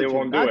that's religion, why they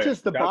won't do not it.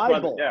 just the that's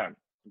Bible.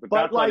 But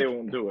like, that's why they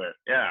won't do it.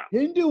 Yeah.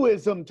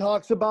 Hinduism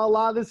talks about a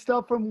lot of this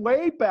stuff from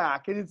way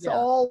back, and it's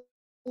all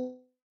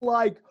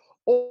like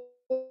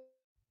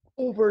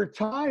over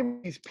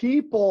time, these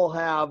people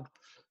have,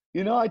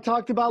 you know, I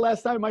talked about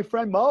last night with my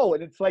friend Mo,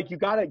 and it's like, you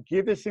got to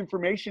give this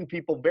information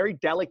people very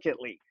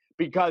delicately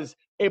because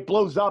it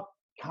blows up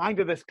kind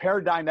of this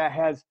paradigm that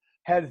has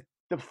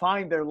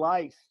defined their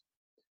life.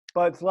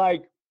 But it's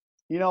like,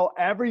 you know,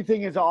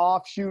 everything is an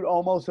offshoot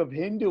almost of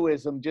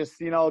Hinduism, just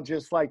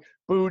like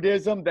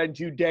Buddhism, then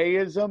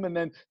Judaism, and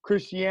then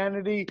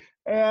Christianity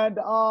and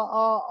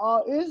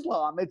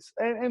Islam.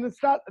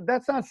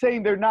 That's not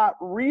saying they're not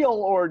real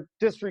or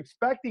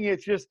disrespecting it.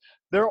 It's just,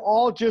 they're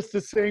all just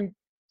the same,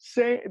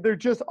 they're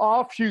just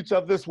offshoots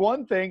of this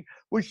one thing,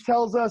 which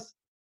tells us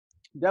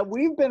that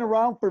we've been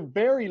around for a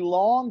very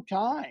long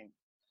time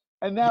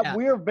and that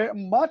we're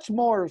much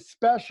more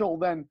special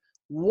than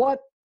what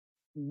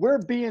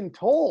we're being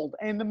told,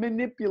 and the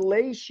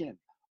manipulation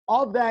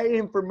of that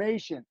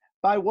information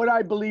by what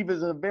I believe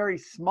is a very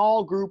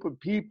small group of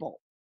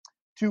people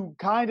to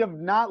kind of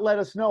not let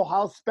us know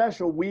how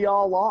special we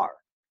all are.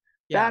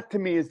 Yeah. That to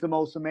me is the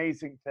most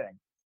amazing thing.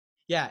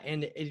 Yeah.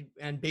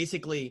 And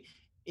basically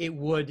it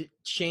would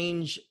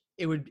change,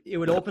 it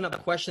would open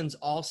up questions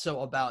also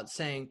about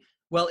saying,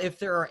 Well, if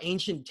there are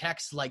ancient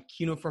texts like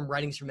cuneiform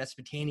writings from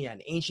Mesopotamia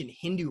and ancient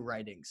Hindu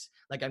writings,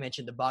 like I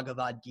mentioned, the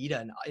Bhagavad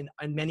Gita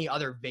and many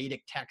other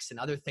Vedic texts and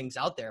other things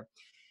out there,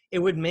 it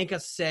would make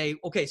us say,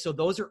 okay, so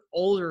those are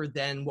older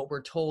than what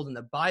we're told in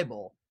the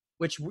Bible,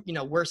 which, you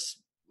know,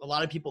 a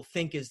lot of people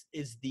think is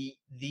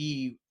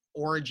the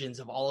origins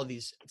of all of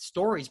these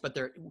stories. But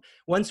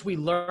once we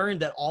learn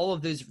that all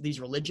of these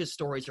religious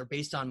stories are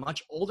based on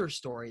much older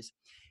stories,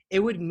 it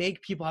would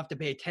make people have to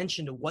pay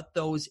attention to what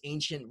those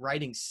ancient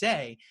writings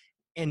say.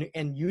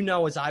 And you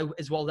know, as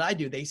well as I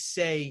do, they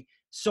say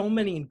so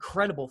many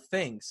incredible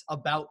things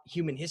about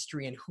human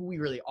history and who we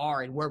really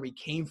are and where we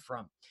came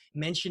from,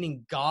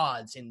 mentioning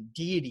gods and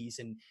deities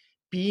and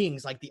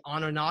beings like the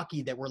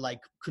Anunnaki that were like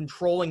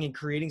controlling and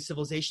creating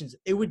civilizations.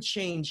 It would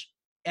change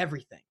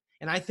everything.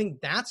 And I think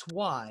that's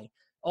why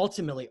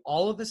ultimately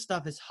all of this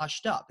stuff is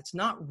hushed up. It's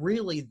not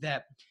really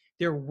that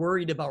they're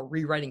worried about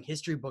rewriting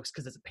history books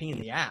because it's a pain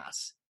in the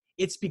ass.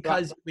 It's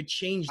because it would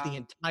change the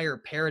entire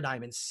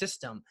paradigm and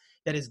system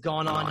that has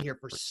gone on here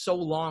for so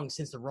long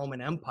since the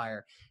Roman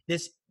Empire.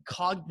 This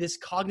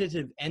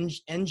cognitive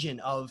engine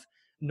of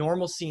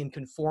normalcy and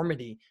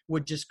conformity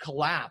would just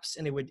collapse,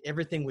 and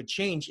everything would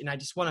change. And I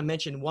just want to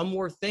mention one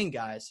more thing,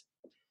 guys.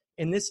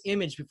 In this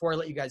image, before I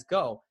let you guys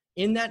go,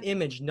 in that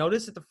image,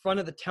 notice at the front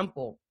of the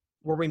temple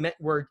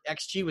where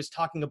XG was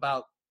talking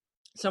about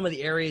some of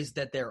the areas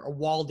that there are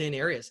walled-in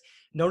areas.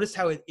 Notice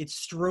how it's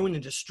strewn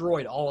and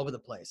destroyed all over the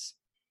place.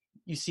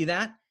 You see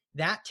that?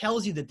 That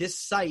tells you that this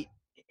site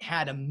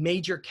had a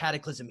major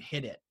cataclysm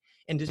hit it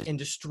and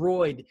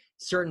destroyed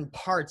certain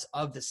parts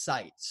of the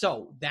site.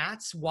 So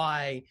that's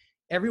why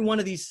every one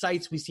of these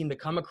sites we seem to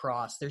come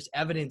across, there's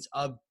evidence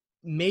of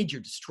major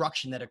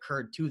destruction that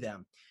occurred to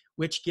them,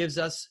 which gives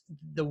us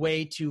the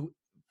way to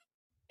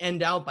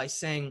end out by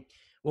saying,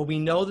 well, we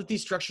know that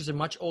these structures are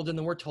much older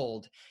than we're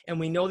told, and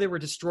we know they were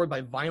destroyed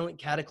by violent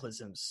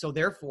cataclysms. So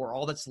therefore,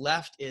 all that's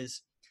left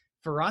is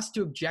for us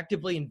to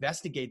objectively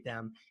investigate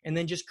them and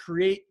then just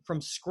create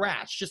from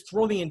scratch, just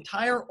throw the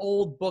entire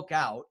old book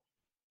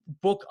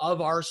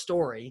of our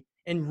story,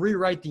 and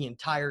rewrite the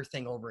entire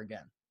thing over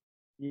again.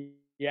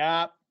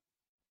 Yeah.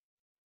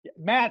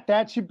 Matt,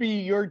 that should be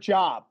your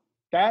job.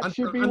 I'm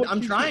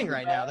trying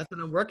right now. That's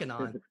what I'm working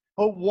on.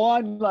 But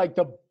one, like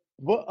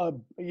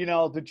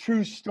the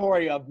true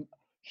story of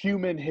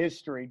human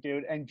history,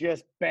 dude, and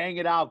just bang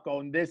it out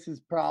going, this is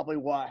probably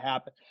what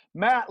happened.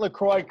 Matt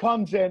LaCroix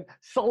comes in,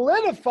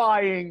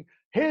 solidifying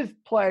his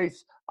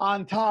place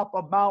on top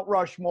of Mount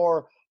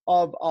Rushmore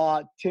of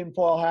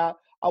tinfoil hat.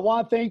 I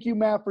want to thank you,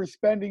 Matt, for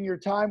spending your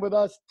time with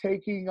us,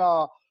 bringing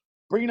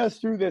us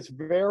through this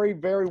very,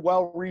 very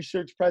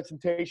well-researched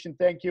presentation.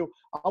 Thank you.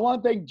 I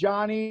want to thank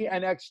Johnny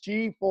and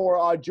XG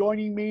for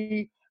joining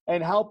me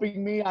and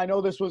helping me. I know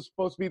this was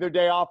supposed to be their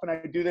day off, and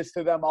I do this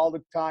to them all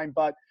the time,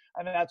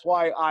 and that's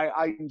why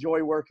I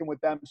enjoy working with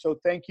them. So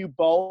thank you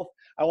both.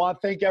 I want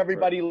to thank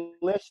everybody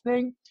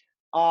listening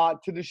to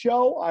the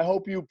show. I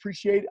hope you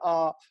appreciate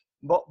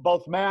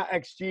both Matt,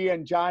 XG,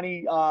 and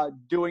Johnny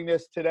doing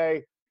this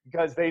today,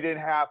 because they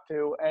didn't have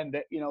to, and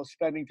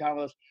spending time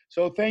with us.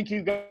 So thank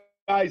you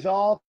guys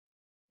all.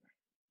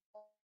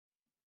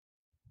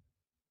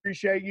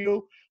 Appreciate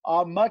you.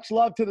 Much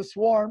love to the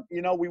swarm.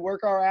 We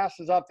work our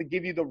asses off to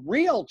give you the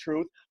real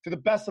truth to the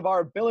best of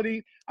our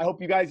ability. I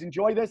hope you guys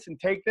enjoy this and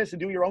take this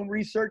and do your own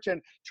research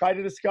and try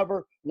to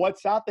discover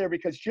what's out there,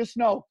 because just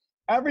know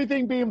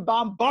everything being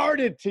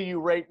bombarded to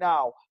you right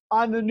now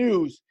on the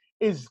news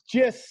is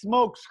just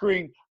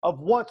smokescreen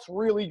of what's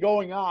really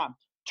going on.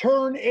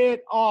 Turn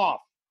it off.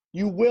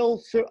 You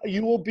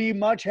will be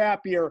much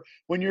happier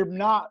when you're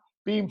not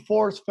being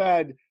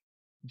force-fed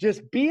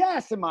just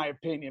BS, in my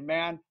opinion,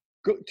 man.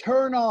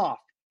 Turn off,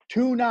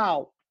 tune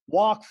out,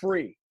 walk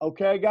free.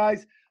 Okay,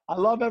 guys? I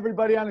love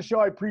everybody on the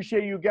show. I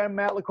appreciate you again,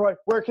 Matt LaCroix.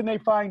 Where can they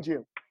find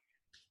you?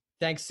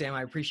 Thanks, Sam.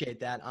 I appreciate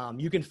that.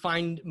 You can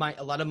find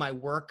a lot of my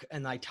work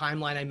and my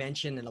timeline I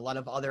mentioned, and a lot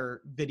of other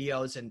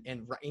videos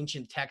and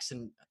ancient texts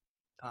and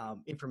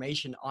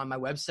information on my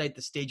website,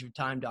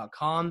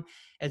 thestageoftime.com,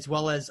 as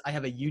well as I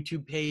have a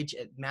YouTube page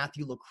at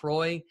Matthew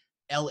LaCroix,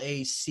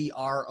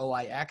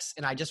 LaCroix.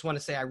 And I just want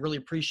to say I really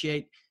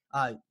appreciate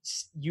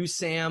you,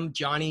 Sam,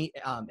 Johnny,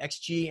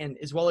 XG, and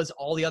as well as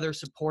all the other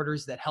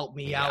supporters that helped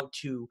me out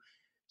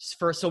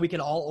so we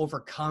can all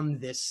overcome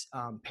this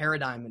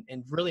paradigm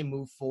and really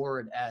move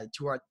forward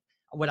to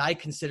what I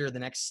consider the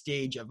next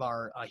stage of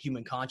our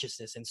human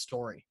consciousness and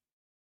story.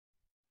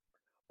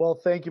 Well,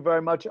 thank you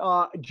very much.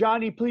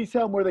 Johnny, please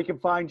tell them where they can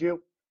find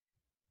you.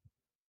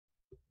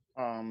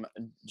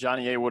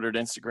 Johnny A. Woodard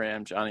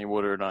Instagram, Johnny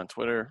Woodard on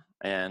Twitter.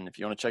 And if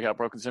you want to check out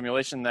Broken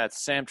Simulation,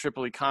 that's Sam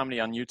Tripoli Comedy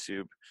on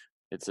YouTube.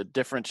 It's a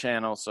different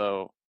channel,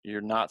 so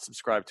you're not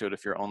subscribed to it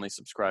if you're only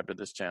subscribed to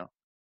this channel.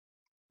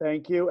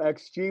 Thank you.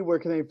 XG, where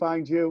can they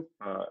find you?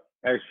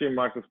 XG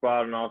Michael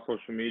Spot on all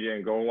social media,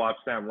 and go watch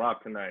Sam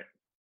Rock tonight.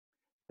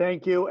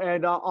 Thank you.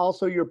 And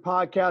also your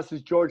podcast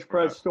is George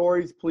Perez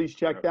Stories. Please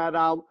check that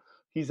out.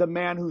 He's a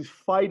man who's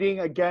fighting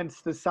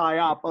against the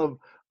psyop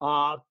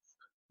of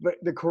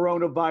the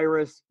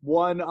coronavirus,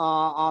 one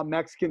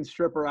Mexican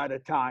stripper at a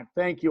time.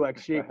 Thank you,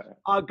 XG.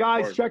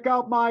 Guys, check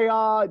out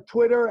my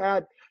Twitter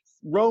at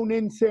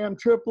Ronin Sam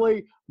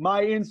Tripoli,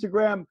 my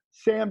Instagram,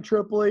 Sam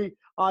Tripoli.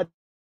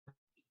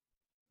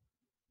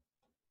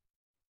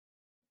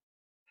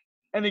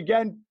 And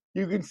again,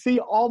 you can see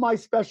all my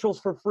specials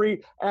for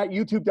free at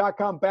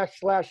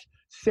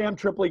youtube.com/Sam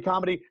Tripoli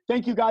Comedy.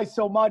 Thank you guys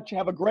so much.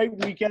 Have a great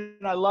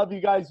weekend. I love you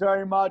guys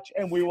very much,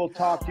 and we will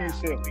talk to you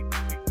soon.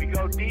 We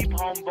go deep,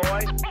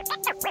 homeboy.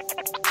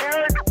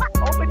 Aaron,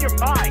 open your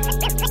mind.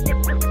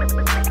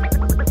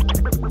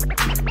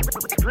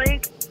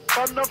 Drink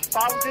from the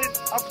fountain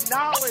of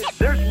knowledge.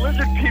 There's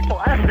lizard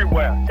people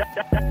everywhere.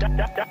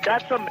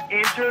 That's some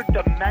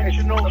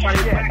interdimensional shit.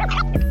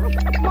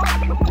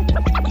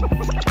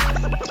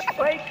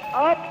 Wake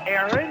up,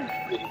 Aaron.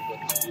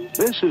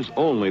 This is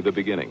only the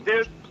beginning.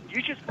 Dude,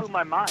 you just blew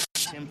my mind.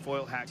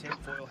 Tinfoil hat.